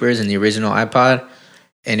 $100 cheaper than the original iPod,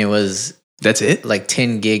 and it was That's it. like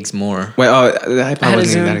 10 gigs more. Wait, the iPod had a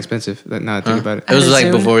wasn't even that Zune. expensive. Now I think about it. It was had a like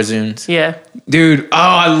Zune. before Zunes. Yeah. Dude,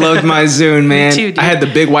 I loved my Zune, man. too, dude. I had the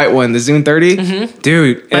big white one, the Zune 30.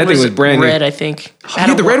 Dude, and that thing was brand red, new. I think. you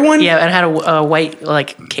had the red one? Yeah, and it had a white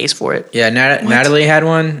like case for it. Yeah, Natalie had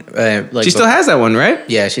one. Like She still has that one, right?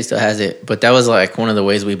 Yeah, she still has it. But that was like one of the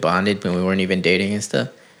ways we bonded when we weren't even dating and stuff.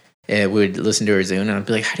 And we would listen to her Zune, and I'd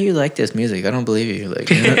be like, "How do you like this music? I don't believe you." Like,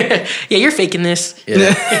 you know? Yeah, you're faking this. Yeah,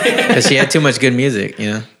 because she had too much good music.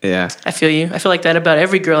 You know, Yeah. I feel you. I feel like that about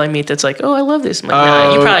every girl I meet that's like, oh, I love this. I'm like,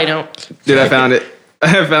 nah, you Oh. probably don't. Dude, I found it.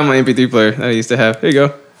 I found my MP3 player that I used to have. Here you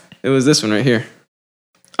go. It was this one right here.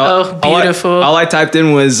 Oh, beautiful. All I typed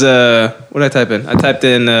in was, what did I type in? I typed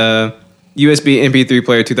in USB MP3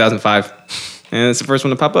 player 2005. And it's the first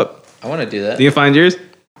one to pop up. I want to do that. Do you find yours?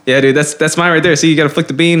 Yeah, dude, that's mine right there. See, you got to flick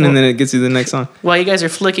the bean and then it gets you the next song. While you guys are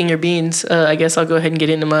flicking your beans, I guess I'll go ahead and get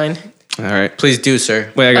into mine. All right. Please do,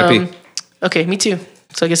 sir. Wait, I got to pee. Okay, me too.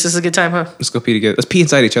 So I guess this is a good time, huh? Let's go pee together. Let's pee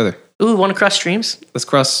inside each other. Ooh, want to cross streams? Let's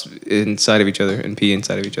cross inside of each other and pee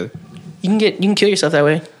inside of each other. You can kill yourself that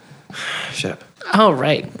way. Shut up. All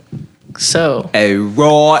right. So Hey,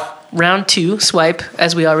 right. round 2, swipe,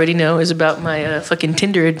 as we already know, is about my fucking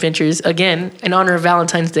Tinder adventures. Again, in honor of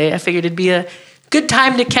Valentine's Day, I figured it'd be a good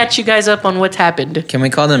time to catch you guys up on what's happened. Can we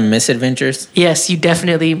call them misadventures? Yes, you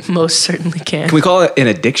definitely, most certainly can. Can we call it an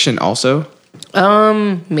addiction also?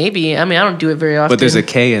 Maybe. I mean, I don't do it very often. But there's a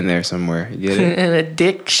K in there somewhere. You get it? an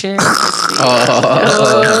addiction.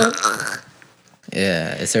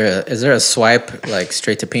 Yeah. Is there a swipe like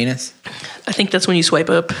straight to penis? I think that's when you swipe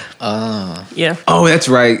up. Oh. Yeah, Oh, that's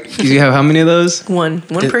right. You have how many of those? one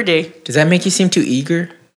per day. Does that make you seem too eager?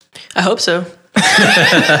 I hope so.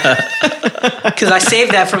 Because I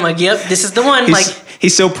saved that from like, yep, this is the one.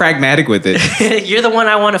 He's so pragmatic with it. You're the one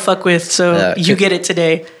I want to fuck with, so Yeah, you get it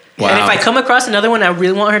today. Wow. And if I come across another one I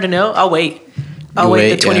really want her to know, I'll wait. I'll You wait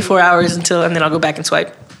wait, the 24 hours and then I'll go back and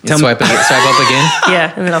swipe. Swipe up again?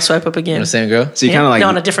 Yeah, and then I'll swipe up again. The same girl? So you Yeah. kind of like No,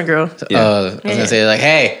 on a different girl. Yeah. I was gonna say like,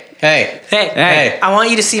 hey. Hey, I want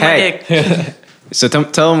you to see my Hey. dick. So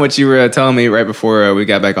tell him what you were telling me right before we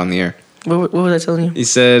got back on the air. What was I telling you? You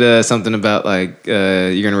said something about like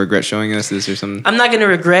you're gonna regret showing us this or something. I'm not going to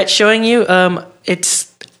regret showing you.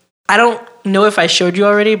 I don't know if I showed you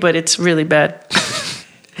already, but it's really bad.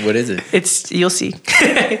 What is it? You'll see.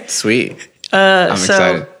 Sweet. I'm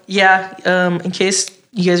excited. Yeah, in case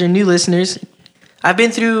you guys are new listeners, I've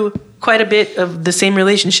been through quite a bit of the same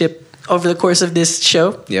relationship over the course of this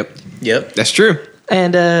show. Yep. That's true.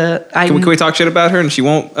 And Can we talk shit about her and she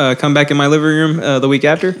won't come back in my living room the week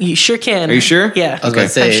after? You sure can. Are you sure? Yeah. I was about to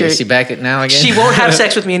say, I'm sure. is she back now again? She won't have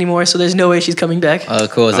sex with me anymore, so there's no way she's coming back. Oh,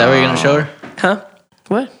 cool. Is that what you're gonna show her? Huh?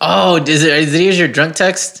 What? Oh, is it your drunk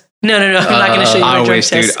text? No. I'm not going to show you my I drunk wish,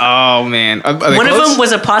 dude. test. Oh man. Are they One of close? them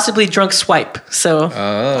was a possibly drunk swipe. So,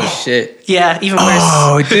 Oh shit. yeah, even worse.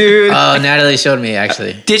 Oh, dude. Oh, Natalie showed me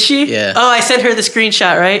actually. Did she? Yeah. Oh, I sent her the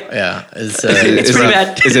screenshot, right? Yeah, it's It's pretty rough.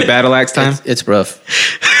 bad. Is it battle axe time? It's rough.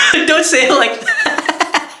 Don't say it like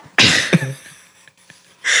that.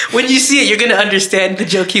 When you see it, you're going to understand the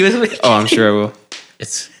joke he was making. Oh, I'm sure I will.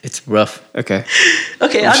 It's rough. Okay.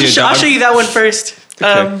 Okay, Was she a I'll dog? show you that one first.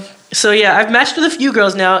 Okay. So yeah, I've matched with a few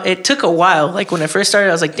girls now. It took a while. Like when I first started,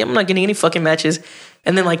 I was like, damn, I'm not getting any fucking matches.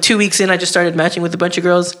 And then like 2 weeks in, I just started matching with a bunch of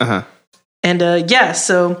girls. Uh-huh. And yeah,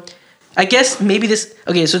 so I guess maybe this.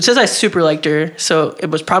 Okay, so it says I super liked her. So it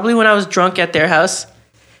was probably when I was drunk at their house,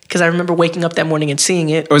 because I remember waking up that morning and seeing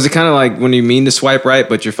it. Or is it kind of like when you mean to swipe right,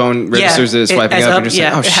 but your phone registers it as it swiping as up, up, and you're just yeah,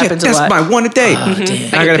 like, oh it shit, happens a that's lot. my one a day. Oh, damn. I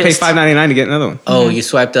get gotta pay pissed. $5.99 to get another one. Oh, you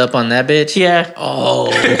swiped up on that bitch? Yeah. Oh.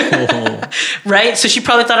 right? So she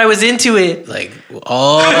probably thought I was into it. Like,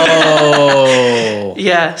 oh.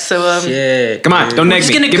 Yeah. So Shit. Come on, don't we're neg just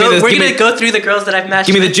me. gonna Give go. me the, We're give gonna me, go through the girls that I've matched.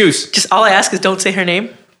 give me the with. juice. Just all I ask is don't say her name.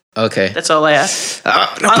 Okay. That's all I ask. No On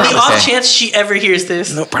the promises. off chance she ever hears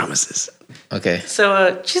this. No promises. Okay.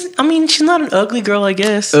 So she's not an ugly girl, I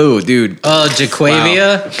guess. Oh, dude. Oh,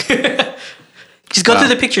 Jaquavia. Just go through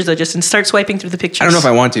the pictures though, just and start swiping through the pictures. I don't know if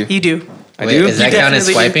I want to. You do. I Wait, do? Does that You count as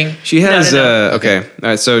definitely do. swiping? She has No. okay. All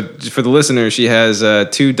right. So for the listener, she has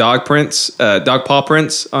 2 dog paw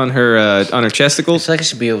prints on her I chesticles. feel like it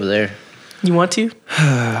should be over there. You want to?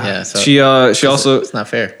 Yeah. So She also it's not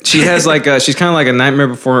fair. she has like she's kind of like a Nightmare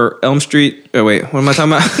Before Elm Street. Oh wait, what am I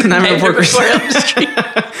talking about? Nightmare Before Christmas. Elm Street.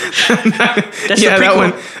 That's Yeah, the that prequel.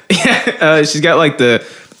 one. Yeah, she's got like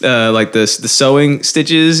the sewing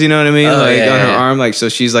stitches. You know what I mean? Oh, like yeah, on her yeah. arm. Like so,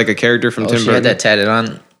 she's like a character from Oh, Tim she Burton. had that tatted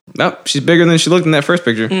on. Nope, she's bigger than she looked in that first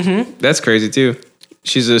picture. Mm-hmm. That's crazy too.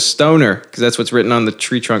 She's a stoner because that's what's written on the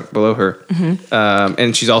tree trunk below her. Mm-hmm.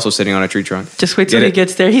 And she's also sitting on a tree trunk. Just wait till Get he it?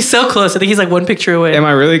 gets there. He's so close. I think he's like one picture away. Am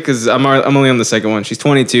I really? Because I'm only on the second one. She's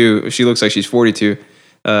 22. She looks like she's 42.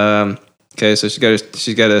 Okay, so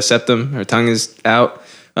she's got a septum. Her tongue is out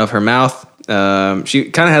of her mouth. She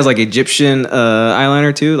kind of has like Egyptian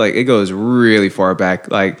eyeliner too. Like it goes really far back,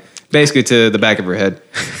 like basically to the back of her head.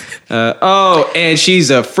 And she's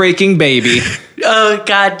a freaking baby. Oh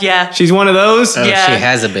God, yeah. She's one of those. Oh, Yeah. she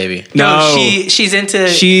has a baby. No. she's into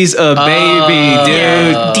She's a baby,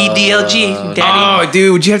 dude. DDLG, daddy. Oh,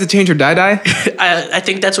 dude, would you have to change her dye? I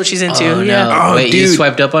think that's what she's into. Oh, yeah. no. Oh, Wait, you dude.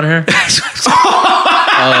 swiped up on her?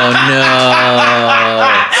 Oh no.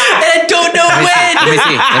 And I don't know when.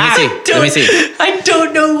 Let me see. I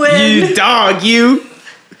don't know when. You dog, you.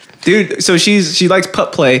 Dude, so she likes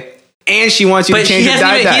pup play and she wants you But to change he her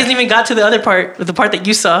hasn't dye. even got to the other part, the part that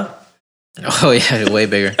you saw. Oh yeah, way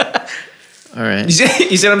bigger. All right. You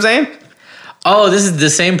see what I'm saying? Oh, this is the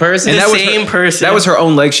same person. And The that was same person. That was her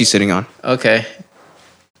own leg she's sitting on. Okay.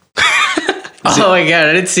 Oh my god,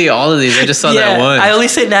 I didn't see all of these. I just saw that one. I only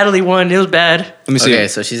said Natalie one. It was bad. Let me see. Okay,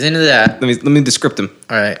 so she's into that. Let me descript them.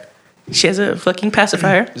 All right. She has a fucking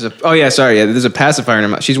pacifier. There's a pacifier in her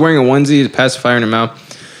mouth. She's wearing a onesie, a pacifier in her mouth.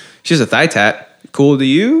 She has a thigh tat. Cool to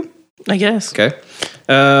you? I guess. Okay.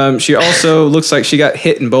 She also looks like she got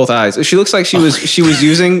hit in both eyes. She looks like she was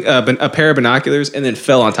using a pair of binoculars and then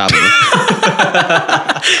fell on top of it.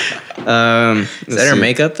 Is that her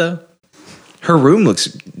makeup though? Her room looks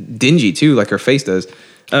dingy too, like her face does.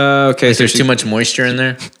 Okay, so There's too much moisture in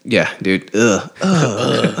there. Yeah, dude. Ugh.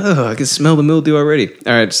 I can smell the mildew already.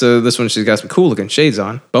 All right, so this one she's got some cool looking shades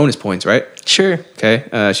on. Bonus points, right? Sure.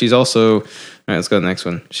 Okay. She's also. All right, let's go to the next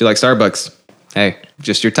one. She likes Starbucks. Hey,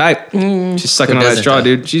 just your type. She's sucking Who on that doesn't, straw, though?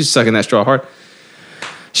 dude. She's sucking that straw hard.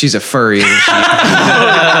 She's a furry. Isn't she?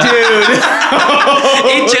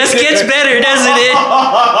 It just gets better, doesn't it?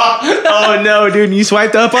 Oh no, dude! You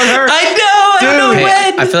swiped up on her. I know. I don't know Hey,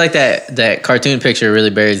 when. I feel like that cartoon picture really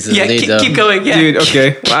buries the yeah, lead though. keep going. Yeah. Dude,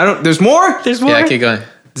 okay. Well, I don't. There's more. There's more. Yeah, keep going.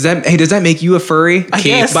 Does that make you a furry? I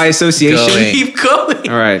guess. By association. Going. Keep going.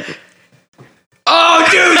 All right. Oh,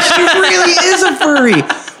 dude, she really is a furry.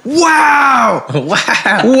 Wow.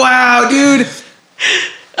 Wow. Wow, dude.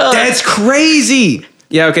 That's crazy.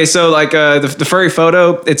 Yeah, okay, so like the furry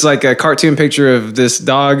photo, it's like a cartoon picture of this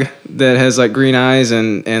dog that has like green eyes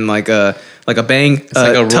and like a bang It's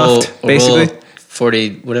like a tuft, roll, basically.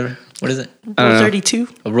 40, whatever. What is it? I don't know. 32.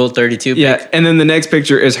 A roll 32. Yeah, and then the next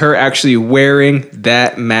picture is her actually wearing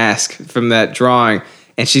that mask from that drawing.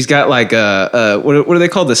 And she's got like what are they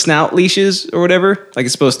called? The snout leashes or whatever? Like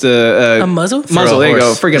it's supposed to A muzzle? Muzzle, there you go.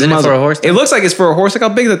 horse. Freaking Isn't it muzzle. for a horse? It looks like it's for a horse. Look how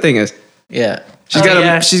big that thing is. Yeah. She's Oh, got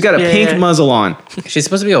yeah. a Yeah, pink yeah. muzzle on. She's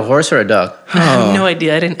supposed to be a horse or a dog. I have no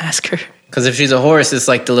idea. I didn't ask her. Because if she's a horse, it's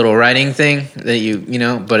like the little riding thing that you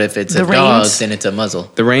know. But if it's The a dog, reins? then it's a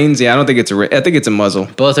muzzle. The reins, yeah, I don't think it's I think it's a muzzle.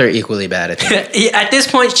 Both are equally bad, I think. Yeah, at this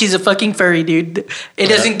point, she's a fucking furry, dude. It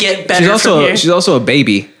doesn't get better She's also a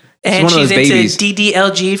baby. and one of she's those into babies.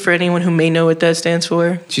 DDLG for anyone who may know what that stands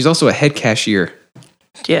for. She's also a head cashier.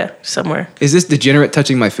 Yeah, somewhere. Is this degenerate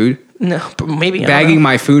touching my food? No, but maybe. I don't Bagging know.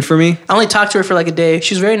 my food for me? I only talked to her for like a day.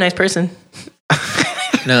 She's a very nice person.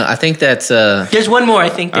 No, I think that's. There's one more I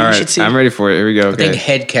think that All you right, should see. I'm ready for it. Here we go. I think Okay.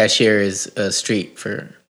 head cashier is a street for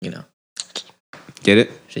Get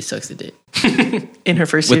it? she sucks a dick. in her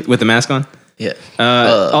first suit. With the mask on? Yeah.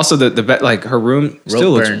 Also, like her room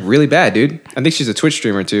still looks burn. really bad, dude. I think she's a Twitch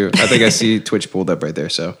streamer too. I think I see Twitch pulled up right there.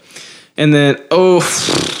 So, and then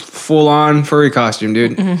full on furry costume,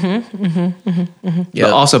 dude. Yeah.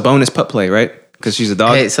 But also bonus pup play, right? Because she's a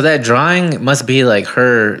dog. Hey, so that drawing must be like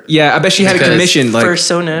her. Yeah, I bet she had a Because commission. Like,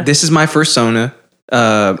 Fursona. this is my fursona.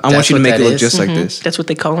 I want you to what make it that look is? just like this. That's what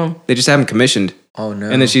they call them. They just have them commissioned. Oh no.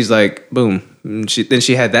 And then she's like, boom. And then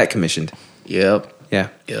she had that commissioned. Yep. Yeah.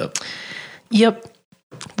 Yep. Yep.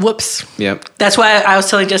 Whoops. Yep. That's why I was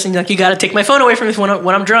telling Justin, like, you got to take my phone away from me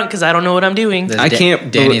when I'm drunk because I don't know what I'm doing. Does I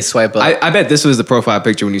can't. Danny swipe up. I bet this was the profile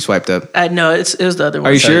picture when you swiped up. No, it was the other one.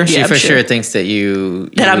 Are you sure? She Yeah, for I'm sure thinks that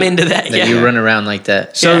That I'm into that, yeah. you run around like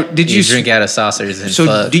that. So Yeah. did You you drink out of saucers and So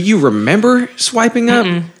fuck. do you remember swiping up?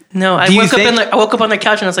 No, I Do you woke think- I woke up on the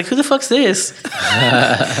couch and I was like, who the fuck's this?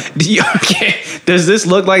 Okay. Does this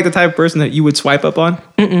look like the type of person that you would swipe up on?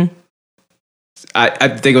 I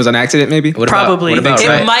think it was an accident, maybe. What about- Probably. what about it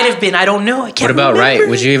right? might have been. I don't know. I can't What about remember. right?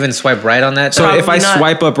 Would you even swipe right on that? So if I Probably not.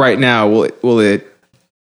 swipe up right now, will it?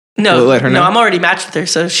 No, Will it let her know? no, I'm already matched with her,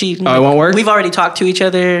 so she. Oh, it won't work? We've already talked to each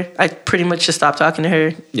other. I pretty much just stopped talking to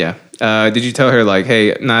her. Yeah. Did you tell her like,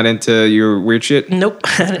 hey, not into your weird shit? Nope. I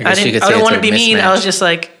guess you could didn't. I say don't it's want a to be mean. I mismatch. was just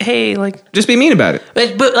like, hey, like, Just be mean about it.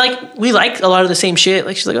 but like we like a lot of the same shit.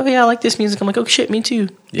 Like she's like, oh yeah, I like this music. I'm like, oh shit, me too.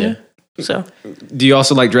 Yeah. So Do you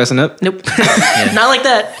also like dressing up? nope, not like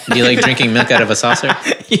that. Do you like drinking milk out of a saucer?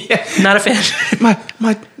 Yeah. Not a fan.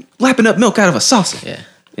 My lapping up milk out of a saucer. Yeah.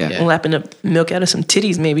 Yeah. Lapping up milk out of some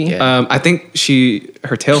titties, maybe. Yeah. I think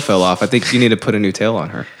her tail fell off. I think you need to put a new tail on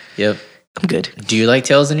her. Yep. I'm good. Do you like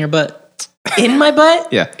tails in your butt? In my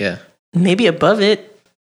butt, Yeah. Yeah. maybe above it.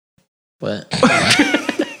 What?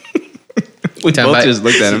 We both just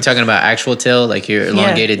looked at You him. talking about actual tail, like your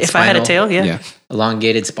elongated yeah. If spinal, I had a tail, yeah. Yeah.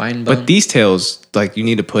 elongated spine bone? But these tails, like, you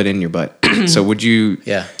need to put in your butt. So would you?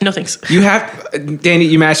 yeah. No thanks. You have, Danny.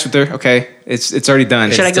 You matched with her. Okay, it's already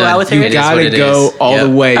done. Should I It's go done. out with her? You It is gotta what it go is. all Yep. the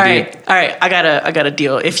way, All dude. right. I got a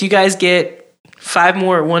deal. If you guys get 5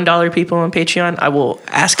 more $1 people on Patreon, I will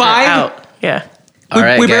ask 5? her out. Yeah. All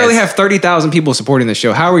right, we barely guys. have 30,000 people supporting the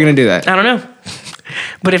show. How are we gonna do that? I don't know.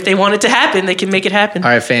 But if they want it to happen, they can make it happen. All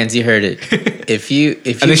right, fans, you heard it. If you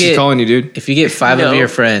I think she's get calling you, dude. if you get 5 No. of your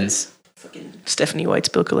friends Stephanie White's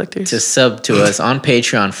bill collectors. to sub to us on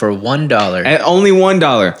Patreon for $1, At only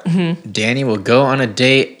 $1. Danny will go on a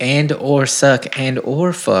date and or suck and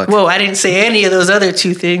or fuck. Whoa, I didn't say any of those other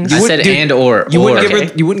 2 things. I said dude, and or. You wouldn't give Okay.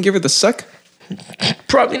 her. You wouldn't give her the suck.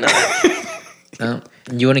 Probably not. No?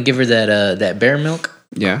 You want to give her that bear milk?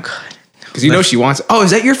 Yeah. Because you know she wants. Oh,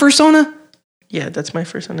 is that your fursona? Yeah, that's my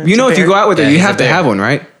first one. You know, if you go out with her, Yeah, you he's a have to bear. have one,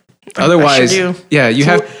 right? Otherwise, do. yeah, you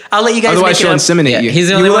So have. I'll let you guys Otherwise, make it she'll up. inseminate Yeah, you. he's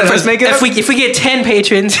the You only will one let for- us make it up? If we get 10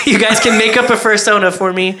 patrons, you guys can make up a fursona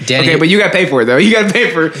for me. Danny, Okay, but you got to pay for it though. You got to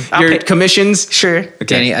pay for I'll your pay- commissions. Sure. Okay.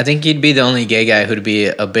 Danny, I think you'd be the only gay guy who'd be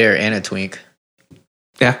a bear and a twink.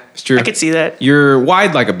 Yeah, it's true. I could see that. You're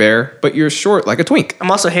wide like a bear, but you're short like a twink.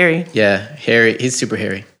 I'm also hairy Yeah, hairy. He's super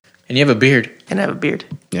hairy, and you have a beard. and I have a beard.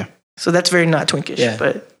 Yeah. So that's very not twinkish. Yeah.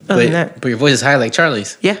 But other than that, But your voice is high like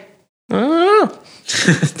Charlie's. yeah. I don't know.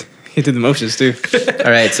 He did the motions too.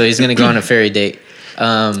 All right, so he's gonna go on a fairy date.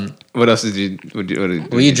 What else did you? What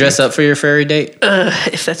did Will you dress up for your fairy date?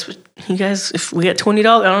 If that's what you guys, if we got $20,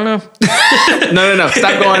 I don't know. No.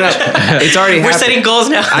 Stop going up. It's already We're happened. setting goals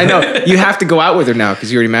now. I know. You have to go out with her now because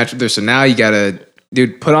you already matched with her. So now you gotta,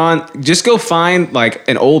 dude, put on. Just go find like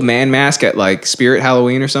an old man mask at like Spirit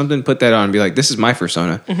Halloween or something. Put that on and be like, this is my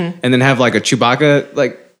fursona, and then have like a Chewbacca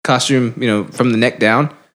like costume, you know, from the neck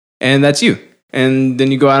down, and that's you. And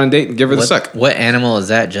then you go out on a date and give her the suck. What animal is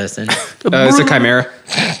that, Justin? It's a chimera.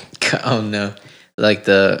 Oh no, like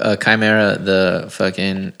the chimera, the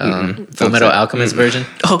fucking Full Don't Metal say it. Alchemist version.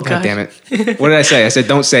 Oh, God God. damn it! What did I say? I said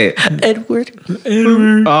don't say it. Edward.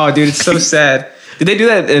 Oh, dude, it's so sad. Did they do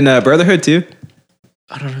that in Brotherhood too?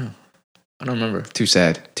 I don't know. I don't remember. Too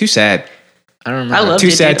sad. Too sad. I don't remember. I love Too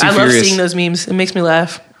it, sad, dude. too I love furious. seeing those memes. It makes me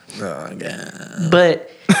laugh. Oh, God. But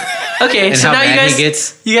okay, And so how now you mad guys he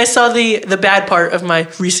gets? you guys saw the bad part of my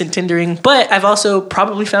recent Tindering, but I've also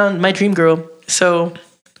probably found my dream girl. So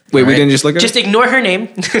Wait, we Alright. didn't just look at just it? ignore her name.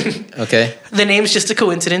 Okay. The name's just a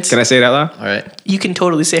coincidence. Can I say it out loud? All right. You can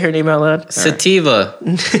totally say her name out loud. Sativa.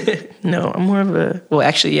 No, I'm more of a well,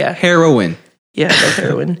 actually, yeah, Heroin. yeah, I love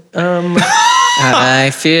heroin.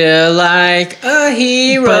 I feel like a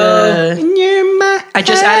hero. But, I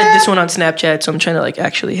just added this one on Snapchat, so I'm trying to like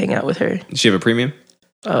actually hang out with her. Does she have a premium?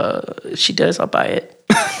 She does, I'll buy it.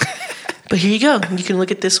 But here you go. You can look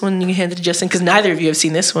at this one. You can hand it to Justin because neither of you have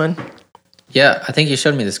seen this one. Yeah, I think you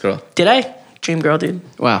showed me this girl. Did I? Dream girl, dude.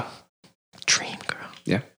 Wow. Dream girl.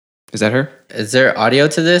 Yeah. Is that her? Is there audio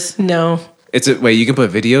to this? No. It's a wait. You can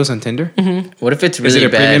put videos on Tinder. What if it's Is really it a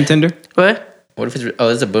premium bad? Tinder? What? What if it's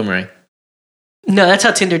it's a boomerang? No, that's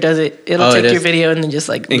how Tinder does it. It'll Oh, it take your is? video and then just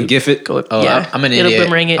like And GIF it? Go up. Oh, yeah, I'm an it'll idiot.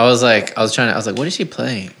 boomerang it. I was like, what is she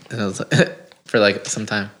playing? And I was like, for like some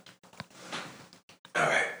time.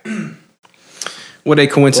 What a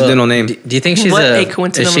coincidental name. Do you think she's What a is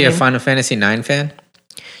coincidental she a name. Final Fantasy 9 fan?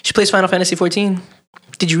 She plays Final Fantasy 14.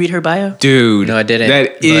 Did you read her bio? Dude. No, I didn't,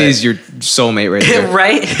 That but- is your soulmate right there.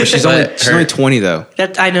 Right? She's But only 20 though.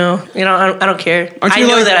 That I know. You know, I don't care. Aren't I you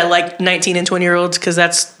know like- that I like 19 and 20-year-olds because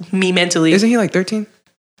that's me mentally. Isn't he like 13?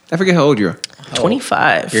 I forget how old you are.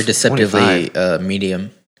 25. You're deceptively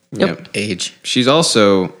medium Yep. age. She's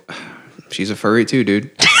a furry too,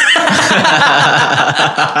 dude.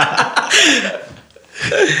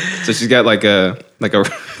 So she's got like a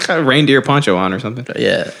reindeer poncho on or something.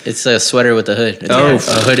 Yeah, it's a sweater with a hood. It's Oh.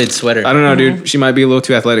 a hooded sweater. I don't know, dude. She might be a little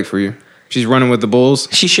too athletic for you. She's running with the bulls.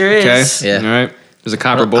 She sure Okay. is. Yeah. All right. There's a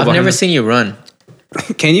copper bull I've behind never her. seen you run.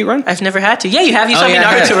 Can you run? I've never had to. Yeah, you have. You saw me I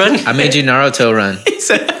Naruto had. run. I made you Naruto run.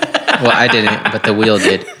 Well, I didn't, but the wheel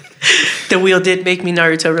did. The wheel did make me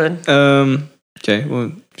Naruto run. Okay.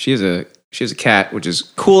 Well, she has a cat, which is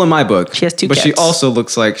cool in my book. She has two but she cats. also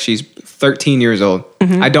looks like she's 13 years old.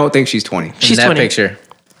 I don't think she's 20. She's In that 20. picture.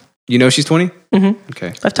 You know she's 20? Mm-hmm.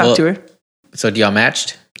 Okay. I've talked to her. So do y'all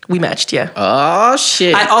matched? We matched, yeah. Oh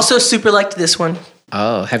shit! I also super liked this one.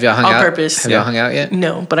 Oh, have y'all hung On out? purpose. Have Yeah. y'all hung out yet?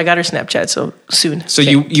 No, but I got her Snapchat, so soon. So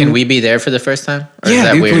Can we be there for the first time? Or Yeah, is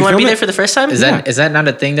that dude, weird? You want to be film there it? for the first time? Is that not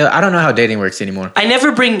a thing though? I don't know how dating works anymore. I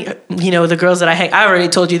never bring, the girls that I already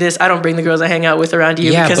told you this. I don't bring the girls I hang out with around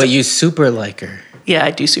you. Yeah, because, but you super like her. yeah,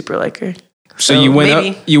 I do super like her. So you went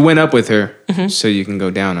maybe. up. You went up with her, so you can go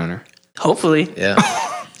down on her. Hopefully. Yeah.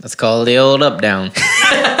 Let's call it the old up down.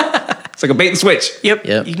 It's like a bait and switch. Yep.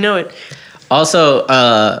 Yep. You know it. Also,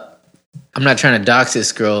 I'm not trying to dox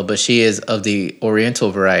this girl, but she is of the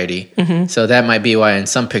Oriental variety. So that might be why in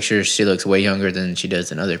some pictures she looks way younger than she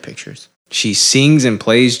does in other pictures. She sings and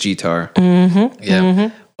plays guitar.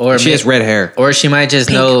 Yeah. Or She has red hair. Or she might just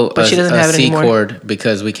Pink, know but she doesn't have it C anymore. chord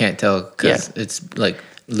because we can't tell because Yeah. it's like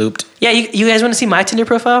looped. Yeah, you guys want to see my Tinder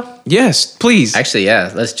profile? Yes, please. Actually,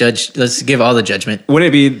 yeah. Let's judge. Let's give all the judgment. Wouldn't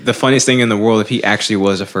it be the funniest thing in the world if he actually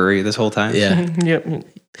was a furry this whole time? Yeah. Yep.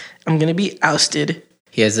 I'm going to be ousted.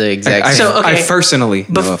 He has the exact. I, So, okay. I personally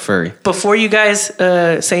know a furry. Before you guys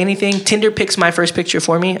say anything, Tinder picks my first picture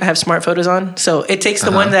for me. I have smart photos on. So it takes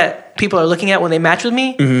the one that people are looking at when they match with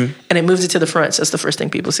me and it moves it to the front. So that's the first thing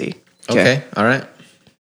people see. Okay. All right.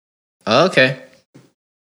 Okay.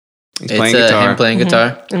 He's playing It's guitar him playing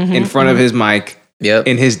guitar. in front of his mic Yep.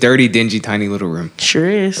 in his dirty, dingy, tiny little room. Sure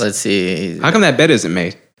is. Let's see. How come that bed isn't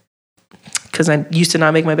made? Because I used to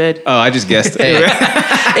not make my bed. Oh, I just guessed. Hey,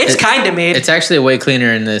 It's kind of made. it's actually way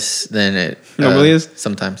cleaner in this than it Normally is?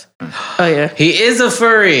 sometimes. Oh, yeah. He is a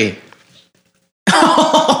furry.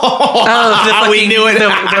 Oh, the fucking, we knew it.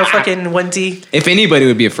 The fucking onesie. If anybody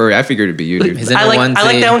would be a furry, I figured it'd be you, dude. He's in I a like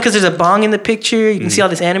onesie. that one because there's a bong in the picture. You can see all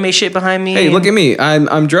this anime shit behind me. Hey, look at me.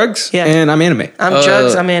 I'm drugs Yeah. and I'm anime. I'm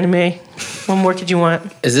drugs. I'm anime. What more could you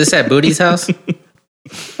want? Is this at Booty's house?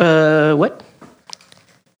 What?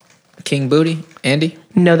 King Booty? Andy?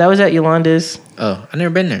 No, that was at Yolanda's. Oh, I've never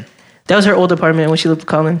been there. That was her old apartment when she lived with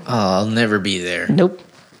Colin. Oh, I'll never be there. Nope.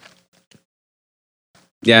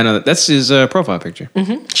 Yeah, I know that. That's his profile picture.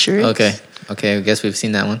 Sure is. Okay. Okay, I guess we've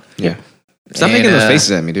seen that one. Yeah. Stop And, making those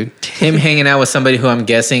faces at me, dude. Him hanging out with somebody who I'm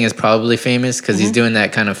guessing is probably famous because he's doing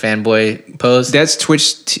that kind of fanboy pose. That's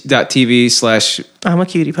twitch.tv/ I'm a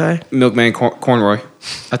cutie pie. Milkman Cornroy.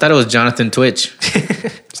 I thought it was Jonathan Twitch.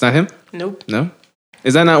 It's not him? Nope. No?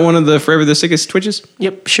 Is that not one of the Forever the Sickest Twitches?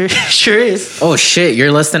 Yep. Sure. Sure is. Oh shit,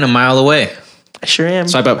 you're less than a mile away. I sure am.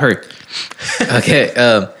 Swipe up, hurry. Okay.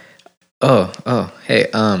 Hey.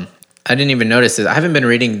 I didn't even notice this. I haven't been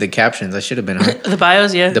reading the captions. I should have been. Huh? The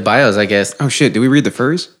bios, yeah. The bios, I guess. Oh shit, did we read the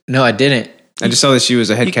furries? No, I didn't. I just saw that she was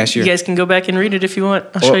a head cashier. You guys can go back and read it if you want.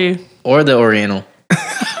 I'll show you. Or the Oriental.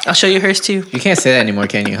 I'll show you hers too. You can't say that anymore,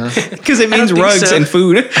 can you? Huh? Because it means think rugs so. and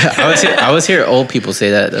food. I was here. Old people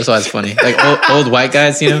say that. That's why it's funny. Like old white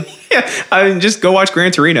guys, you know. Yeah, I mean, just go watch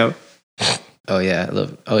Gran Torino. Oh yeah, I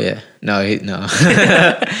love. Oh yeah, no.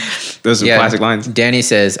 Those are Yeah, classic lines. Danny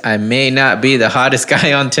says, "I may not be the hottest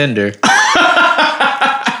guy on Tinder,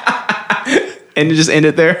 And just end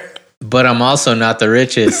it there. but I'm also not the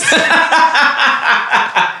richest."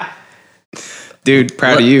 Dude,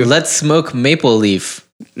 proud of you. Let's smoke maple leaf.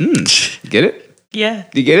 Get it? Yeah.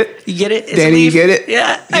 Do you get it? You get it? It's Danny, you leaf. get it?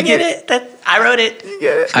 Yeah, I get it. I wrote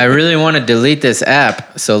it. I really want to delete this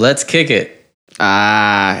app, so let's kick it.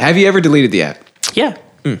 Have you ever deleted the app? Yeah.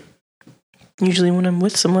 Usually when I'm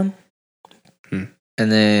with someone.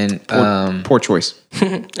 And then Poor choice.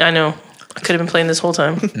 I know. I could have been playing this whole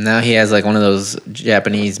time. now he has like one of those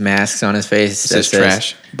Japanese masks on his face. It says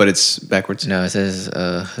trash, but it's backwards. No, it says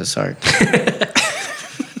Hazard.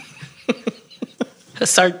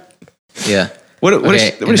 Start. Yeah. What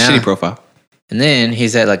Okay, a and shitty now- profile. And then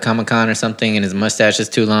he's at like Comic-Con or something, and his mustache is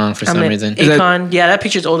too long for some reason. that- Akon. Yeah, that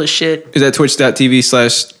picture's old as shit. Is that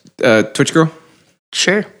twitch.tv/Twitch girl?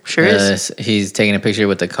 Sure is. He's taking a picture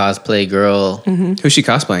with the cosplay girl. Who's she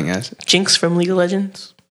cosplaying as? Jinx from League of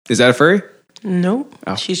Legends. Is that a furry? No,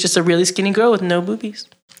 Oh. she's just a really skinny girl with no boobies.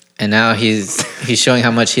 And now he's showing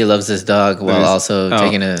how much he loves this dog while also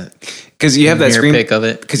taking a Because you have that mirror screen pic of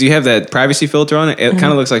it. Because you have that privacy filter on it. It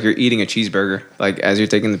kind of looks like you're eating a cheeseburger, like as you're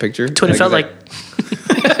taking the picture. That's what it felt like.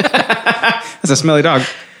 That's a smelly dog.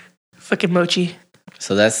 Fucking mochi.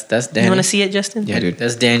 So that's Danny. You want to see it, Justin? Yeah, dude.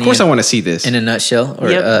 That's Danny. Of course, I want to see this. in a nutshell or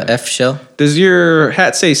Yep. F shell. Does your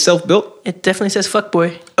hat say self-built? It definitely says fuck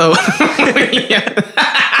boy. Oh, yeah.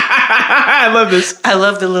 I love this. I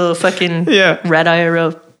love the little fucking Yeah. rat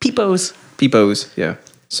IRL peepos. Peepos. Yeah.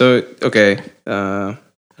 So okay. I don't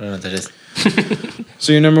know what that is.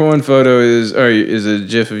 So your number one photo is a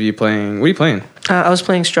GIF of you playing. What are you playing? I was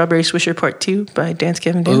playing Strawberry Swisher Part 2 by Dance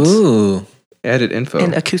Kevin Dance. Ooh, Edit info.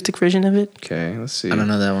 An acoustic version of it. Okay, let's see. I don't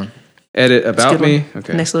know that one. Edit It's a about good me. one.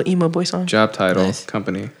 Okay. Nice little emo boy song. Job title, Nice.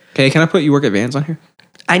 company. Okay, can I put you work at Vans on here?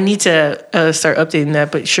 I need to start updating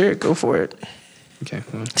that, but sure, go for it. Okay.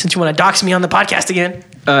 Well. Since you want to dox me on the podcast again.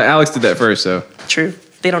 Alex did that first, so True.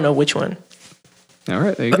 They don't know which one. all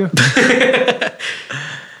right, there you go.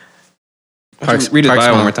 Parks, Read his Parks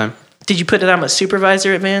bio one Mall. more time. Did you put that I'm a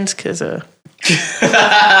supervisor at Vans? Because,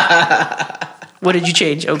 what did you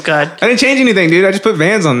change? Oh, God. I didn't change anything, dude. I just put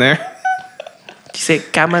Vans on there. You say,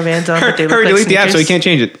 got my Vans on, but they look Hurry, like delete the app so you sneakers? can't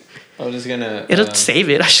change it. I was just gonna. It'll save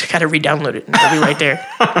it. I just got to re-download it. It'll be right there.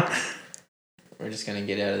 We're just gonna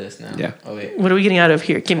get out of this now. Yeah. Oh wait, What are we getting out of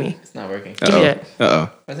here? Give me. it's not working. Give me that. Uh-oh.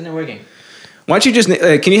 Why isn't it working? Why don't you just,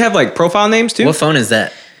 can you have like profile names too? What phone is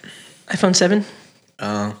that? iPhone 7.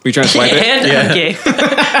 Oh. Were you trying to swipe it? And I'm gay.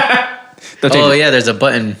 Don't change Oh it. yeah, there's a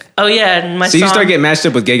button. Oh, yeah. And my So song, you start getting matched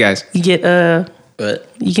up with gay guys. you get, But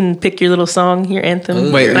you can pick your little song, your anthem.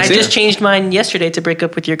 Ooh. Wait, and I is it? just changed mine yesterday to break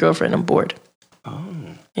up with your girlfriend. I'm bored. Oh.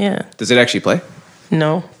 Yeah. Does it actually play?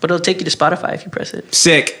 No, but it'll take you to Spotify if you press it.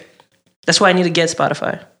 Sick. That's why I need to get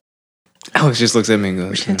Spotify. Alex just looks at me and We're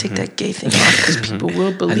goes, just gonna take that gay thing off because people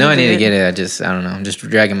will believe I know I need to it. get it. I don't know. I'm just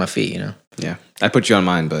dragging my feet. You know. yeah. I put you on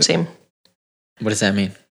mine, but Same. What does that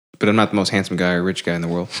mean? I'm not the most handsome guy or rich guy in the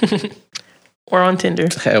world. Or on Tinder.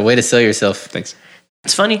 Way to sell yourself. Thanks.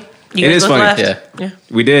 It's funny. You It guys is both funny, laughed. yeah. Yeah.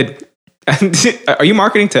 We did. Are you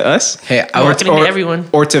marketing to us? Hey, I Marketing to everyone.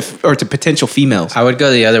 Or to potential females? would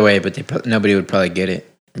go the other way, but nobody would probably get it.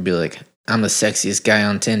 It'd be like, I'm the sexiest guy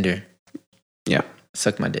on Tinder. Yeah.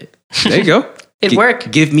 Suck my dick. There you go. It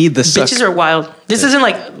worked. Give me the suck. Bitches are wild. This isn't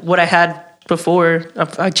like what I had before.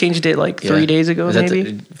 I changed it like 3 days ago, Is that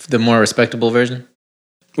maybe. the more respectable version?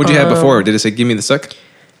 What'd you have before? Did it say give me the suck?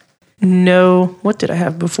 No. What did I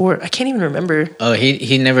have before? I can't even remember. Oh,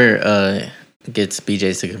 he never gets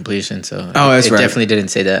BJ's to completion, so that's it right. definitely didn't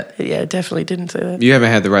say that. Yeah, it definitely didn't say that. You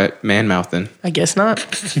haven't had the right man mouth then. I guess not.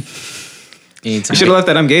 You need You should have left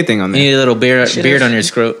that I'm gay thing on You there. need a little beard Should've. on your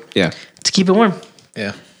scrot. Yeah. To keep it warm.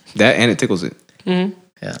 Yeah, That and it tickles it. yeah,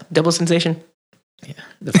 Double sensation. yeah.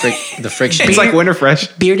 The friction. It's like winter fresh.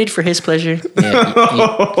 Bearded for his pleasure.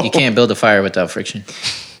 Yeah, you can't build a fire without friction.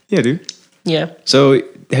 Yeah, dude. Yeah. So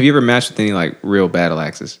have you ever matched with any like real battle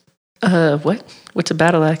axes? What? What's a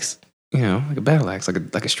battle axe? You know, like a battle axe,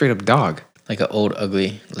 like a straight up dog. Like an old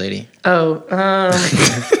ugly lady. Oh,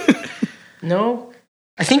 no.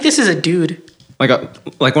 I think this is a dude. Like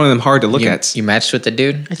one of them hard to look at. You matched with the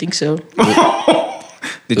dude. I think so.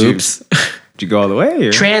 Did Oops. Did you go all the way?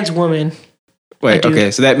 Or? Trans woman, Wait, I do.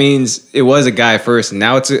 okay. So that means it was a guy first, and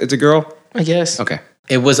now it's a girl. I guess. Okay.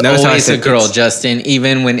 It was Notice how I always a said girl, it's- Justin,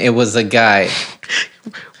 even when it was a guy.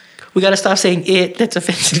 We gotta stop saying it. That's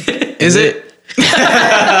offensive. Is it?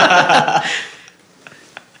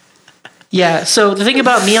 Yeah. So the thing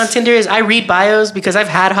about me on Tinder is I read bios because I've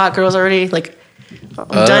had hot girls already. Like, I'm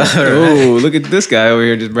done. Oh, look at this guy over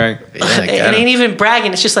here just bragging. Yeah, It ain't even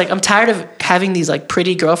bragging. It's just like I'm tired of having these like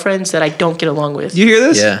pretty girlfriends that I don't get along with. You hear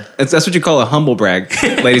this? Yeah. That's what you call a humble brag,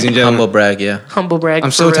 ladies and gentlemen. Humble brag, yeah. Humble brag. I'm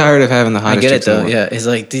for so real. tired of having the I hottest get it chicks in the though. world. Yeah, it's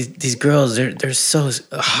like these girls. They're so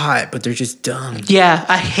hot, but they're just dumb. Yeah,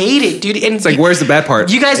 I hate it, dude. And It's like, where's the bad part?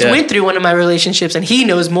 you guys Yeah. went through one of my relationships, and he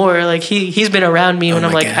knows more. Like he's been around me when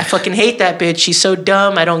I'm my like, God. I fucking hate that bitch. She's so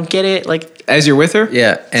dumb. I don't get it. Like, As you're with her,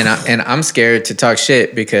 Yeah, and I'm scared to talk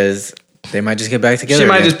shit because they might just get back together. she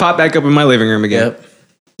might again. just pop back up in my living room again. Yep,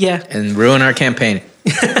 yeah, and ruin our campaign.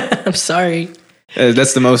 I'm sorry.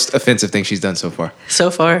 That's the most offensive thing she's done so far.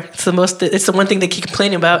 So far, it's the one thing they keep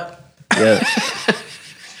complaining about. Yeah.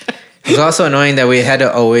 It was also annoying that we had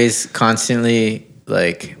to always constantly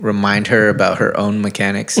like remind her about her own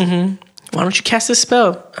mechanics. Why don't you cast a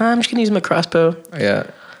spell? I'm just gonna use my crossbow. Yeah.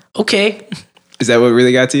 Okay. Is that what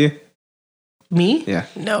really got to you? Me? Yeah.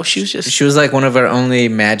 No, she was just. She was like one of our only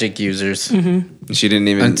magic users She didn't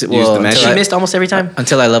even Until- use well, the magic. She until missed almost every time.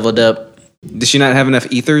 until I leveled up. Did she not have enough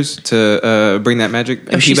ethers to bring that magic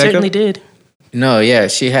Oh, she MP back certainly up? did. No, yeah,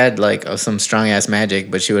 she had like some strong ass magic,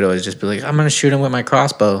 but she would always just be like, "I'm gonna shoot him with my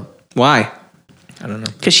crossbow." Why? I don't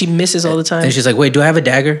know. Because she misses all the time. And she's like, "Wait, do I have a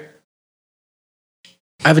dagger?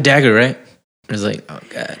 I have a dagger, right?" I was like, "Oh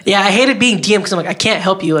god." Yeah, I hated being DM because I'm like, I can't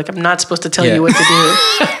help you. Like, I'm not supposed to tell Yeah. you what to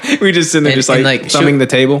do. We just sitting there, And- just and, like like, thumbing shoot- the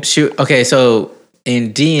table. Shoot. Okay, so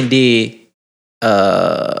in D&D,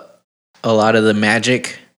 a lot of the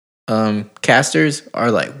magic casters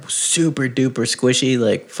are like super duper squishy,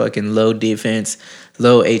 like fucking low defense,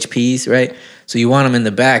 low HPs, right? So you want them in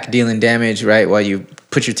the back dealing damage, right, while you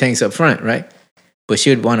put your tanks up front, right? But she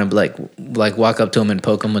would want to like walk up to them and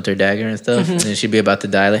poke them with her dagger and stuff, and then she'd be about to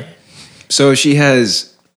die. Like, So she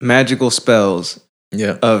has magical spells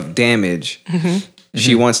yeah, of damage.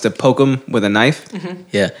 She wants to poke them with a knife.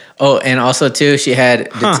 yeah. Oh, and also too, she had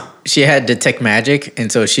Huh. she had detect magic, and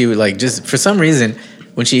so she would like just for some reason.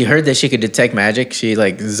 When she heard that she could detect magic, she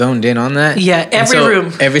like zoned in on that. Yeah, And every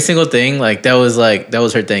room. every single thing, like that was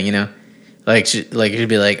her thing, you know. Like she'd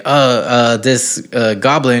be like, this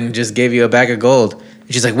goblin just gave you a bag of gold.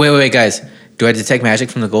 And she's like, wait, guys, do I detect magic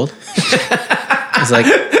from the gold? It's like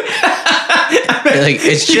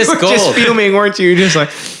it's just You were gold. just fuming, weren't you? Just like,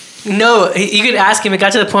 No, you could ask him. It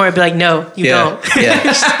got to the point where I'd be like, no, you don't.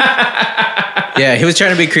 Yeah, he was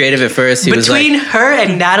trying to be creative at first. He was Between like, her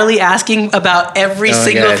and Natalie asking about every Oh my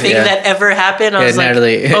single God, thing yeah. that ever happened, I yeah, was like,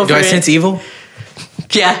 Natalie, over do I it. sense evil?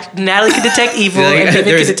 Yeah, Natalie could detect evil Like, and David could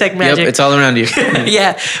there's- detect magic. Yep, it's all around you.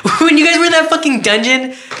 Yeah, when you guys were in that fucking dungeon, you're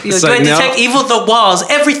like, It's do I like, no. detect evil? The walls,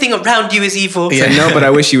 everything around you is evil. Yeah. no, but I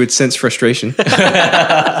wish you would sense frustration.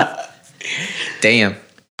 Damn.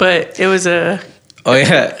 But it was a. Oh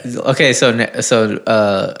yeah. Okay. So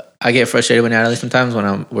I get frustrated with Natalie sometimes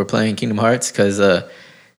when we're playing Kingdom Hearts because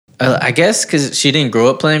I guess because she didn't grow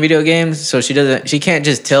up playing video games, so she can't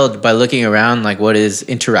just tell by looking around like what is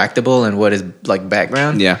interactable and what is like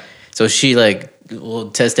background. Yeah. So she like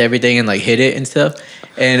will test everything and like hit it and stuff.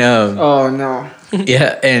 And Oh no.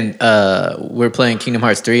 yeah, and we're playing Kingdom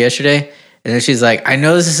Hearts 3 yesterday, and then she's like, "I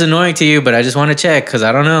know this is annoying to you, but I just want to check because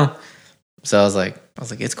I don't know." So I was like,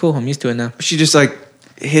 "It's cool. I'm used to it now." She just like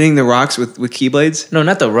hitting the rocks with keyblades. No,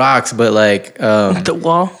 not the rocks, but like, The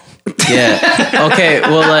wall. yeah. Okay,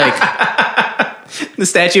 well, like, The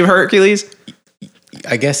statue of Hercules.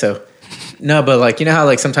 I guess so. No, but like, you know how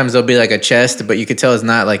like sometimes there'll be like a chest, but you could tell it's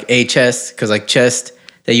not like a chest because like chest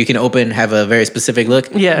that you can open have a very specific look.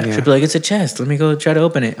 Yeah. She'll be like, "It's a chest. Let me go try to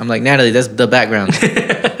open it." I'm like, "Natalie, that's the background."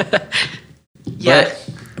 Yeah.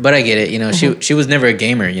 But I get it. You know, she was never a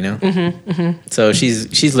gamer. You know, so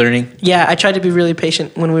she's learning. Yeah, I tried to be really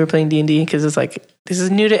patient when we were playing D&D because it's like, this is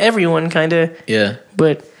new to everyone, kind of. Yeah.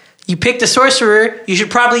 But you picked a sorcerer, you should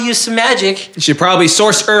probably use some magic. You should probably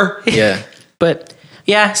source her. Yeah. But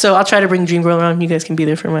yeah, so I'll try to bring Dream Girl around. You guys can be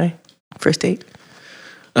there for my first date.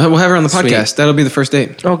 We'll have her on the Sweet. podcast. That'll be the first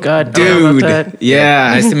date. Oh, God. I don't know Dude. about that. Yeah.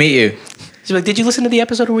 Nice to meet you. She's like, did you listen to the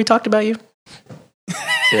episode where we talked about you?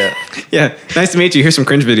 Yeah. Yeah. Nice to meet you. Here's some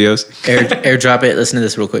cringe videos. Airdrop it. Listen to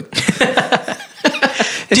this real quick.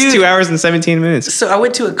 It's Dude. 2 hours and 17 minutes. So I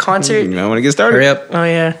went to a concert. You might want to get started. Hurry up. Oh,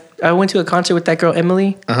 yeah. I went to a concert with that girl,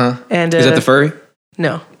 Emily. And Is that the furry?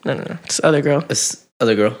 No. It's the other girl. This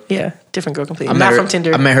other girl. Yeah, different girl completely. I met Not her- from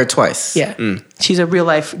Tinder. I met her twice. Yeah. She's a real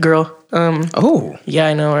life girl. Oh. Yeah,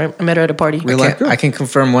 I know. Right? I met her at a party. Real life girl. I can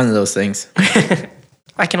confirm one of those things.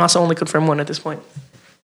 I can also only confirm one at this point.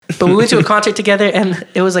 But we went to a concert together, and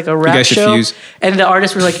it was like a rap guys should show. fuse. And the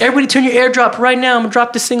artists were like, "Everybody, turn your airdrop right now. I'm gonna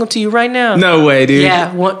drop this single to you right now." No way, dude.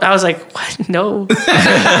 Yeah, I was like, "What? No,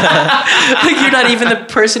 like you're not even the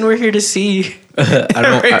person we're here to see."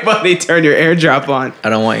 Everybody turn your airdrop on. I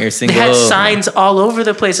don't want your They single. had signs all over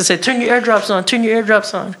the place that said, "Turn your airdrops on. Turn your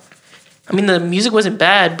airdrops on." I mean, the music wasn't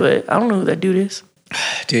bad, but I don't know who that dude is.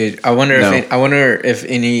 Dude, I wonder No. if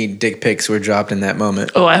any dick pics were dropped in that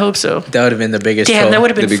moment. Oh, I hope so. That would have been the biggest. Damn, troll. that would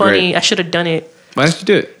have been That'd be funny. great. I should have done it. Why didn't you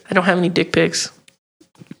do it? I don't have any dick pics.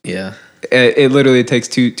 Yeah. It literally takes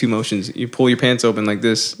two motions. You pull your pants open like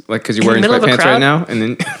this, like because you're In the wearing middle of a sweatpants crowd? right now, and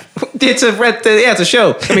then it's a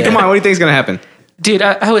show. I mean, come on, what do you think's gonna happen? Dude,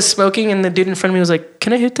 I was smoking, and the dude in front of me was like,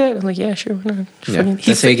 "Can I hit that?" I'm like, "Yeah, sure." Why not? Yeah. Fucking-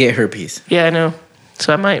 That's how you get herpes. yeah, I know.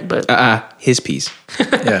 So I might, but His piece.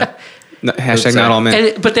 Yeah. No, hashtag Oops, not all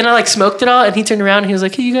men. but then I like smoked it all, and he turned around and he was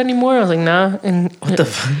like, "Hey, you got any more?" I was like, "Nah." And What the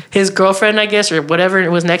fuck? his girlfriend, I guess, or whatever,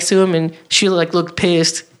 was next to him, and she like looked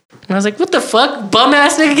pissed. And I was like, what the fuck? Bum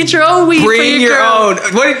ass nigga, get your own weed for Bring your girl. own.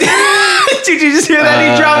 What did you just hear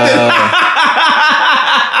that? He dropped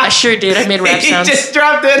I sure did. I made rap it. He sounds. just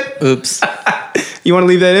dropped it. Oops. You want to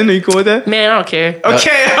leave that in? Are you cool with that? Man, I don't care.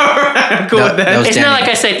 Okay, all right. I'm cool No, with that. that was It's Danny. not like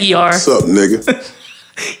I said ER. What's up,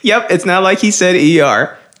 nigga? Yep, it's not like he said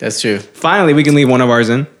ER. That's true. Finally, we can leave one of ours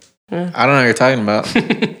in. I don't know what you're talking about.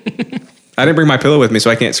 I didn't bring my pillow with me, so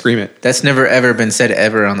I can't scream it. That's never ever been said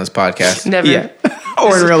ever on this podcast. Never. Yeah.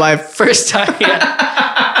 Or in real life. First time,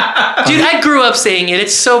 yeah. Dude, I grew up saying it.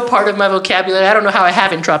 It's so part of my vocabulary. I don't know how I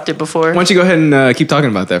haven't dropped it before. Why don't you go ahead and keep talking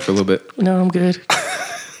about that for a little bit? No, I'm good.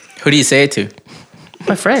 Who do you say it to?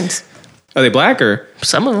 My friends. Are they black or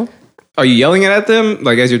Some of them. are you yelling it at them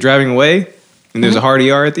like as you're driving away and there's a hard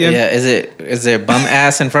ER at the end? Yeah, is there bum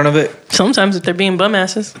ass in front of it? Sometimes if they're being bum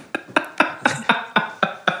asses.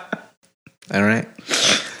 All right.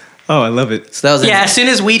 Oh, I love it. So that was Yeah, as soon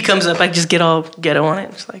as weed comes up, I just get all ghetto on it.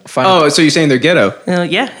 It's like, final. Oh, so you're saying they're ghetto?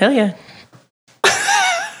 yeah, hell yeah.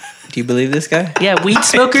 Do you believe this guy? Yeah, weed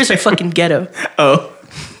smokers are fucking ghetto. Oh.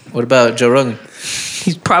 What about Joe Rogan?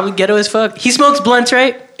 He's probably ghetto as fuck. He smokes blunts,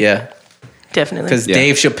 right? Yeah, Definitely. because Yeah.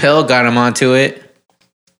 Dave Chappelle got him onto it,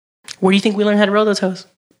 Where do you think we learned how to roll those hoes?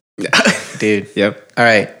 dude. Yep. All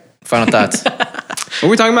right. Final thoughts. What were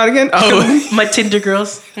we talking about again? Oh, My Tinder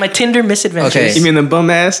girls. My Tinder misadventures. Okay. you mean the bum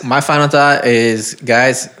ass? My final thought is,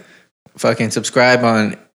 guys, fucking subscribe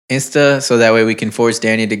on Insta so that way we can force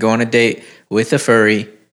Danny to go on a date with a furry.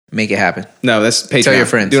 Make it happen. No, that's Patreon. Tell your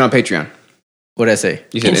friends. Do it on Patreon. What did I say?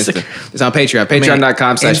 You said Instagram. Insta. It's on Patreon.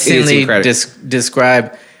 Patreon.com/idiotsandcredit.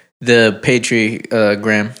 Describe the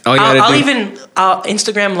Patreon. All you gotta I'll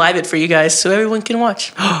Instagram live it for you guys so everyone can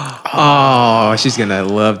watch. Oh, she's gonna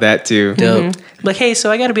love that too. Dope. Like, hey, so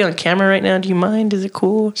I got to be on camera right now. Do you mind? Is it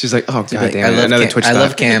cool? She's like, oh god Like, damn it, another Twitch. I love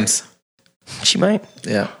thought. cams. She might.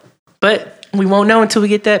 Yeah. But we won't know until we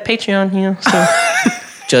get that Patreon, you know. So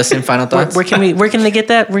Justin, final thoughts? where can they get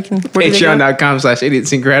that? Where can they go?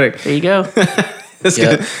 Patreon.com/idiotsandcredit. There you go. That's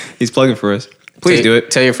Yep. good. He's plugging for us. Please do it.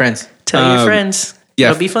 Tell your friends. Tell your friends. yeah.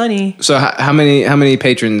 It'll be funny. So how many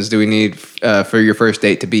patrons do we need for your first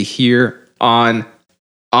date to be here on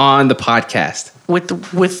the podcast With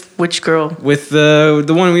which girl? with the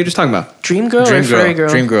one we were just talking about? Dream girl Dream or furry girl?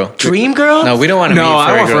 Dream girl. Dream girl? No, we don't want to meet No, I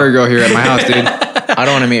furry want girl. furry girl here at my house, dude. I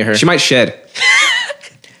don't want to meet her. She might shed.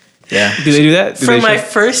 Yeah. Do they do that? Do For they my shed?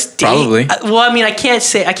 first date. Probably. Well, I mean, I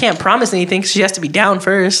can't promise anything because she has to be down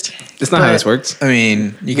first. That's not how this works. I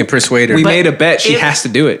mean, you can persuade her. We But made a bet. She if- has to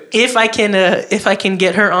do it. If I can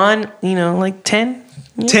get her on, like 10?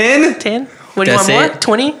 10? 10? What do you That's want more? it?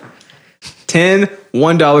 20? 10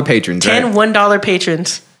 $1 patrons. 10 right? $1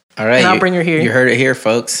 patrons. All right. and I'll bring her here. You heard it here,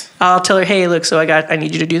 folks. I'll tell her, hey, look, so I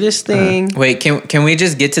need you to do this thing. Wait, can we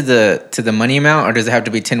just get to the money amount, or does it have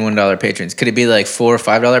to be 10 $1 patrons? Could it be like $4 or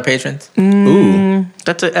 $5 patrons? Ooh.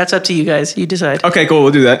 That's up to you guys. You decide. Okay, cool.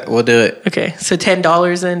 We'll do that. We'll do it. Okay, so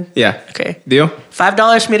 $10 then. Yeah. Okay, Deal?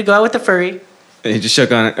 $5 for me to go out with the furry. And he just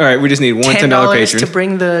shook on it. All right, we just need one $10 $10 patron. to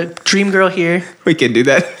bring the dream girl here. We can do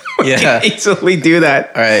that. We Yeah. can easily do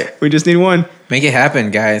that. All right. We just need one. Make it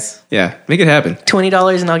happen, guys. Yeah, make it happen.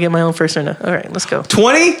 $20 and I'll get my own fursona. All right, let's go.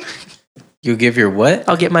 20? You give your what?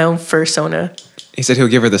 I'll get my own fursona. He said he'll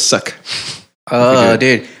give her the suck. Oh,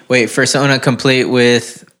 dude. Wait, Fursona complete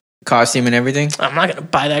with costume and everything? I'm not gonna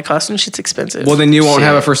buy that costume. Shit's expensive. Well, then you won't Shit.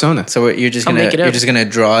 have a persona. So you're just I'll gonna make it up. you're just gonna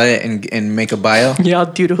draw it and make a bio? yeah, I'll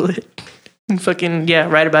doodle it. And fucking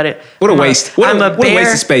write about it. What a I'm waste. What I'm a a waste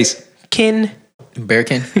bear of space. kin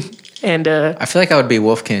Bearkin? and I feel like I would be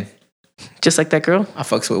Wolfkin. just like that girl. I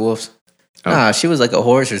fucks with wolves. Oh. Nah, she was like a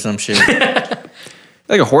horse or some shit.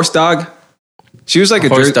 Like a horse dog. She was like a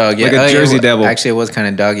Horse dog, yeah. like Oh, a yeah, Jersey well, devil. Actually, it was kind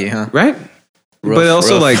of doggy, huh? Right? Rough, but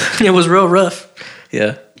also rough. like It was real rough.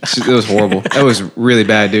 Yeah. it was horrible. That was really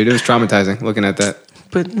bad, dude. It was traumatizing looking at that.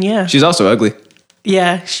 But yeah. She's also ugly.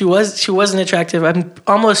 Yeah, she wasn't attractive. I'm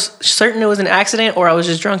almost certain it was an accident or I was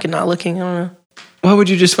just drunk and not looking. I don't know. Why would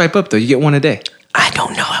you just swipe up though? You get one a day. I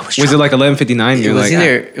don't know. I was Was drunk. it like 11:59? It You're was like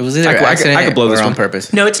either I could- accident I could blow this or on one.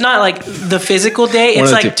 purpose. No, it's not like the physical day. One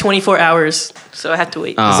It's of the like two. 24 hours. So I have to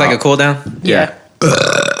wait. It's like a cool down. yeah.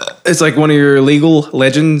 It's like one of your Legal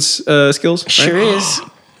Legends skills. right? Sure is.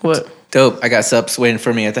 What? Dope. I got subs waiting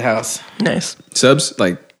for me at the house. Nice. Subs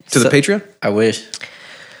like to the Sub- Patreon. I wish.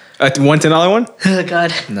 One $10 one. Oh,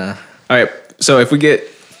 God. Nah. All right. So if we get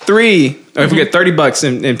if we get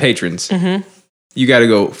 $30 in patrons, you got to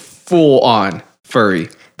go full on furry.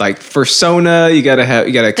 Like fursona, you gotta have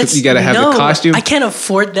No, the costume. I can't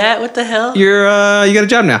afford that. What the hell? You got a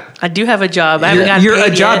job now. I do have a job. I haven't gotten You're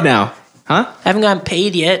paid a job yet. now, huh? I haven't gotten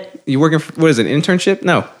paid yet. You working for what is it? An internship?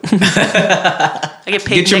 No. I get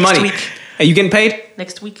paid Get your next money. week. Hey, you getting paid?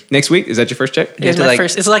 next week. Next week? Is that your first check? It's my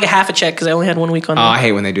first. It's like a half a check because I only had 1 week on. Oh, I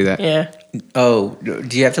hate when they do that. Yeah. Oh,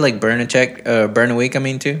 do you have to like burn a week? I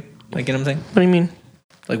mean, too. Like, you know what I'm saying? What do you mean?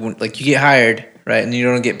 Like you get hired, right, and you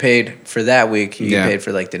don't get paid for that week. You get paid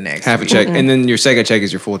for like the next half a week. check, and then your second check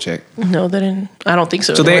is your full check. No, they didn't. I don't think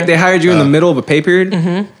so. So they hired you in the middle of a pay period.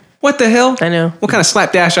 Mm-hmm. What the hell? I know. What kind of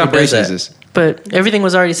slapdash operation is that? this? But everything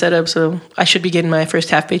was already set up, so I should be getting my first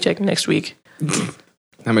half paycheck next week.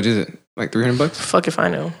 How much is it? Like $300? Fuck if I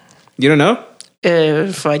know. You don't know?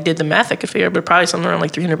 If I did the math, I could figure it, but probably something around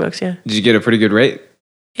like $300. Yeah. Did you get a pretty good rate?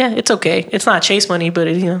 Yeah, it's okay. It's not Chase money, but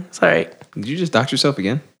it's all right. Did you just dox yourself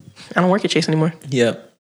again? I don't work at Chase anymore.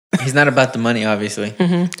 Yep. He's not about the money, obviously.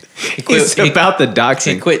 Mm-hmm. It's about the He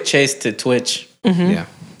doxing. quit Chase to Twitch. Mm-hmm. Yeah.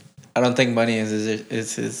 I don't think money is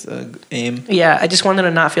his aim. Yeah, I just wanted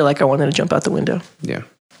to not feel like I wanted to jump out the window. Yeah.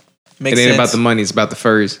 Makes It ain't sense. about the money. It's about the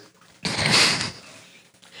furries.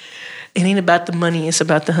 It ain't about the money, it's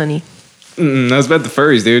about the honey. That was about the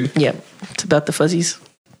furries, dude. Yeah, it's about the fuzzies.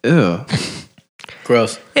 Ew.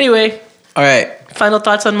 Gross. Anyway, All right, final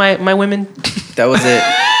thoughts on my women. that was it.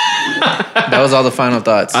 That was all the final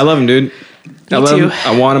thoughts. I love him, dude. I love too. him.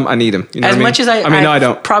 I want him. I need him. You know As what I mean? much as I no, I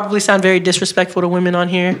don't. probably sound very disrespectful to women on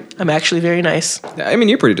here, I'm actually very nice. I mean,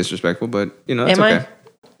 you're pretty disrespectful, but that's Am I? okay.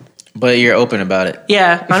 But you're open about it.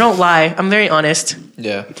 Yeah, I don't lie. I'm very honest.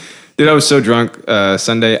 Yeah. Dude, I was so drunk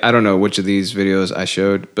Sunday. I don't know which of these videos I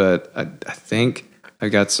showed, but I think I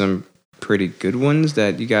got some pretty good ones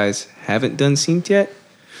that you guys haven't done seen yet.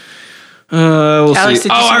 We'll Alex, see.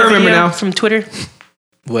 did you see I the remember video now. from Twitter?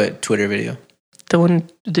 What Twitter video?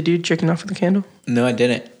 The dude jerking off with a candle? No, I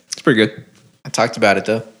didn't. It's pretty good. I talked about it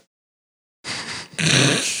though.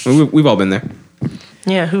 We've all been there.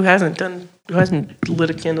 Yeah, who hasn't lit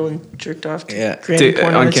a candle and jerked off to Yeah. granny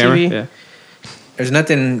porn on the camera. TV? Yeah. There's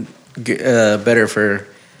nothing better for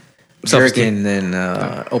Self-esteem. jerking than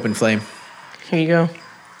open flame. Here you go.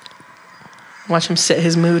 Watch him set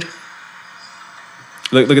his mood.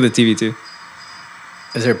 Look at the TV too.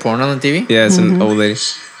 Is there porn on the TV? Yeah, it's an old lady.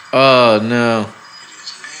 Oh no.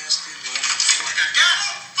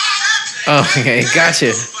 Oh, okay,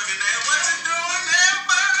 gotcha.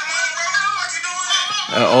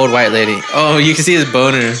 Old white lady. Oh, you can see his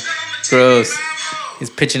boner. Gross. He's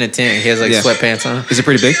pitching a tent. He has like Yeah. sweatpants on. Is it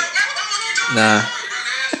pretty big? Nah.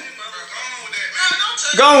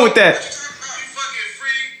 Go on with that.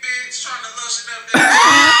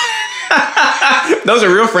 Those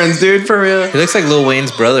are real friends, dude. For real. He looks like Lil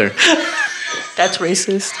Wayne's brother. That's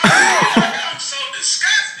racist.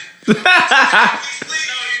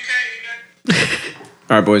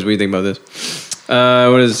 All right, boys, what do you think about this?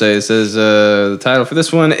 What does it say? It says the title for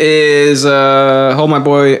this one is Hold My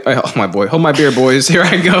Beer, Boys. Here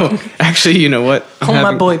I go. Actually, you know what? Hold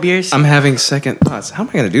my boy, beers. I'm having second thoughts. How am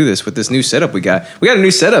I going to do this with this new setup we got? We got a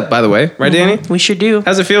new setup, by the way. Right, Danny? We sure do.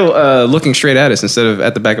 How's it feel looking straight at us instead of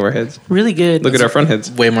at the back of our heads? Really good. Look at our front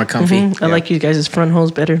heads. Way more comfy. I like you guys' front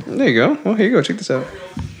holes better. There you go. Well, here you go. Check this out.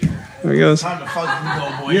 There he goes.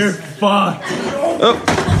 You're fucked.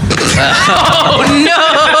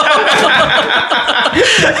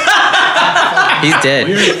 He's dead.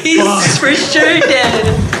 He's for sure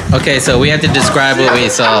dead. Okay, so we have to describe what we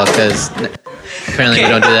saw because apparently we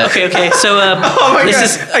don't do that. Okay. So Oh my this God.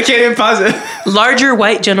 is I can't even pause it. larger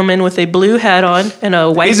white gentleman with a blue hat on and a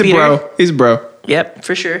white He's a beater. bro. He's a bro. Yep,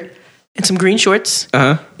 for sure. And some green shorts.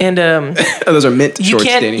 Uh huh. And Oh, those are mint you shorts,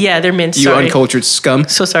 can't. Danny. Yeah, they're mint. You Sorry. uncultured scum.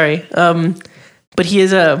 So sorry. But he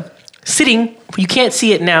is sitting. You can't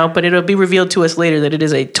see it now, but it'll be revealed to us later that it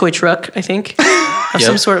is a toy truck. I think of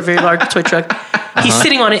some sort of very large toy truck. He's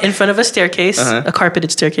sitting on it in front of a staircase, a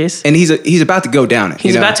carpeted staircase. And he's about to go down it.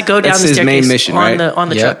 He's about to go down That's the his staircase main mission, on right?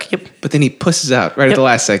 the Yep. truck. Yep. But then he pusses out right at Yep. the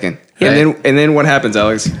last second. Yep. And then what happens,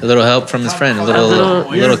 Alex? A little help from his friend. A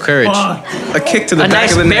little courage. A kick to the A back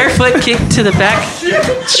nice of the neck. barefoot kick to the back,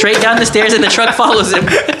 straight down the stairs, and the truck follows him.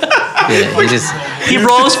 Yeah, He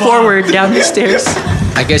rolls forward down the stairs.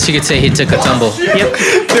 I guess you could say he took a tumble. Yep.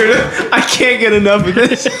 Dude, I can't get enough of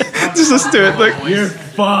this. Just listen to it. Look. You're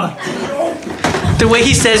fucked. The way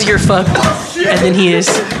he says "you're fucked," and then he is.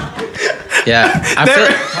 Yeah,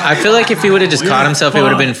 I feel like if he would have just caught himself, it would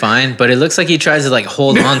have been fine. But it looks like he tries to like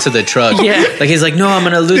hold on to the truck. Yeah. like he's like, no, I'm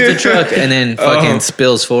gonna lose the truck, and then fucking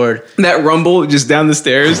spills forward. That rumble just down the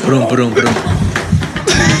stairs. Boom, boom, boom.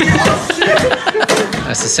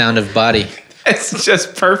 That's the sound of body. It's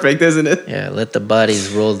just perfect, isn't it? Yeah, let the bodies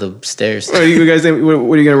roll the stairs. What do you guys think? What are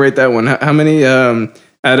you going to rate that one? How many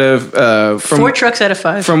out of from 4 trucks out of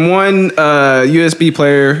 5. from one USB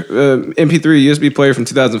player, MP3 USB player from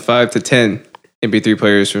 2005 to 10 MP3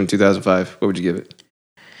 players from 2005? What would you give it?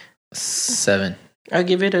 7. I'll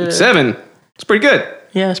give it a 7. It's pretty good.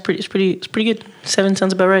 Yeah, it's pretty good. 7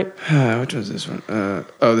 sounds about right. Which was this one?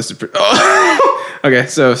 This is pretty. Oh, okay.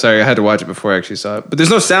 So sorry, I had to watch it before I actually saw it. But there's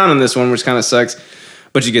no sound on this one, which kind of sucks.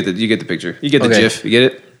 But you get the picture. You get the GIF. You get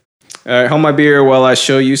it. All right, hold my beer while I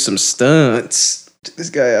show you some stunts. Check this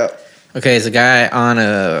guy out. Okay, it's a guy on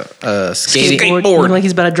a Skateboard. Looking like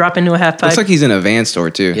he's about to drop into a half pipe. Looks like he's in a van store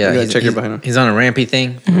too. Yeah, Check it behind him. He's on a rampy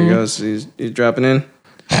thing. There he goes. He's dropping in.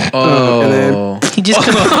 Oh, And then- he just.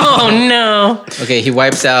 Oh no! okay. He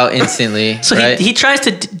wipes out instantly. So right? he tries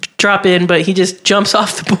to drop in, but he just jumps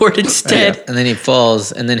off the board instead. and then he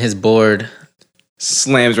falls, and then his board.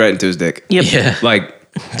 Slams right into his dick. Yep. Yeah, Like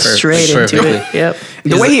Straight into perfectly. it. Yep.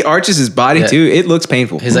 the way he arches his body too, it looks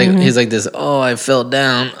painful. He's like this. Oh, I fell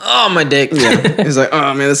down. Oh, my dick. Yeah. He's like,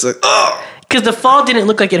 oh man, this is like, oh. Because the fall didn't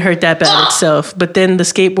look like it hurt that bad itself, but then the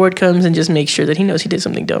skateboard comes and just makes sure that he knows he did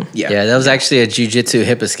something dumb. Yeah, that was actually a jujitsu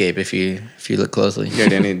hip escape. If you look closely. Yeah,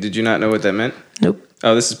 Danny, did you not know what that meant? Nope.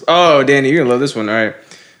 Oh, Danny, you're gonna love this one. All right,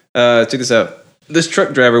 check this out. This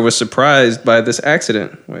truck driver was surprised by this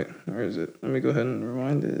accident. Wait, where is it? Let me go ahead and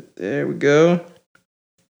rewind it. There we go.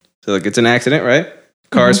 So look, it's an accident, right?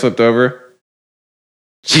 Car's flipped over.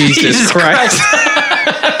 Jesus Christ.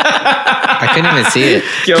 I couldn't even see it.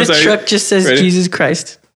 Yo, The sorry. truck just says Ready? Jesus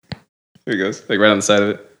Christ. Here it goes, like right on the side of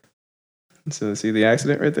it. So see the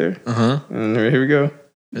accident right there? Uh huh. And here we go.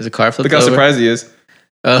 There's a car flipped Look how over. surprised he is.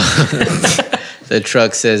 Oh, the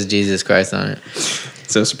truck says Jesus Christ on it.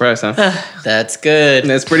 So surprised, huh? That's good.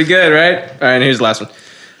 That's pretty good, right? All right, and here's the last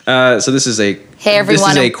one. So this is a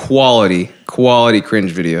everyone. This is a quality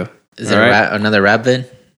cringe video. Is it all right? another rap vid?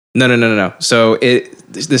 No. So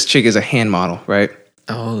this chick is a hand model, right?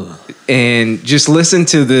 Oh, And just listen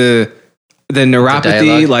to the neuropathy,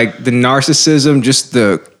 dialogue? like the narcissism, just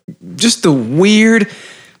the weird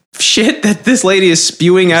shit that this lady is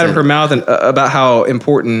spewing out of her mouth and about how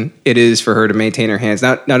important it is for her to maintain her hands.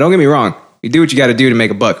 Now don't get me wrong. You do what you got to do to make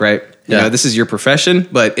a buck, right? You Yeah. know, this is your profession,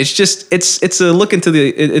 but it's just it's a look into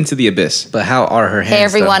the abyss. but how are her hands? Hey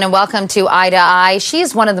everyone, though? and welcome to Eye to Eye. She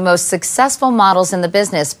is one of the most successful models in the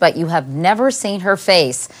business, but you have never seen her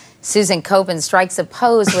face. Susan Coben strikes a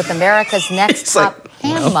pose with America's next It's like, top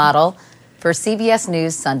hand model for CBS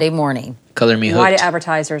News Sunday morning. Color me Why do hooked.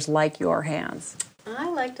 advertisers like your hands? I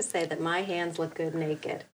like to say that my hands look good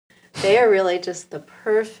naked. They are really just the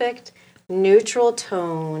perfect neutral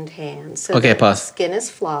toned hands. So Okay, the pause. skin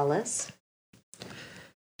is flawless.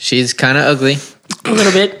 She's kind of ugly, A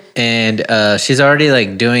little bit. and she's already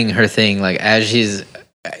like doing her thing. Like as she's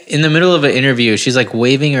in the middle of an interview, she's like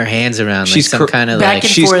waving her hands around, like She's some kind of back like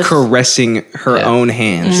and She's forth. caressing her Yeah. own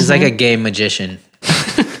hands. she's like a gay magician.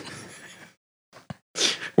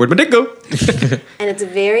 Where'd my dick go? And it's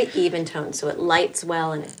very even toned, so it lights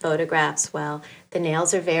well and it photographs well. The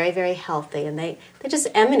nails are very, very healthy and they just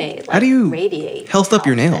emanate. Like, How do you radiate health up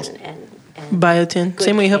your health nails? And Biotin. Good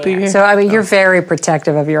Same way you help your care. hair. So, I mean, you're very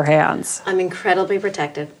protective of your hands. I'm incredibly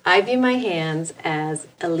protective. I view my hands as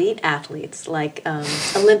elite athletes, like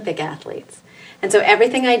Olympic athletes. And so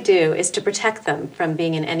everything I do is to protect them from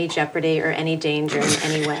being in any jeopardy or any danger in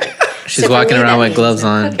any way. She's So for walking me, around that with means gloves no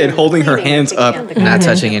on. cooking, And holding her cleaning, hands taking up, out the Not garbage,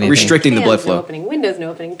 touching anything. restricting the blood hands, flow. No opening windows, no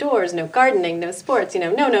opening doors, no gardening, no sports.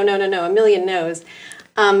 No, a million no's.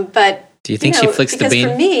 But Do you think she flicks the because bean?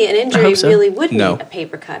 for me, an I injury hope so. really would No. mean a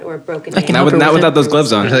paper cut or a broken I can nail. help her Not with without it. those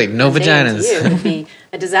gloves on. Like no It vaginas. would be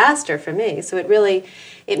a disaster for me. So it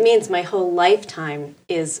means my whole lifetime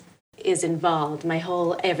is involved. My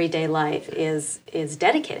whole everyday life is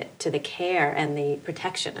dedicated to the care and the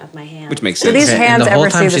protection of my hands. Which makes Do sense. these And hands the whole ever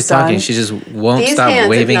time see the she's talking, sun? she just won't These stop hands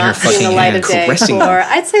waving her have not seen fucking the light hands. of day Caressing for, them.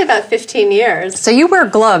 I'd say, about 15 years. So you wear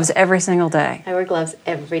gloves every single day. I wear gloves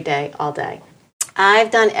every day, all day. I've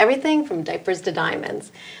done everything from diapers to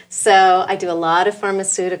diamonds. So I do a lot of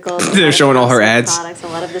pharmaceuticals. They're showing all her ads. Products, a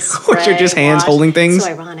lot of this Which are just hands holding things. So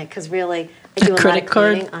ironic because really I do a lot credit of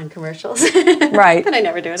card. cleaning on commercials. Right. But I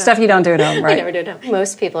never do it. Stuff you don't do at home, I right? never do it at home.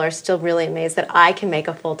 Most people are still really amazed that I can make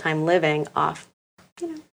a full-time living off,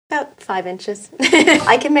 about 5 inches.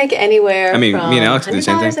 I can make anywhere I mean, from me and Alex do the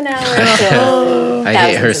same $100 thing. an hour to I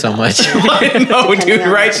hate her thousands so of much. dollars. I know, Depending dude, on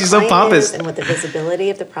right? what She's the so client pompous. is and what the visibility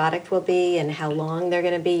of the product will be and how long they're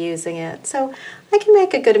going to be using it. So I can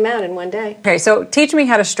make a good amount in one day. Okay, so teach me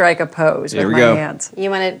how to strike a pose Here with we my go. hands. You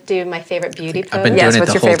want to do my favorite beauty pose? I've been Yes, doing it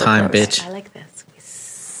what's the your whole favorite time, pose? bitch. I like this. We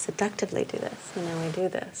seductively do this. We do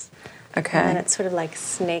this. And Okay. it's sort of like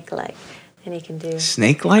snake-like. And you can do...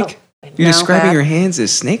 Snake-like? Oh, You're no. describing your hands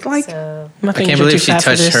as snake-like? So My I fingers can't are believe too she fat for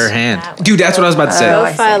touched this. her hand. that way. Dude, that's what I was about to say. Oh, I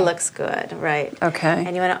Profile see. looks good, right. Okay.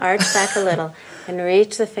 And you want to arch back a little and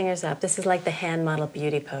reach the fingers up. This is like the hand model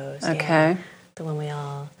beauty pose. Okay. The one we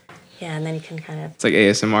all, Yeah, and then you can kind of. It's like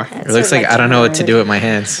ASMR. Yeah, It looks like I don't know what to do with my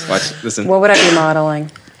hands. Watch, listen. What would I be modeling?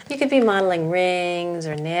 You could be modeling rings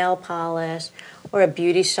or nail polish or a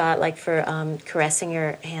beauty shot like for caressing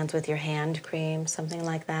your hands with your hand cream, something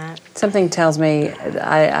like that. Something tells me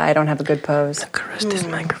I don't have a good pose. Caress this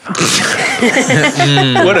microphone.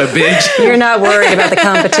 What a bitch. You're not worried about the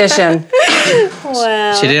competition.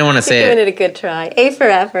 Well, She didn't want to say you're it. giving it a good try. A for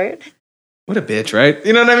effort. What a bitch, right?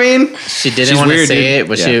 You know what I mean? She didn't She's want to weird, say dude. it,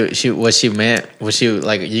 but Yeah. what she meant, what she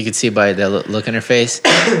like, you could see by the look in her face.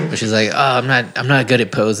 But she's like, "Oh, I'm not good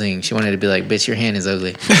at posing." She wanted to be like, "Bitch, your hand is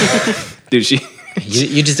ugly. Dude,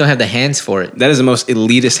 You just don't have the hands for it." that is the most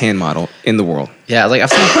elitist hand model in the world. Yeah, like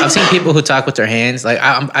I've seen people who talk with their hands. Like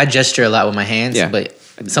I gesture a lot with my hands. Yeah. But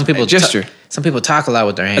some people gesture. Some people talk a lot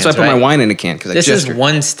with their hands. That's why I put right? my wine in a can, because I This gesture. is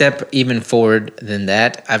one step even forward than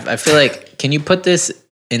that. I feel like, can you put this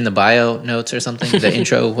in the bio notes or something? The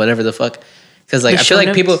intro, whatever the fuck. Because like The I feel show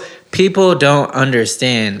like notes? people don't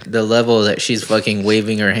understand the level that she's fucking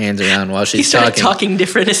waving her hands around while He she's started talking. talking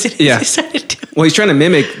different as soon as Yeah. he started doing. Well, he's trying to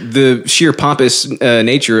mimic the sheer pompous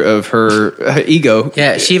nature of her ego.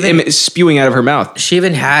 Yeah, she even- spewing out of her mouth. She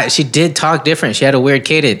did talk different. She had a weird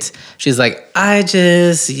cadence. She's like, I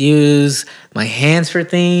just use my hands for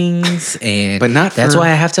things, and But not that's for-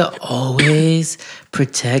 why I have to always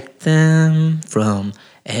protect them from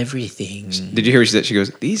everything. Did you hear what she said? She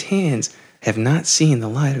goes, "These hands have not seen the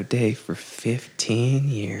light of day for 15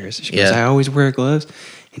 years." She goes, Yeah. "I always wear gloves,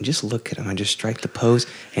 and just look at them. I just strike the pose,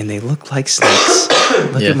 and they look like snakes.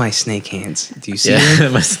 Look Yeah. at my snake hands. Do you see Yeah,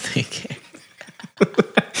 them?" my snake.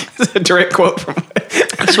 It's a direct quote from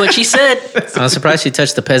That's what she said. I'm surprised she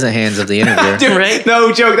touched the peasant hands of the interviewer. Dude, Right?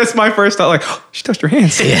 No joke. That's my first thought. Like, oh, she touched her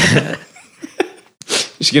hands. Yeah.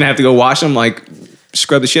 She's gonna have to go wash them, like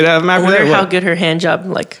scrub the shit out of them I after wonder that. how What? good her hand job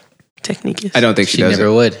technique is. I don't think she, She does never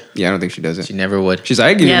it. would. Yeah, I don't think she does it. She never would. She's like,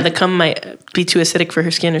 I give Yeah, you. the cum might be too acidic for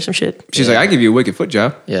her skin or some shit. She's like, I give you a wicked foot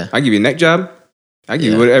job. Yeah. I give you a neck job. I give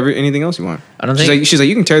you Yeah. whatever, anything else you want. I don't she's think- like, she's like,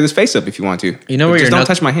 you can tear this face up if you want to. You know But where just your don't knuck-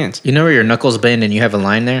 touch my hands. You know where your knuckles bend and you have a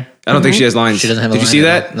line there? I don't think she has lines. She doesn't have a Did you line see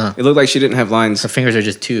at that? all. No. It looked like she didn't have lines. Her fingers are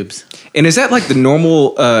just tubes. And is that like the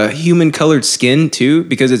normal human colored skin too?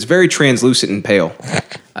 Because it's very translucent and pale.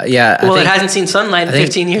 Yeah. I Well, think- it hasn't seen sunlight in I think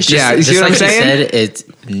 15 years. Yeah, you Just see what like I'm you saying? said, it's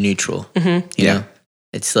neutral. You Yeah. know?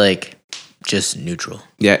 It's like just neutral.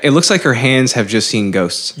 Yeah, it looks like her hands have just seen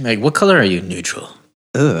ghosts. Like, what color are you? Neutral.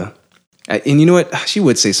 Ugh. And you know what? She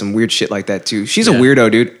would say some weird shit like that too. She's a Yeah.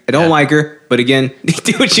 weirdo, dude. I don't Yeah. like her, but again,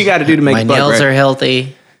 do what you got to do to make My a buck, nails right? are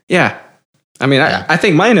healthy. Yeah. I mean, Yeah. I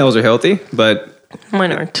think my nails are healthy, but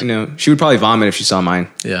Mine aren't. you know, she would probably vomit if she saw mine.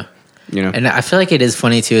 Yeah. You know, And I feel like it is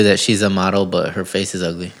funny too that she's a model, but her face is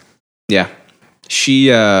ugly. yeah. She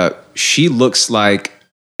looks like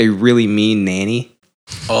a really mean nanny,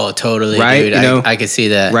 Oh, totally, Right, dude. you know, I could see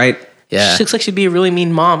that. right? Yeah. She looks like she'd be a really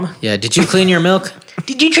mean mom. Yeah. Did you clean your milk?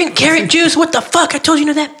 Did you drink carrot juice? What the fuck? I told you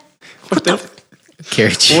to know that. What the?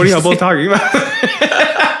 Carrot juice. What are y'all both talking about?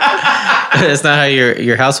 That's not how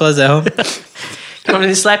your house was at home? You want me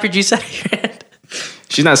to slap your juice out of your hand?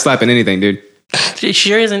 She's not slapping anything, dude. She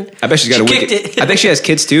sure isn't. I bet she's got She a kicked wicked. it. I think she has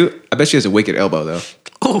kids too. I bet she has a wicked elbow though,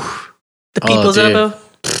 Ooh, the Oh, people's dude. elbow.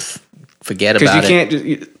 Forget because about you it. can't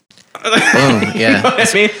just. Boom. Yeah. I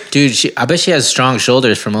mean, Dude, I bet she has strong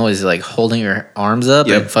shoulders from always like holding her arms up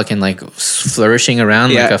Yep. and fucking like flourishing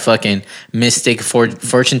around Yeah. like a fucking mystic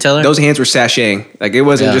fortune teller. those hands were sashaying. Like it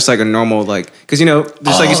wasn't Yeah. just like a normal like because you know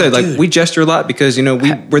just like you Oh, said like dude. we gesture a lot because you know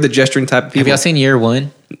we're the gesturing type of Have people. y'all seen Year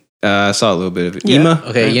One? I saw a little bit of it. Yeah. Ema.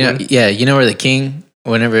 Okay, you know, yeah, you know where the king.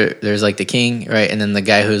 Whenever there's like the king, right, and then the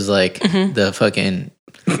guy who's like the fucking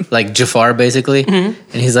like Jafar basically, and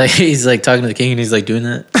he's like talking to the king and he's like doing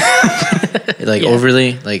that, like Yeah.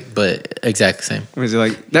 overly like, but exact same. Was it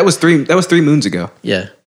like that was 3 moons ago? Yeah,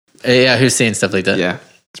 yeah, who's saying stuff like that? Yeah,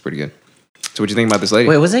 it's pretty good. So what do you think about this lady?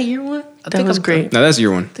 Wait, was that Year One? I That was great. No, that's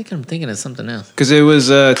Year One I think I'm thinking of something else. because it was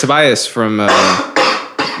Tobias from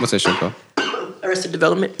what's that show called? Arrested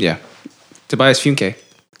Development. Yeah, Tobias Funke.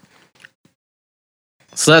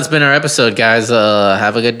 So that's been our episode, guys.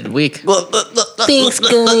 Have a good week. Thanks,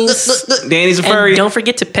 guys. Danny's a furry. And don't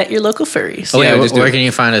forget to pet your local furries. Oh, Yeah, yeah, just do where it. can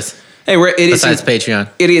you find us Hey, we're at idiots. besides Patreon?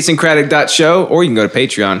 Idiotsyncratic.show, or you can go to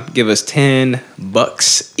Patreon. Give us $10,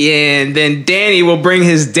 and then Danny will bring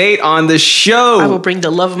his date on the show. I will bring the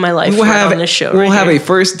love of my life We'll right have on this show. We'll right have here. a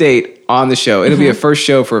first date on the show. It'll be a first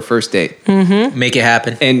show for a first date, Make it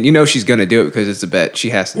happen. and you know she's gonna do it because it's a bet. She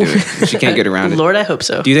has to do it. She can't get around it. Lord, I hope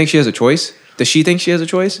so. Do you think she has a choice? Does she think she has a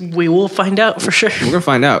choice? We will find out for sure. We're gonna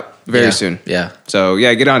find out very soon. Yeah. So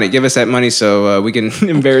yeah, get on it. Give us that money so we can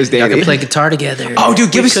embarrass Y'all Danny. can play guitar together. Oh,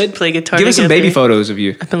 dude, give We us could play guitar Give us some together. baby photos of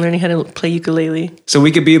you. I've been learning how to play ukulele. So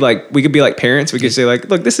we could be like parents. We could say like,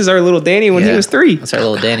 look, this is our little Danny when he Yeah. was 3. That's our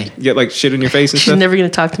little Danny. You get like shit on your face and She's stuff. never gonna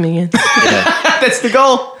talk to me again. Yeah. That's the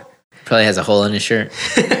goal. Probably has a hole in his shirt.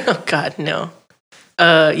 Oh God, no.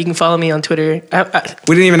 You can follow me on Twitter.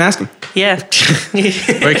 We didn't even ask him. Yeah.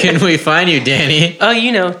 Where can we find you, Danny? Oh,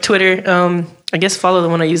 you know, Twitter. I guess follow the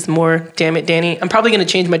one I use more. Damn it, Danny. I'm probably gonna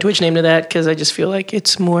change my Twitch name to that because I just feel like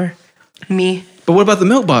it's more me. But what about the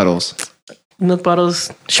milk bottles? Milk bottles,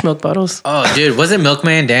 schmilk bottles. Oh, dude, wasn't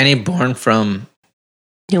Milkman Danny born from?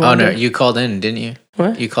 Yolanda. Oh no, you called in, didn't you?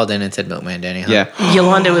 What? You called in and said Milkman Danny. Huh? Yeah.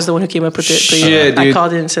 Yolanda was the one who came up with it. But Shit, I dude.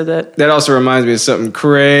 called in and said that. That also reminds me of something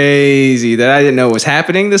crazy that I didn't know was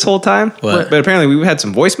happening this whole time. What? But apparently we had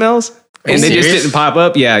some voicemails and you they just serious? didn't pop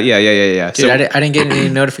up. Yeah. Dude, So I didn't get any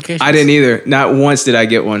notifications. I didn't either. Not once did I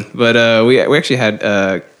get one. But we actually had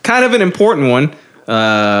kind of an important one.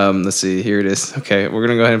 Let's see. Here it is. Okay, we're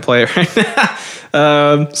gonna go ahead and play it right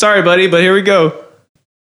now. Sorry, buddy, but here we go.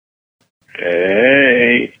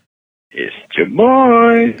 Hey, it's your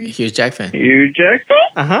boy, Huge Jack fan. Hugh Jackson.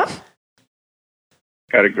 Uh-huh.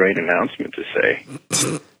 Got a great announcement to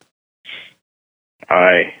say.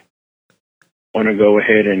 I want to go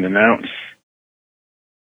ahead and announce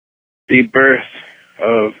the birth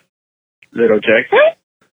of little Jackson, born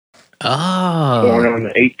Oh, on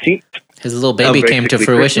the 18th. his little baby Oh, came to basically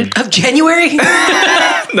fruition. Of January?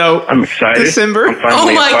 No. I'm excited. December. I'm finally Oh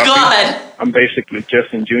a my puppy. God. I'm basically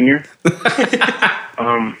Justin Jr.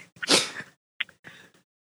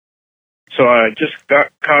 So I just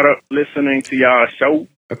got caught up listening to y'all show.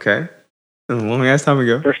 Okay. A long ass time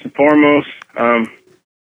ago. First and foremost,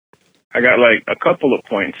 I got like a couple of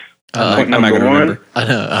points. Point I'm not number gonna one, remember. I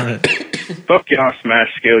know. fuck y'all smash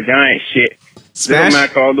skills. Y'all ain't shit. Smash? Little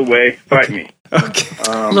Mac all the way. Fight me.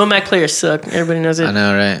 Okay. Lil Mac players suck. Everybody knows it. I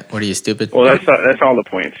know, right? What are you, stupid? Well, that's all the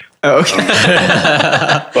points. Oh,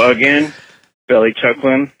 okay. But again, belly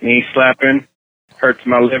chuckling, knee slapping, hurts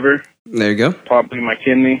my liver, There you go. probably my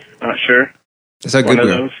kidney. Not sure. That's how One good of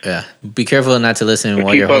we are. those. Yeah. Be careful not to listen But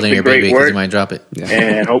while keep you're up holding the your great baby because work. you might drop it. Yeah.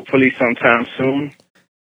 And hopefully sometime soon,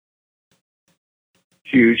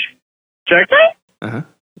 Huge Jackson Uh-huh.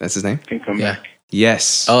 That's his name? can come Yeah. back.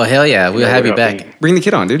 Yes. Oh hell yeah, we'll have you without back. me. Bring the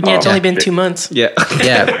kid on, dude. Yeah, it's Oh. only been 2 months. Yeah.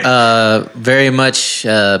 Yeah. Very much,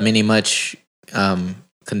 many much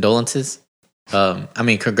condolences. I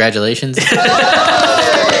mean, congratulations.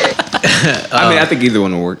 I mean, I think either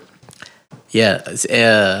one will work. Yeah.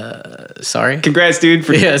 Sorry. Congrats, dude.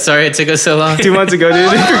 For Yeah. Sorry it took us so long. 2 months ago, dude.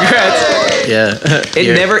 Congrats. Yeah.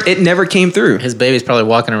 It never came through. His baby's probably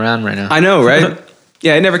walking around right now. I know, right?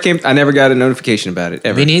 Yeah, it never came. I never got a notification about it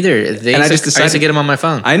ever. Me neither. They And I used just to, I used to decided- get them on my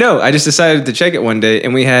phone. I know. I just decided to check it one day,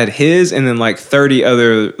 and we had his, and then like 30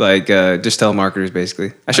 other like just telemarketers.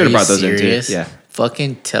 Basically, I should have brought those in too. Yeah.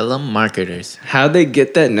 Fucking telemarketers. How'd they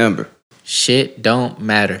get that number? Shit don't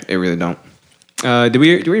matter. It really don't. Did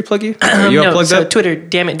we plug you? Are you all No, plugged so up? Twitter,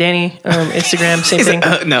 damn it, Danny. Instagram, same thing.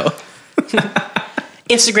 No.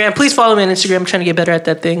 Instagram, please follow me on Instagram. I'm trying to get better at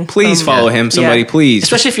that thing. Please follow him, somebody. yeah. Please.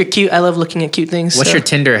 Especially if you're cute. I love looking at cute things. What's so. your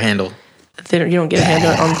Tinder handle? You don't get a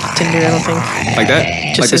handle on Tinder, I don't think. Like that?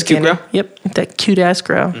 Just Like this says cute Danny. girl? Yep, that cute ass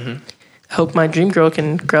growl. I hope my dream girl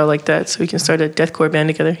can growl like that so we can start a deathcore band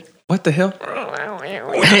together. What the hell?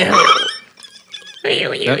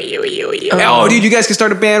 Oh, dude, you guys can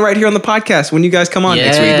start a band right here on the podcast when you guys come on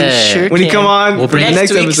next week. Yeah. Sure When you can. come on, We'll for the bring-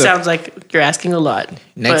 Next week episode. sounds like you're asking a lot.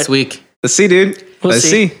 Next but week. Let's see, dude. We'll Let's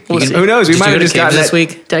see. see. We'll see. Who knows? We Did might you have go to just Caves gotten this that.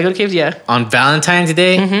 week? Did I go to Caves? Yeah. On Valentine's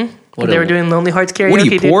Day? Mm-hmm. They were doing Lonely Hearts karaoke. What are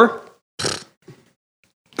you, dude. poor?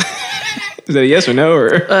 Is that a yes or no?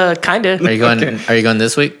 Or Kinda. Are you going? Are you going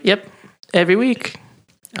this week? Yep. Every week.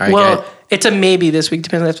 All right, Well, guys. it's a maybe this week.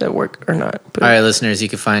 Depends if I work or not. But All right, listeners, you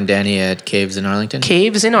can find Danny at Caves in Arlington.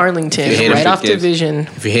 Caves in Arlington, If you hate him, right off Caves. Division.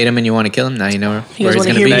 If you hate him and you want to kill him, now you know You where guys he's wanna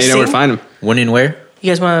going to hear be. me now you know where to sing? find him. When and where?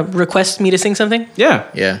 You guys want to request me to sing something? Yeah.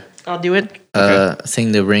 Yeah. I'll do it.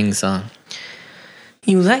 Sing the Ring song.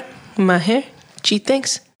 You like my hair? Gee,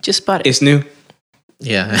 thanks. Just spot it. It's new.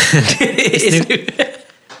 Yeah. It's new.